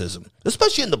lyricism,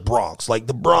 especially in the Bronx. Like,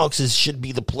 the Bronx should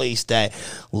be the place that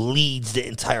leads the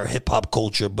entire hip hop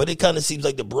culture, but it kind of seems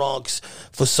like the Bronx,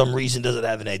 for some reason, doesn't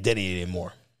have an identity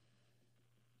anymore.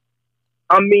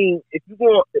 I mean, if you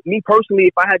want me personally,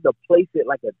 if I had to place it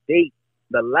like a date,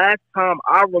 the last time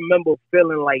I remember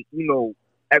feeling like,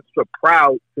 extra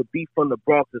proud to be from the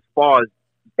Bronx as far as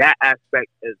that aspect,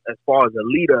 as far as a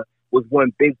leader, was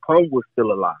when Big Pun was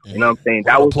still alive. You know what I'm saying?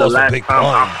 That was the last time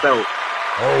I felt.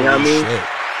 You know what I mean?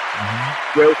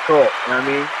 Mm-hmm. Real talk. You know what I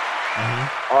mean?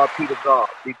 R.P. to God,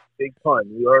 Big Pun.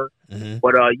 You heard? Mm-hmm.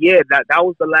 But that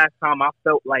was the last time I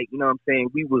felt like, you know what I'm saying,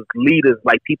 we was leaders.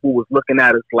 Like, people was looking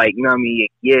at us like, you know what I mean?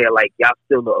 Yeah, like, y'all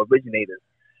still the originators.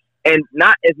 And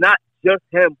it's not just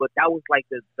him, but that was like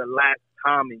the last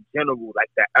time in general, like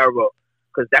that era.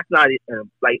 Because that's not,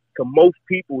 like, to most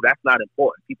people, that's not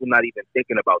important. People not even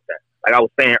thinking about that. Like I was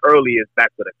saying earlier, it's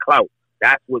back to the clout.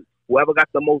 That's what, whoever got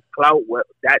the most clout,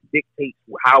 that dictates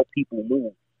how people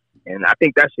move. And I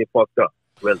think that shit fucked up,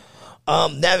 really.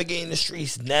 Navigating the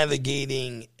streets,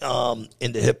 navigating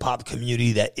in the hip hop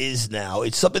community that is now,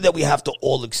 it's something that we have to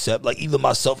all accept. Like, even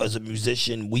myself as a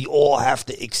musician, we all have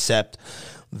to accept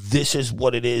this is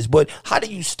what it is. But how do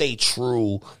you stay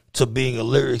true to being a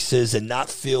lyricist and not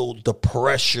feel the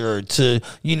pressure to,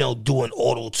 do an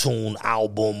auto-tune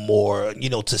album or,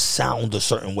 to sound a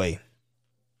certain way?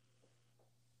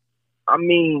 I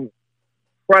mean,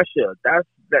 pressure. That's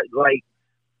that. Like,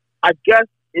 I guess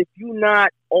if you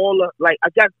not all like,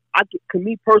 to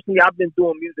me personally, I've been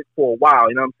doing music for a while.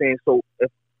 You know what I'm saying? So if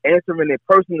answering it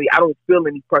personally, I don't feel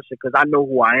any pressure because I know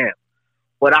who I am.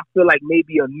 But I feel like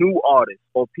maybe a new artist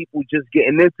or people just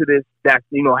getting into this that's,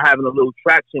 having a little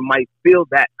traction might feel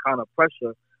that kind of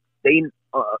pressure. They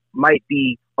might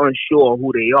be unsure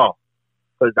who they are.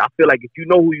 Because I feel like if you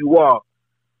know who you are,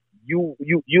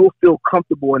 you'll feel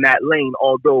comfortable in that lane,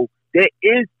 although there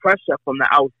is pressure from the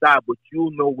outside, but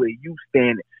you'll know where you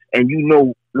stand and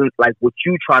like what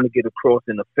you trying to get across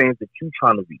and the fans that you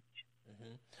trying to reach.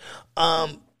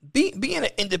 Mm-hmm. Being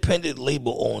an independent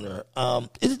label owner,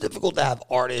 is it difficult to have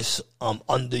artists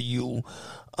under you?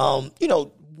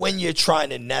 When you're trying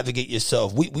to navigate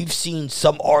yourself, we've seen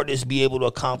some artists be able to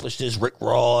accomplish this. Rick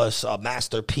Ross,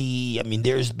 Master P. I mean,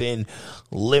 there's been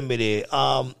limited.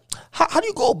 How do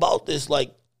you go about this?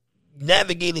 Like,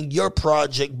 navigating your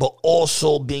project, but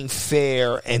also being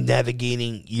fair and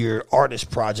navigating your artist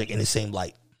project in the same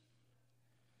light?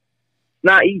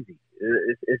 Not easy.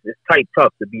 It's tight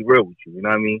tough, to be real with you. You know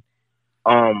what I mean?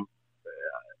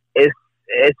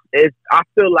 I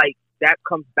feel like that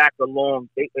comes back along.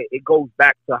 It goes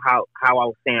back to how I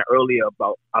was saying earlier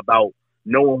about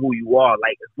knowing who you are.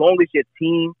 Like, as long as your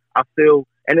team, I feel,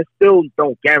 and it still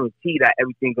don't guarantee that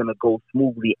everything's gonna go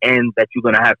smoothly and that you're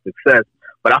gonna have success.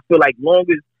 But I feel like long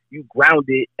as you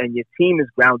grounded and your team is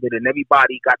grounded and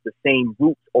everybody got the same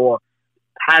roots or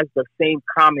has the same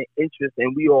common interest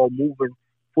and we all moving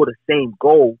for the same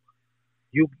goal,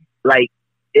 you like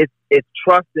if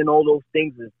trust and all those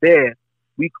things is there,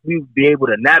 we would be able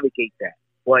to navigate that.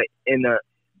 But in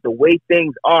the way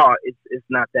things are, it's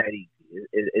not that easy.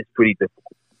 It's pretty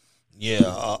difficult.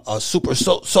 Yeah, super.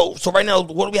 So right now,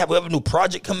 what do we have? We have a new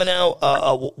project coming out.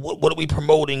 What are we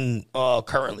promoting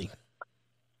currently?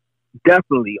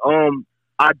 Definitely.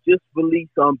 I just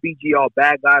released BGR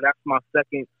Bad Guy. That's my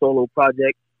second solo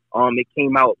project. It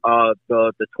came out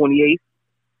the 28th.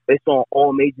 It's on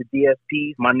all major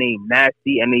DSPs. My name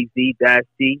Nasty,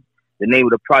 NAZ-T. The name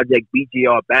of the project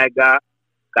BGR Bad Guy.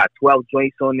 Got 12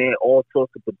 joints on there, all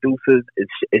sorts of producers.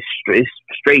 It's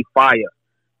straight fire.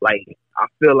 Like, I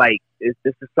feel like this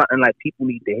is something like people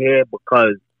need to hear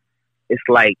because it's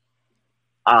like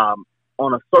on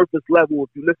a surface level, if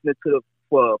you listen to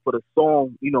for the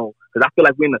song, because I feel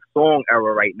like we're in a song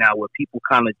era right now where people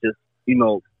kind of just,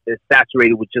 is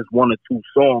saturated with just one or two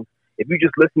songs. If you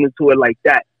just listening to it like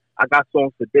that, I got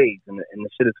songs for days and the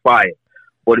shit is fire.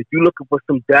 But if you're looking for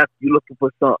some depth, you're looking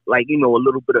for some, like, a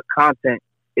little bit of content,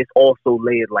 it's also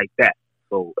layered like that.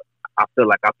 So I feel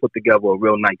like I put together a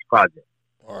real nice project.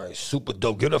 All right, super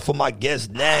dope. Give it up for my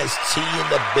guest, Nas T, in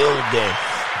the building.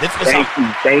 Thank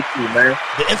you, man.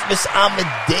 The infamous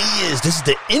Amadeus. This is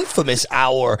the infamous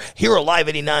hour here at Live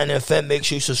 89 FM. Make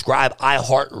sure you subscribe.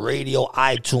 iHeartRadio,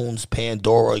 iTunes,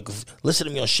 Pandora. You can listen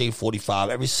to me on Shade 45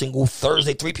 every single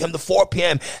Thursday, 3 p.m. to 4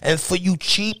 p.m. And for you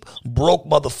cheap, broke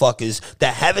motherfuckers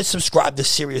that haven't subscribed to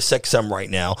SiriusXM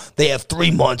right now, they have 3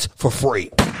 months for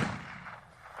free.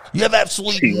 You have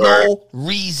absolutely no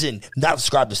reason not to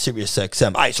subscribe to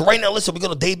SiriusXM. All right, so right now, listen, we're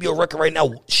going to debut a record right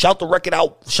now. Shout the record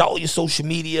out. Shout all your social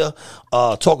media.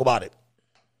 Talk about it.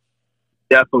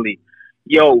 Definitely.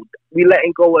 Yo, we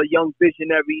letting go of Young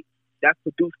Visionary. That's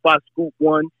produced by Scoop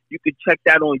One. You can check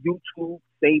that on YouTube.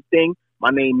 Same thing. My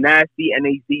name Nasty,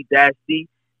 Naz-C,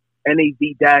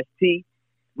 Naz-T.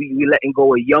 We letting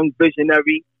go a young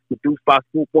visionary, produced by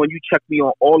Scoop One. You check me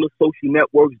on all the social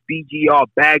networks, BGR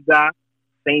Bad Guy.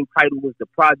 Same title as the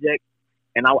project.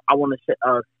 And I want to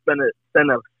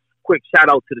send a quick shout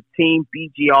out to the team,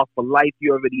 BGR for life.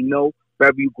 You already know.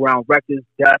 Burial Ground Records,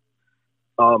 Death,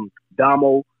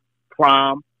 Damo,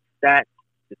 Prime, Stat,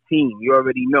 the team. You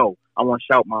already know. I want to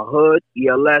shout my hood,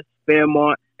 ELS,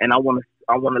 Fairmont, and I want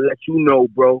to let you know,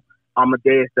 bro,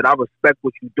 Amadeus, that I respect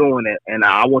what you're doing, and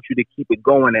I want you to keep it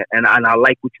going, and I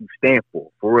like what you stand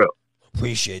for real.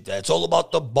 Appreciate that. It's all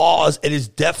about the bars. It is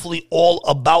definitely all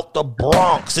about the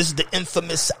Bronx. This is the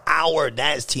infamous hour.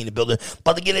 That's T in the building.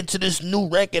 About to get into this new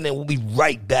ranking, and we'll be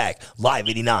right back. Live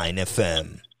 89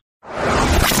 FM.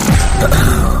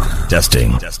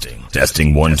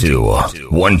 Testing 1 2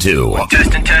 1 2.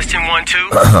 Testing 1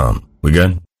 2. We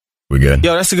good? We good?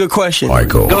 Yo, that's a good question. All right,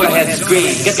 cool. Go ahead, scream.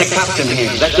 Get the cops in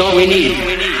here. That's all we need.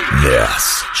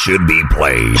 This should be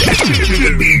played.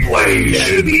 Should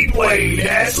be played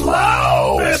as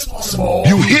loud as possible.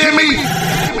 You hear me?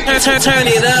 Turn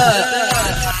it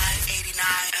up.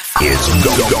 It's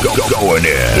going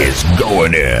in. It's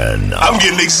going in. I'm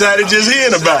getting excited just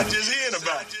hearing about it.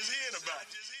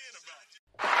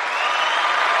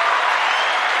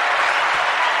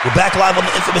 We're back live on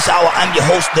the Infamous Hour. I'm your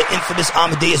host, the Infamous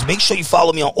Amadeus. Make sure you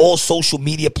follow me on all social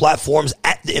media platforms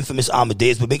at the Infamous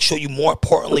Amadeus. But make sure you, more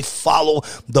importantly, follow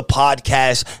the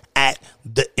podcast at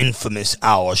the Infamous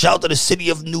Hour. Shout out to the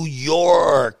city of New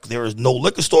York. There is no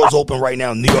liquor stores open right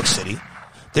now in New York City.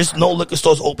 There's no liquor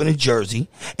stores open in Jersey.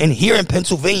 And here in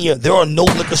Pennsylvania, there are no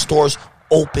liquor stores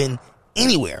open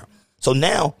anywhere. So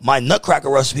now my Nutcracker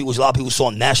recipe, which a lot of people saw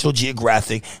on National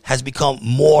Geographic, has become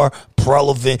more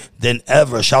relevant than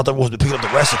ever. Shout out to everyone who's been picking up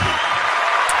the recipe.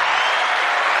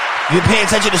 You've been paying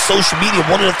attention to social media.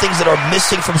 One of the things that are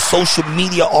missing from social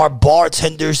media are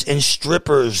bartenders and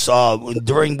strippers.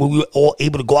 During when we were all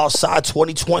able to go outside,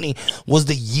 2020 was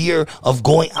the year of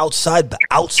going outside, but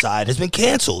outside has been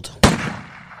canceled.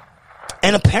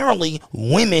 And apparently,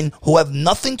 women who have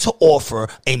nothing to offer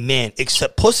a man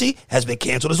except pussy has been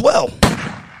canceled as well.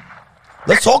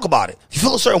 Let's talk about it. If you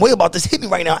feel a certain way about this, hit me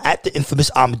right now at the Infamous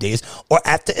Amadeus or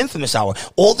at the Infamous Hour.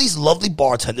 All these lovely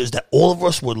bartenders that all of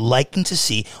us were liking to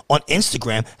see on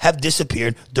Instagram have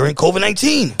disappeared during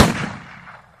COVID-19.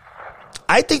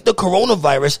 I think the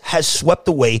coronavirus has swept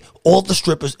away all the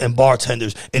strippers and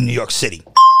bartenders in New York City.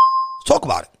 Let's talk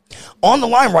about it. On the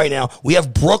line right now, we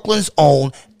have Brooklyn's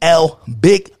own L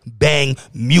Big Bang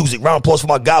Music. Round of applause for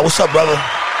my guy. What's up, brother?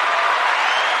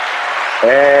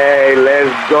 Hey,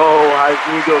 let's go. How's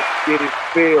New York City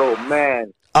feel,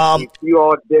 man? If you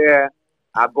are there,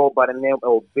 I go by the name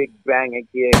of Big Bang,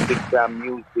 aka Big Bang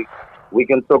Music. We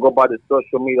can talk about the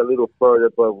social media a little further,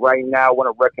 but right now I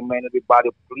want to recommend everybody,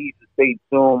 please stay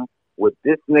tuned with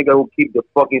this nigga who keep the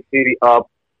fucking city up.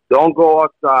 Don't go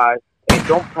outside. And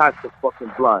don't pass the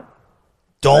fucking blunt.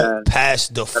 Don't pass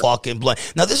the fucking blunt.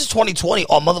 Now, this is 2020.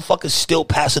 Are motherfuckers still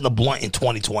passing the blunt in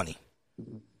 2020?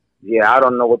 Yeah, I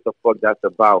don't know what the fuck that's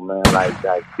about, man. Like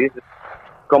this is,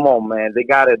 come on, man. They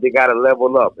gotta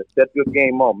level up and step your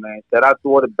game up, man. Shout out to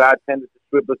all the bartenders and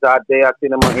strippers out there. I see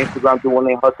them on Instagram doing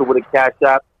their hustle with a cash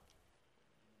app.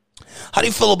 How do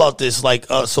you feel about this? Like,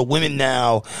 so women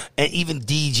now, and even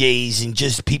DJs and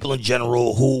just people in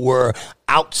general who were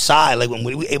outside, like when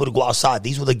we were able to go outside,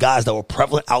 these were the guys that were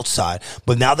prevalent outside.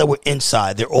 But now that we're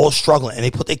inside, they're all struggling, and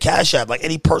they put their cash out. Like,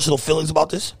 any personal feelings about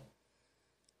this?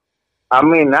 I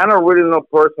mean, I don't really know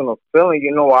personal feeling.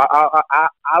 You know, I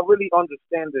really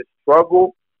understand the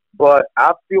struggle, but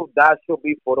I feel that should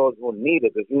be for those who need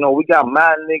it. Because, you know, we got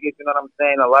mad niggas, you know what I'm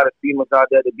saying? A lot of females out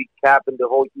there that be capping the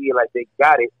whole year like they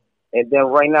got it. And then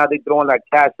right now they throwing that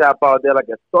cash app out there like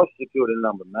a social security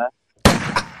number, man.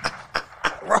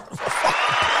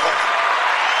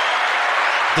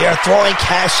 They are throwing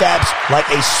cash apps like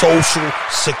a social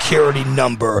security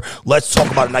number. Let's talk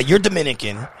about it. Now, you're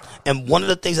Dominican, and one of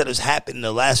the things that has happened in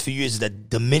the last few years is that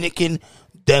Dominican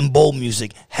dembow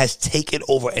music has taken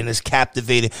over and has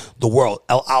captivated the world.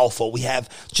 El Alfa, we have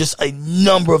just a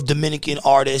number of Dominican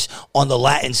artists on the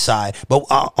Latin side, but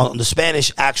on the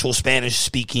Spanish, actual Spanish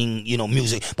speaking, you know,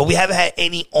 music. But we haven't had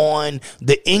any on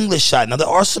the English side. Now, there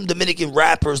are some Dominican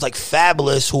rappers like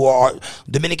Fabulous who are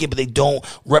Dominican, but they don't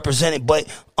represent it. But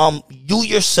you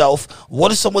yourself,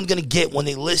 what is someone going to get when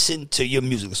they listen to your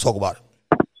music? Let's talk about it.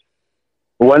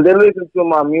 When they listen to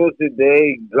my music,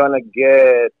 they gonna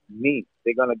get me.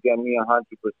 They're gonna get me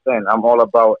 100%. I'm all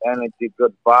about energy,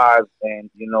 good vibes, and,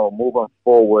 you know, moving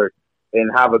forward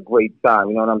and have a great time.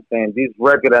 You know what I'm saying? This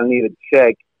record, I need a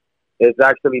check It's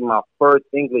actually my first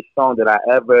English song that I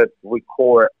ever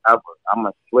record ever. I'm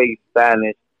a straight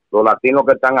Spanish. Los latinos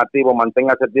que están activos,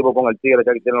 manténgase activo con el tigre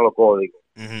que tiene los códigos.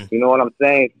 You know what I'm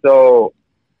saying? So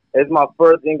it's my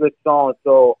first English song,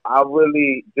 so I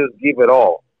really just give it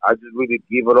all. I just really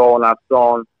give it all on that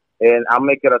song, and I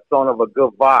make it a song of a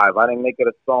good vibe. I didn't make it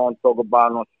a song talk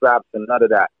about no straps and none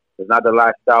of that. It's not the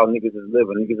lifestyle niggas is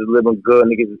living. Niggas is living good.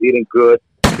 Niggas is eating good.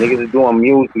 Niggas is doing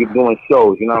music, doing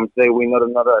shows. You know what I'm saying? We know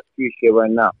another excuse shit right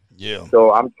now. Yeah.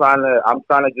 So I'm trying to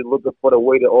just looking for the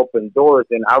way to open doors,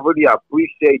 and I really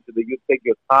appreciate that you take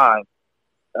your time.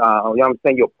 You know what I'm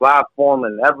saying? Your platform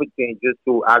and everything just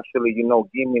to actually, you know,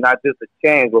 give me not just a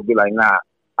chance, but be like, nah,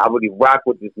 I really rock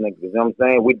with this nigga. You know what I'm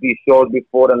saying? With these shows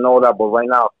before to know that, but right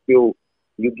now I feel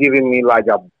you're giving me like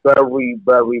a very,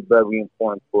 very, very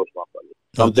important push, my brother.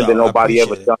 Something that nobody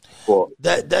ever done before.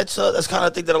 That's kind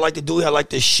of thing that I like to do. I like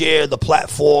to share the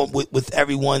platform with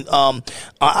everyone. I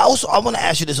want to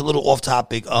ask you this a little off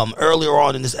topic. Earlier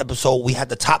on in this episode, we had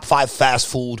the top 5 fast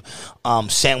food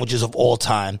sandwiches of all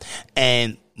time,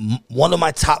 and one of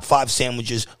my top 5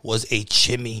 sandwiches was a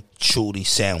chimichurri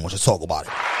sandwich. Let's talk about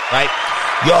it, right?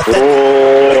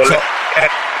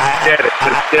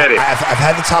 I've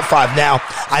had the top 5. Now,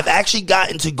 I've actually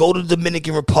gotten to go to the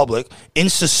Dominican Republic in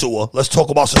Sosúa. Let's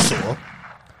talk about Sosúa.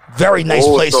 Very nice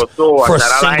place for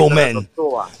single men.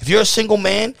 If you're a single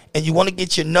man and you want to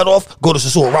get your nut off, go to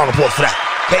Sosúa. Round of applause for that.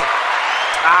 Okay.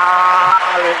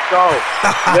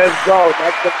 Let's go.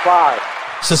 That's the 5.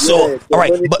 So, all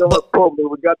right, but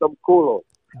we got them cool.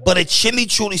 But a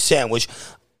chimichurri sandwich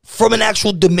from an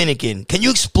actual Dominican. Can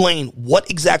you explain what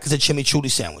exactly is a chimichurri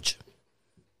sandwich?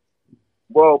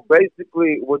 Well,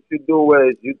 basically, what you do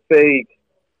is you take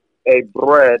a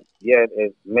bread,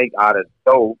 it's made out of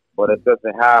dough, but it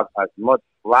doesn't have as much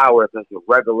flour as your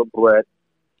regular bread.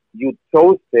 You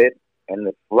toast it, and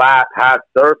the flat, hot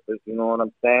surface, you know what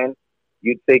I'm saying?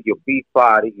 You take your beef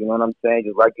body, you know what I'm saying?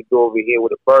 Just like you do over here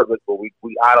with the burgers, but we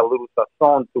add a little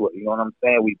sazon to it, you know what I'm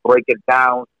saying? We break it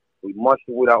down, we mush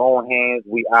it with our own hands,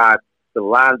 we add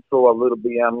cilantro a little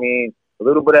bit, a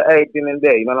little bit of everything in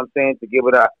there, you know what I'm saying? To give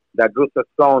it that good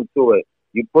sazon to it.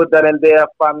 You put that in there,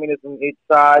 5 minutes on each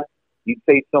side, you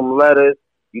take some lettuce,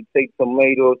 you take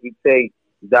tomatoes, you take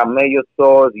that mayo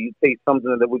sauce, you take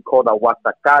something that we call the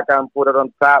guasacaca and put it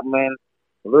on top, man.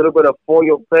 A little bit of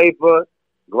foil paper,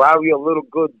 grab you a little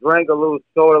good drink, a little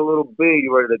soda, a little beer,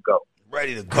 you ready to go.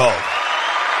 Ready to go.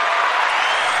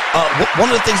 One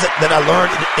of the things that I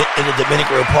learned in the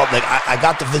Dominican Republic, I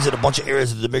got to visit a bunch of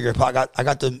areas of the Dominican Republic. I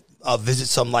got to visit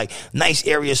some like nice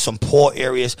areas, some poor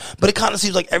areas, but it kind of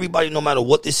seems like everybody, no matter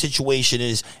what the situation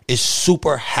is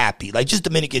super happy. Like just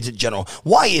Dominicans in general.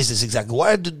 Why is this exactly?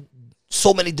 Why do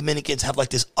so many Dominicans have like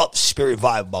this up spirit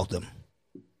vibe about them?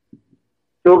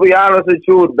 To be honest with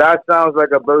you, that sounds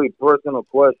like a very personal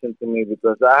question to me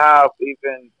because I have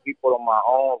even people on my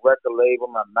own record label,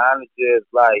 my managers,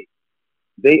 like,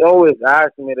 they always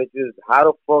ask me to just, how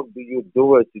the fuck do you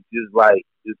do it to just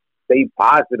stay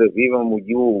positive even when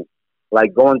you,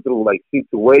 like, going through, like,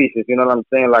 situations, you know what I'm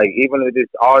saying? Like, even with this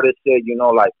artist shit, you know,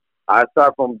 like, I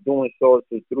start from doing shows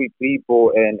to 3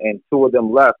 people and 2 of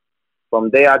them left. From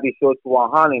there, I did shows to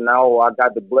 100. Now I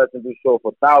got the blessing to do show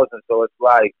for 1,000. So it's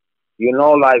like, you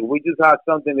know, like, we just have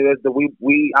something that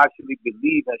we actually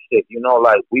believe in shit, you know,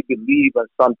 like, we believe in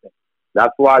something.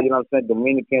 That's why, you know what I'm saying,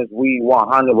 Dominicans, we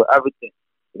 100 with everything.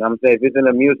 You know what I'm saying? If it's in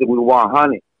the music, we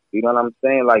 100. You know what I'm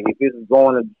saying? Like, if it's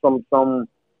going to some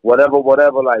whatever,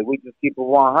 like, we just keep it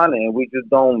 100 and we just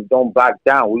don't back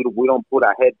down. We don't put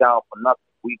our head down for nothing.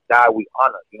 We die, we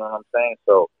honor. You know what I'm saying?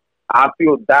 So I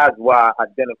feel that's why I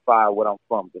identify where I'm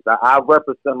from. Because I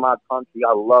represent my country.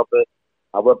 I love it.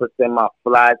 I represent my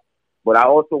flag. But I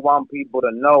also want people to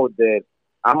know that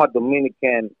I'm a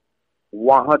Dominican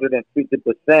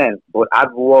 150%, but I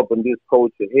grew up in this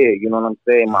culture here, you know what I'm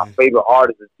saying? My favorite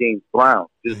artist is James Brown,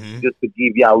 just to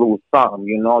give y'all a little something,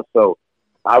 you know? So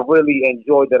I really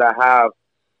enjoy that I have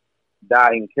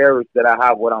that encourage that I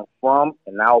have where I'm from,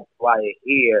 and I'll apply it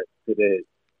here to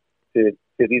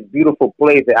these beautiful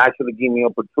places that actually give me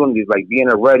opportunities, like being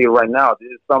a radio right now. This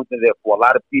is something that for a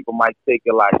lot of people might take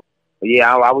it like,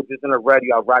 yeah, I was just in a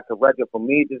radio, I rock a record. For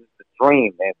me, this is a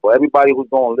dream, man. For everybody who's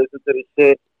going to listen to this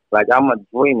shit, like, I'm a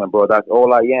dreamer, bro. That's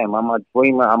all I am. I'm a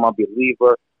dreamer. I'm a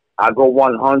believer. I go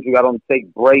 100. I don't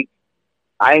take breaks.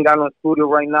 I ain't got no studio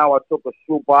right now. I took a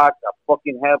shoebox, a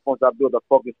fucking headphones. I built a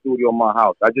fucking studio in my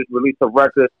house. I just released a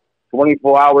record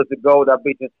 24 hours ago. That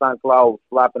bitch in SoundCloud was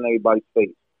slapping everybody's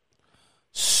face.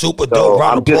 Super dope.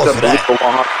 Round of applause for that.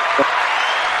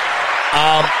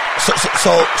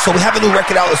 So we have a new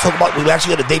record out. Let's talk about. We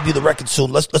actually got to debut the record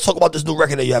soon. Let's talk about this new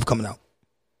record that you have coming out.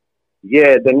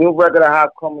 Yeah, the new record I have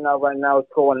coming out right now is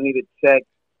called I Need a Check,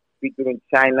 featuring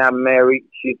China Mary.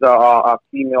 She's a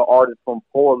female artist from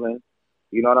Portland.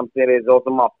 You know what I'm saying? It's also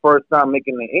my first time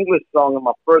making an English song and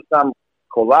my first time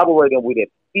collaborating with a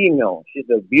female. She's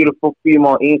a beautiful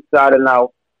female inside and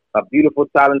out, a beautiful,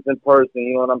 talented person.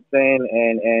 You know what I'm saying?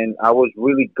 And I was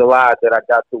really glad that I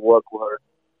got to work with her.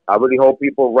 I really hope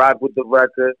people rock with the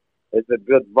record. It's a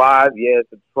good vibe. Yeah,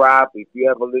 it's a trap. If you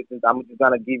ever listen, I'm just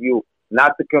gonna give you,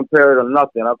 not to compare it to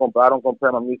nothing. I don't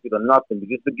compare my music to nothing, but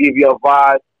just to give you a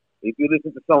vibe. If you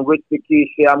listen to some Rich the Kid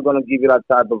shit, I'm gonna give you that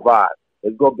type of vibe.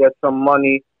 Let's go get some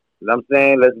money. You know what I'm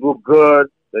saying? Let's look good.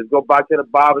 Let's go back to the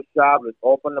barber shop. Let's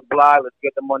open the block. Let's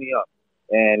get the money up.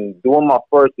 And doing my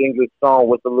first English song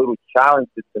was a little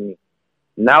challenging to me.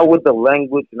 Now with the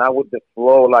language, now with the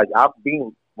flow, like I've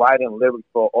been writing lyrics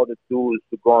for other dudes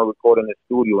to go and record in the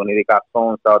studio, and they got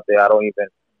songs out there. I don't even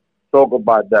talk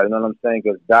about that. You know what I'm saying?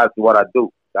 Because that's what I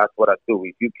do. That's what I do.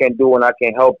 If you can do and I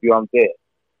can help you, I'm there.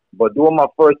 But doing my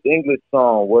first English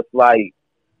song was like,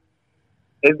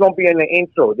 it's going to be in the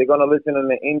intro. They're going to listen in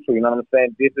the intro. You know what I'm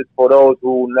saying? This is for those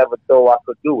who never thought I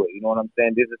could do it. You know what I'm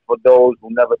saying? This is for those who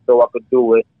never thought I could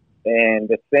do it. And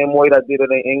the same way that I did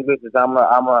it in English is I'm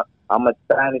a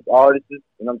Spanish artist. You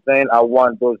know what I'm saying? I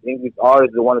want those English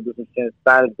artists that want to do some shit in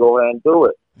Spanish, go ahead and do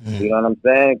it. You know what I'm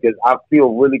saying? Because I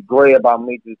feel really great about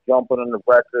me just jumping on the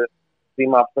record, see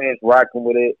my fans rocking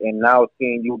with it, and now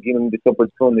seeing you giving me this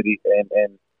opportunity.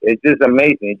 And it's just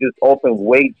amazing. It just opened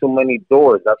way too many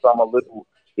doors. That's why I'm a little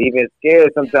even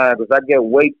scared sometimes, because I get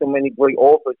way too many great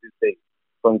offers these days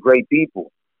from great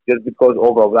people just because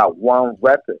of that one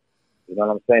record. You know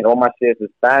what I'm saying? All my shit is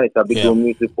Spanish. I've been doing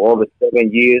music for over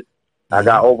 7 years. I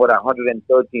got over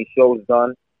 113 shows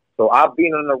done. So I've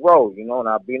been on the road, you know, and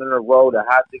I've been on the road. I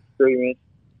had the experience.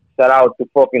 Shout out to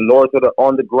fucking Lords of the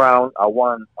Underground. I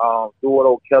want Stuart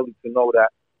O'Kelly to know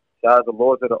that. Shout out to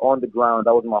Lords of the Underground.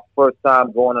 That was my first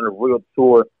time going on a real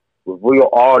tour with real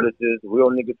artists, real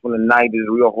niggas from the 90s,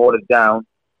 real hold it down.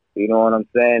 You know what I'm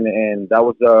saying? And that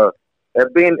was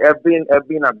it's been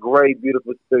a great,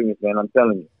 beautiful experience, man. I'm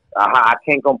telling you. I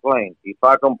can't complain. If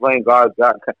I complain, God's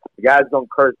gonna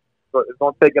curse. So it's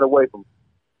gonna take it away from me.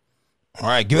 All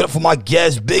right, give it up for my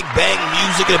guest, Big Bang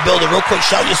Music in the building. Real quick,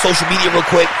 shout out your social media real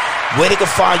quick. Where they can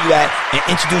find you at and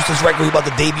introduce this record we're about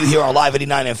to debut here on Live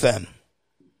 89 FM.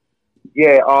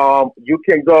 Yeah, you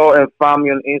can go and find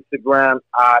me on Instagram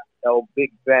at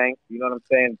Big Bang. You know what I'm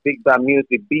saying? Big Bang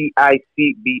Music,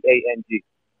 BICBANG.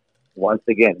 Once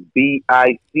again,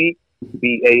 BICBANG.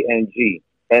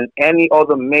 And any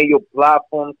other major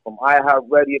platforms from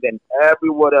iHeartRadio and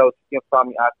everywhere else, you can find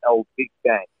me at Big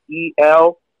Bang.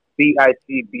 ELBICBANG.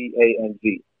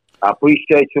 I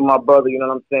appreciate you, my brother. You know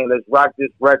what I'm saying? Let's rock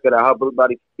this record. I hope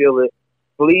everybody feel it.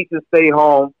 Please stay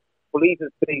home. Please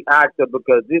stay active,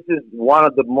 because this is one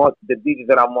of the DJs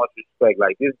that I most respect.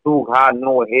 Like, this dude had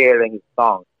no hair in his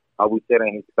song. I would say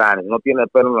in Spanish. No tiene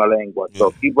pelo en la lengua.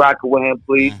 So keep rocking with him,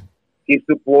 please. Keep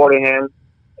supporting him.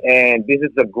 And this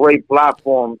is a great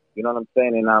platform, you know what I'm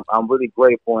saying? And I'm really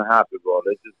grateful and happy, bro.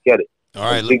 Let's just get it.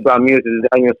 All right. Big Bang Music is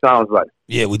on your sounds like.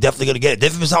 Yeah, we're definitely going to get it.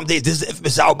 This is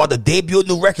Infamous Hour about the debut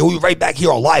new record. We'll be right back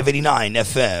here on Live 89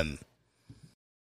 FM.